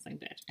it's around St.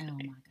 Patrick's Day. Oh,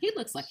 my God. He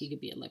looks like he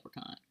could be a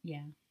leprechaun.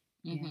 Yeah.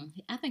 Mm-hmm.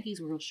 Yeah. I think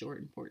he's real short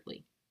and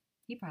portly.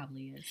 He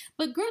probably is.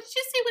 But girl, did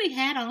you see what he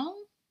had on?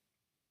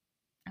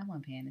 I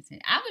wasn't paying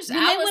attention.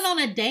 They went on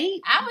a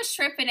date? I was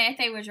tripping that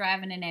they were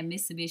driving in that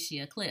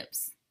Mitsubishi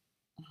Eclipse.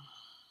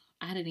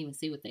 I didn't even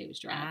see what they was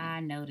driving.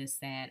 I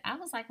noticed that. I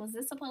was like, was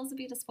this supposed to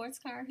be the sports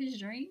car of his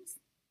dreams?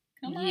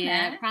 Come on,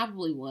 yeah, now. It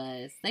probably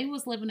was. They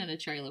was living in a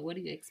trailer. What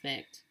do you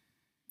expect?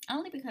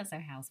 Only because their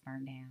house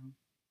burned down.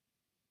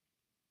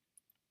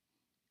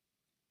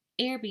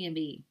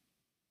 Airbnb.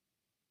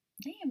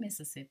 They in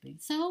Mississippi.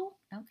 So?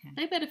 Okay.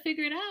 They better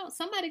figure it out.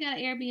 Somebody got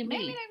an Airbnb.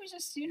 Maybe they were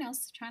just,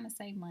 trying to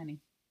save money.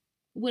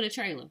 With a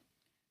trailer.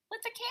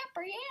 With the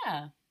camper,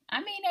 yeah. I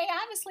mean, they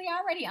obviously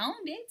already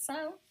owned it,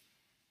 so.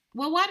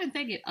 Well, why didn't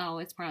they get... Oh,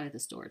 it's probably the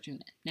storage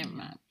unit. Never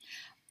mind.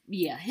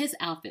 Yeah, his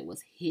outfit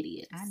was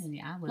hideous. I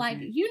wasn't. Like,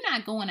 you're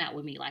not going out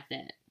with me like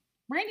that.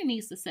 Brandy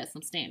needs to set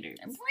some standards.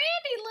 Brandy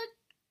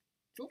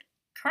looked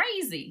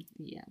crazy.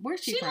 Yeah.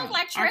 Where's she from? She looked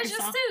like Treasure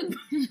Soup.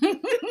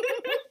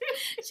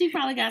 She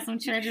probably got some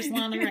treasures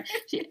lying around.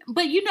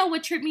 But you know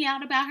what tripped me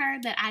out about her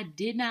that I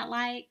did not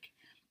like?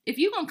 If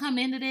you're going to come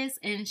into this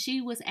and she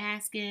was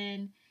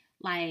asking,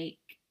 like,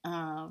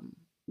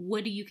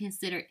 what do you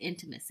consider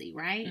intimacy,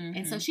 right?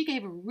 And so she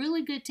gave a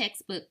really good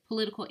textbook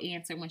political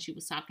answer when she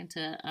was talking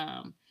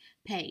to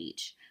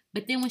Paige.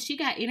 But then when she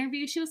got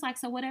interviewed, she was like,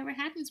 so whatever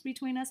happens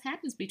between us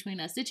happens between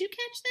us. Did you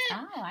catch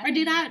that? Oh, or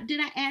did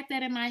I add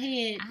that in my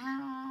head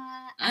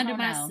under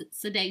my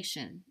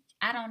sedation?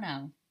 I don't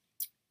know.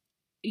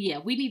 Yeah,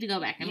 we need to go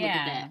back and look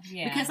at that.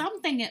 Yeah. Because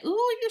I'm thinking, ooh,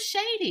 you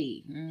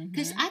shady.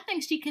 Because I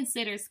think she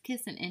considers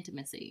kissing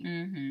intimacy.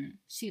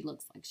 She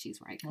looks like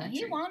she's right country. Well,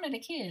 he wanted a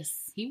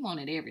kiss. He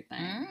wanted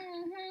everything.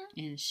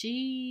 And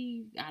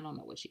I don't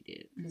know what she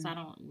did. Because I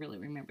don't really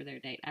remember their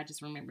date. I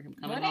just remember him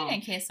coming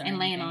home and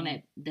laying on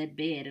that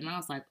bed. And I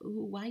was like,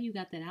 ooh, why you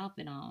got that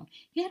outfit on?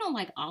 He had on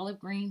like olive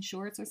green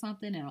shorts or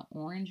something and an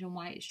orange and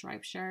white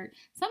striped shirt.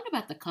 Something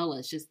about the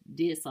colors just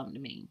did something to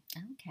me.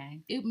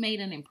 Okay. It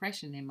made an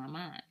impression in my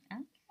mind.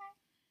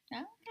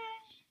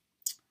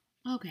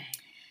 Okay.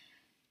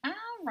 All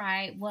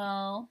right.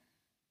 Well,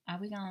 are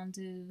we going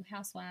to do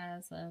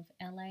Housewives of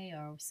LA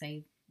or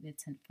save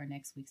it for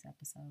next week's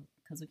episode?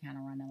 Because we kind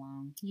of run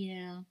along.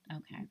 Yeah.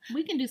 Okay.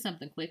 We can do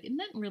something quick. And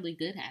nothing really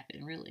good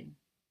happened, really.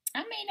 I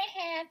mean,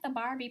 they had the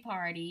Barbie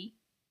party.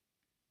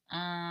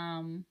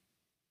 We'll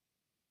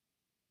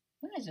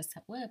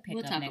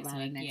pick up next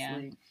week. Next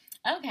week.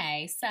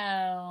 Okay.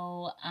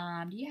 So,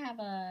 do you have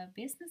a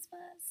business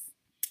buzz?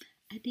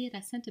 I did.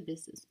 I sent a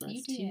business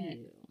buzz to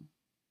you.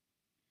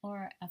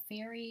 Or a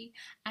fairy.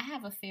 I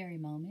have a fairy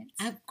moment.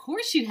 Of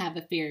course you have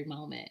a fairy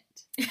moment.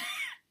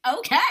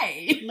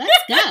 Okay.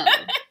 Let's go.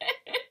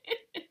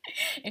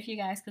 If you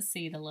guys could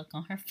see the look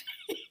on her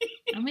face.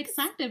 I'm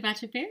excited about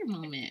your fairy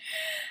moment.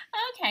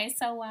 Okay,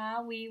 so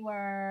while we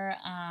were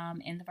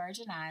in the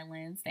Virgin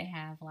Islands, they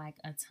have like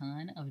a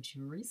ton of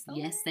jewelry stores.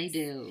 Yes, they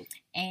do.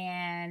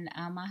 And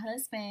my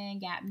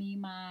husband got me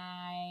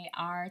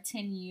our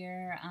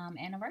 10-year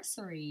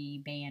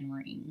anniversary band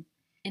ring.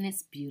 And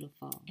it's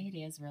beautiful. It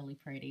is really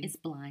pretty. It's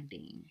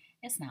blinding.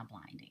 It's not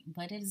blinding,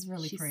 but it is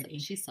really pretty.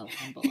 She's so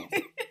humble.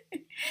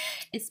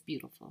 It's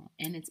beautiful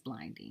and it's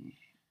blinding.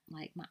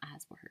 Like my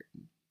eyes were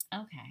hurting.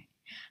 Okay.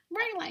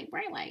 Bright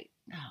light.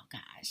 Oh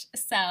gosh.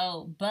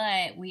 So,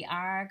 but we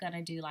are going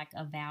to do like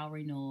a vow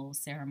renewal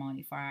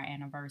ceremony for our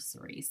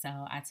anniversary. So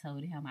I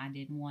told him I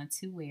didn't want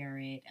to wear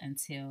it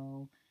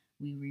until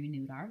we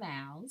renewed our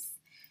vows.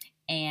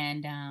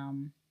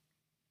 And,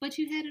 but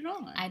you had it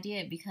on. I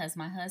did because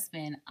my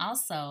husband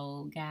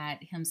also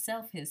got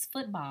himself his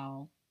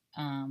football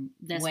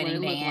That's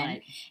wedding what it band,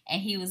 like.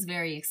 And he was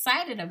very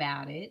excited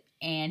about it,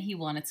 and he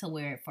wanted to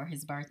wear it for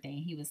his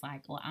birthday. He was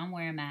like, well, I'm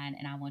wearing mine,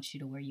 and I want you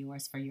to wear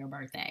yours for your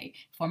birthday,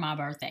 for my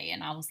birthday.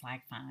 And I was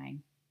like,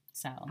 fine.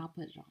 So I'll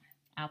put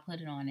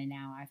it on, and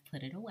now I've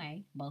put it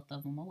away, both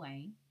of them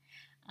away.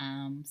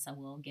 So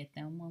we'll get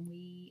them when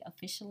we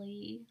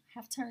officially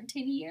have turned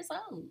 10 years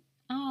old.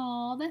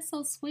 Oh, that's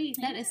so sweet.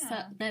 Yeah.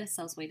 That is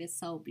so sweet. It's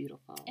so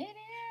beautiful. It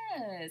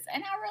is.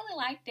 And I really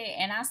liked it.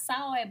 And I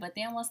saw it, but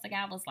then once the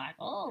guy was like,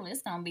 oh,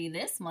 it's going to be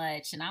this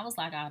much. And I was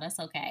like, oh, that's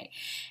okay.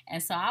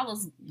 And so I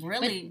was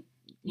really...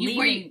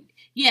 leaving.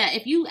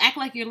 If you act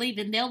like you're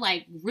leaving, they'll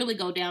like really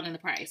go down in the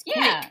price.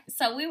 Yeah. Quick.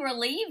 So we were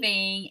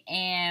leaving,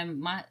 and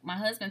my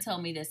husband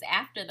told me this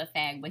after the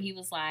fact, but he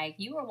was like,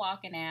 "You were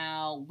walking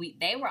out.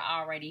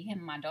 Him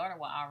and my daughter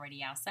were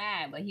already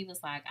outside, but he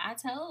was like, I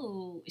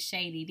told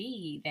Shady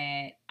D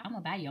that I'm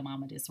gonna buy your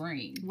mama this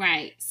ring."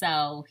 Right.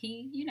 So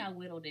he,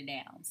 whittled it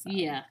down. So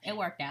yeah, it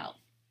worked out.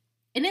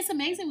 And it's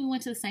amazing we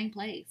went to the same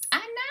place. I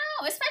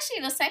know, especially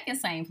the second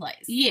same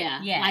place.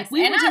 Yeah. Yes. Like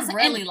we and were just I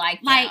really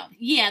liked like, them.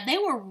 yeah, they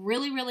were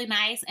really, really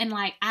nice. And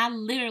like, I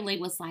literally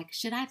was like,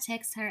 should I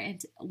text her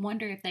and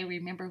wonder if they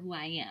remember who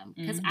I am?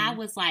 Because I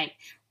was like,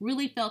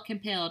 really felt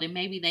compelled, and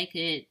maybe they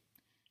could,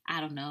 I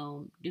don't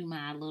know, do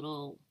my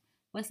little,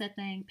 what's that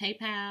thing?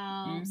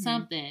 PayPal,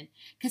 something.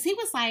 Because he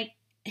was like,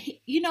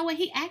 you know what?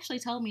 He actually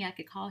told me I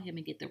could call him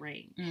and get the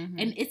ring.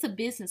 And it's a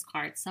business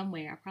card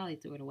somewhere. I probably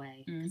threw it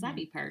away because I'd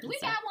be purged. We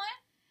got one.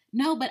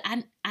 No, but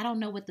I don't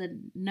know what the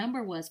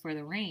number was for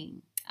the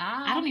ring.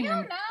 I don't even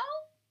know.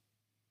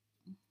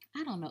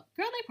 I don't know.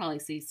 Girl, they probably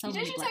see so many.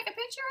 Did you take a picture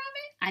of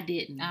it? I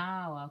didn't.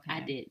 Oh, okay. I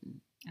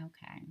didn't.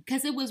 Okay.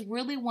 Because it was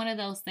really one of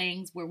those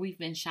things where we've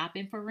been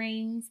shopping for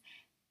rings,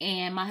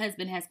 and my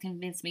husband has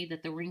convinced me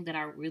that the ring that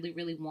I really,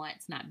 really want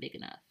is not big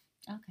enough.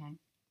 Okay.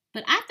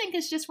 But I think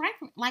it's just right.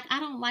 Like, I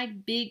don't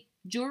like big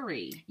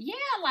jewelry. Yeah,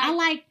 I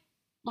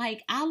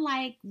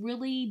like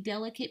really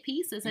delicate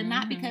pieces, and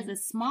not because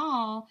it's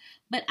small,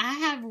 but I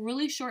have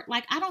really short,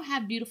 like, I don't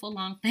have beautiful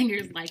long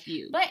fingers like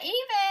you. But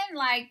even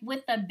like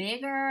with the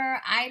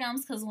bigger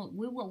items, because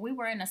we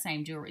were in the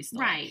same jewelry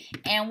store, right?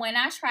 And when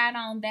I tried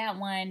on that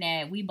one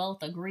that we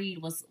both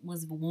agreed was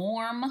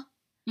warm,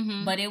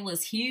 but it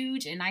was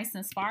huge and nice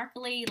and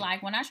sparkly.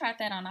 Like when I tried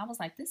that on, I was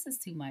like, this is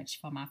too much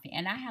for my finger,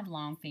 and I have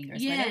long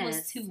fingers, but it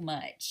was too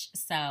much.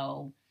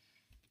 So.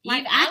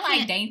 Like I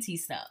like dainty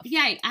stuff.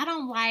 Yeah, I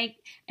don't like,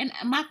 and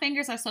my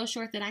fingers are so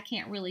short that I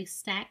can't really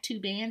stack two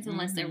bands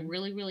unless they're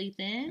really, really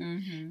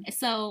thin.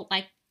 So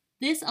like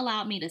this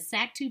allowed me to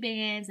stack two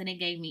bands, and it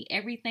gave me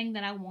everything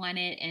that I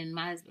wanted. And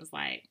my husband was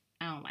like,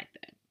 I don't like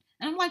that.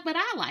 And I'm like, but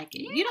I like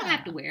it. Yeah. You don't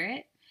have to wear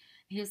it.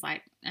 He was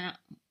like,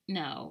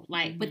 no.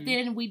 Like, but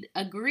then we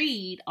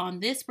agreed on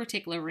this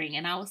particular ring,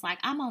 and I was like,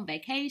 I'm on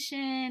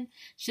vacation.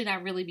 Should I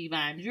really be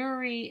buying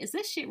jewelry? Is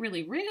this shit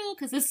really real?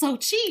 Because it's so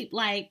cheap.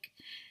 Like,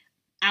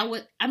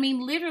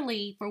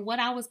 literally, for what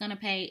I was going to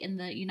pay in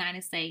the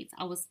United States,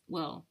 I was,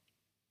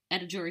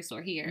 at a jewelry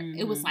store here,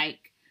 it was like,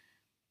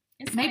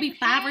 it's maybe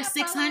 $500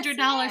 or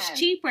 $600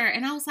 cheaper.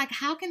 And I was like,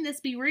 how can this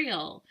be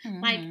real?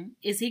 Like,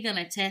 is he going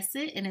to test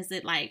it? And is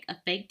it like a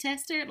fake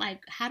tester?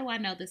 Like, how do I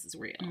know this is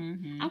real?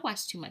 I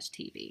watch too much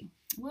TV.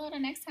 Well, the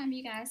next time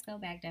you guys go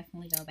back,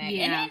 definitely go back.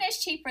 Yeah. And then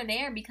it's cheaper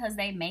there because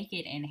they make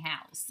it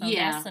in-house. So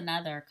that's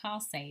another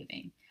cost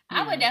saving.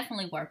 I would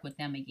definitely work with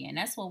them again.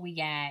 That's where we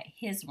got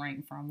his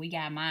ring from. We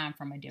got mine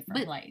from a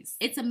different place.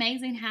 It's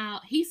amazing how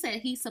he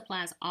said he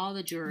supplies all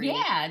the jewelry.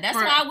 Yeah, that's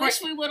why I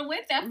wish we would have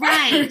went there first.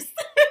 Right.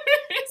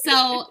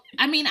 So,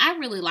 I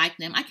really like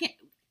them.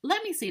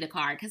 Let me see the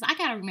card because I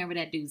got to remember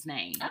that dude's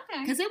name.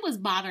 Okay. Because it was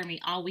bothering me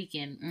all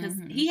weekend because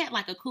he had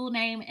like a cool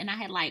name, and I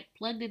had like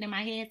plugged it in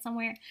my head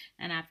somewhere,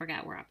 and I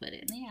forgot where I put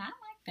it. Yeah, I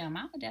like them.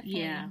 I would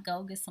definitely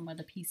go get some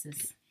other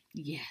pieces.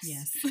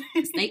 Yes.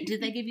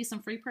 Did they give you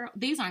some free pearls?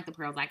 These aren't the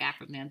pearls I got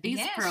from them. These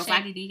pearls,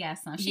 Shady D got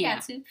some. She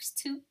got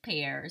two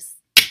pairs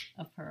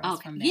of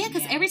pearls from them. Yeah,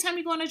 because every time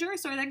you go in a jewelry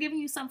store, they're giving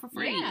you something for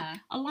free,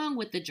 along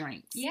with the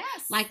drinks.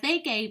 Yes, like they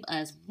gave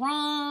us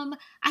rum.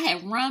 I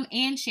had rum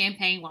and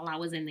champagne while I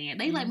was in there.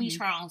 They let me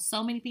try on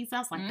so many pieces. I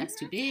was like, that's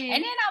too big.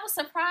 And then I was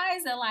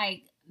surprised at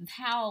like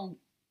how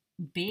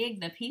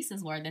big the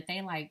pieces were, that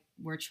they like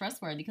were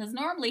trustworthy, because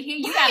normally here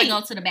you gotta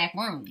go to the back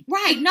room.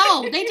 Right.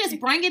 No, they just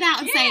bring it out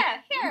and say,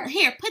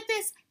 here, put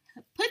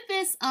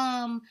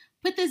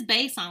this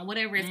base on,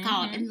 whatever it's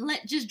called, and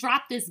just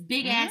drop this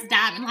big ass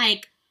diamond.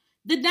 Like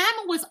the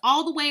diamond was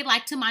all the way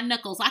like to my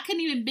knuckles. I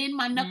couldn't even bend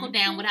my knuckle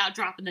down without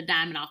dropping the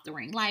diamond off the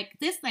ring. Like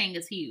this thing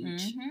is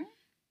huge.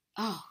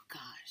 Oh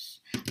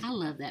gosh, I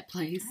love that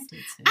place. I did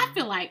too. I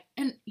feel like,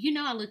 and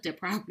I looked at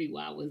property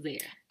while I was there.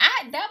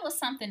 That was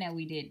something that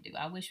we did do.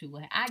 I wish we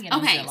would.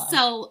 Okay,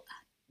 so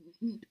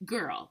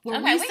girl,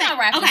 wrap this up.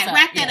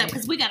 Wrap that up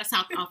because we got to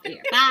talk off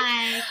air.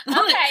 Bye.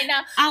 Okay,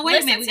 now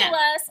wait a minute. Listen to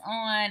us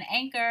on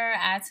Anchor,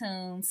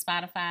 iTunes,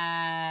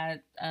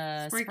 Spotify,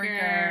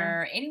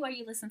 Spreaker, anywhere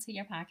you listen to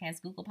your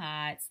podcast, Google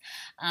Pods,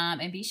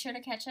 and be sure to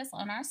catch us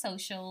on our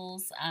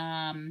socials.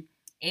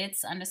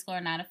 It's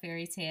 _not a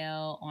fairy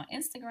tale on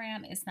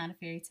Instagram. It's not a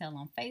fairy tale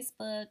on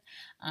Facebook.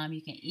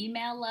 You can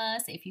email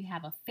us if you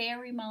have a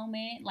fairy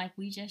moment like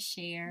we just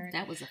shared.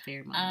 That was a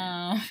fairy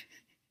moment.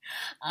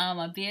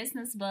 A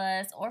business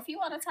buzz, or if you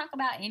want to talk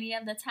about any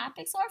of the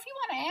topics, or if you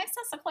want to ask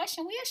us a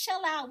question,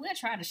 we'll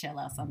try to shell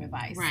out some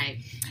advice.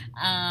 Right.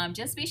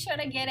 Just be sure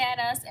to get at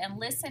us and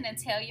listen and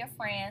tell your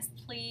friends.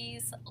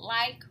 Please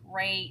like,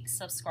 rate,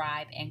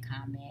 subscribe, and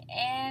comment.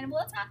 And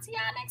we'll talk to y'all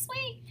next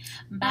week.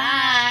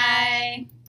 Bye.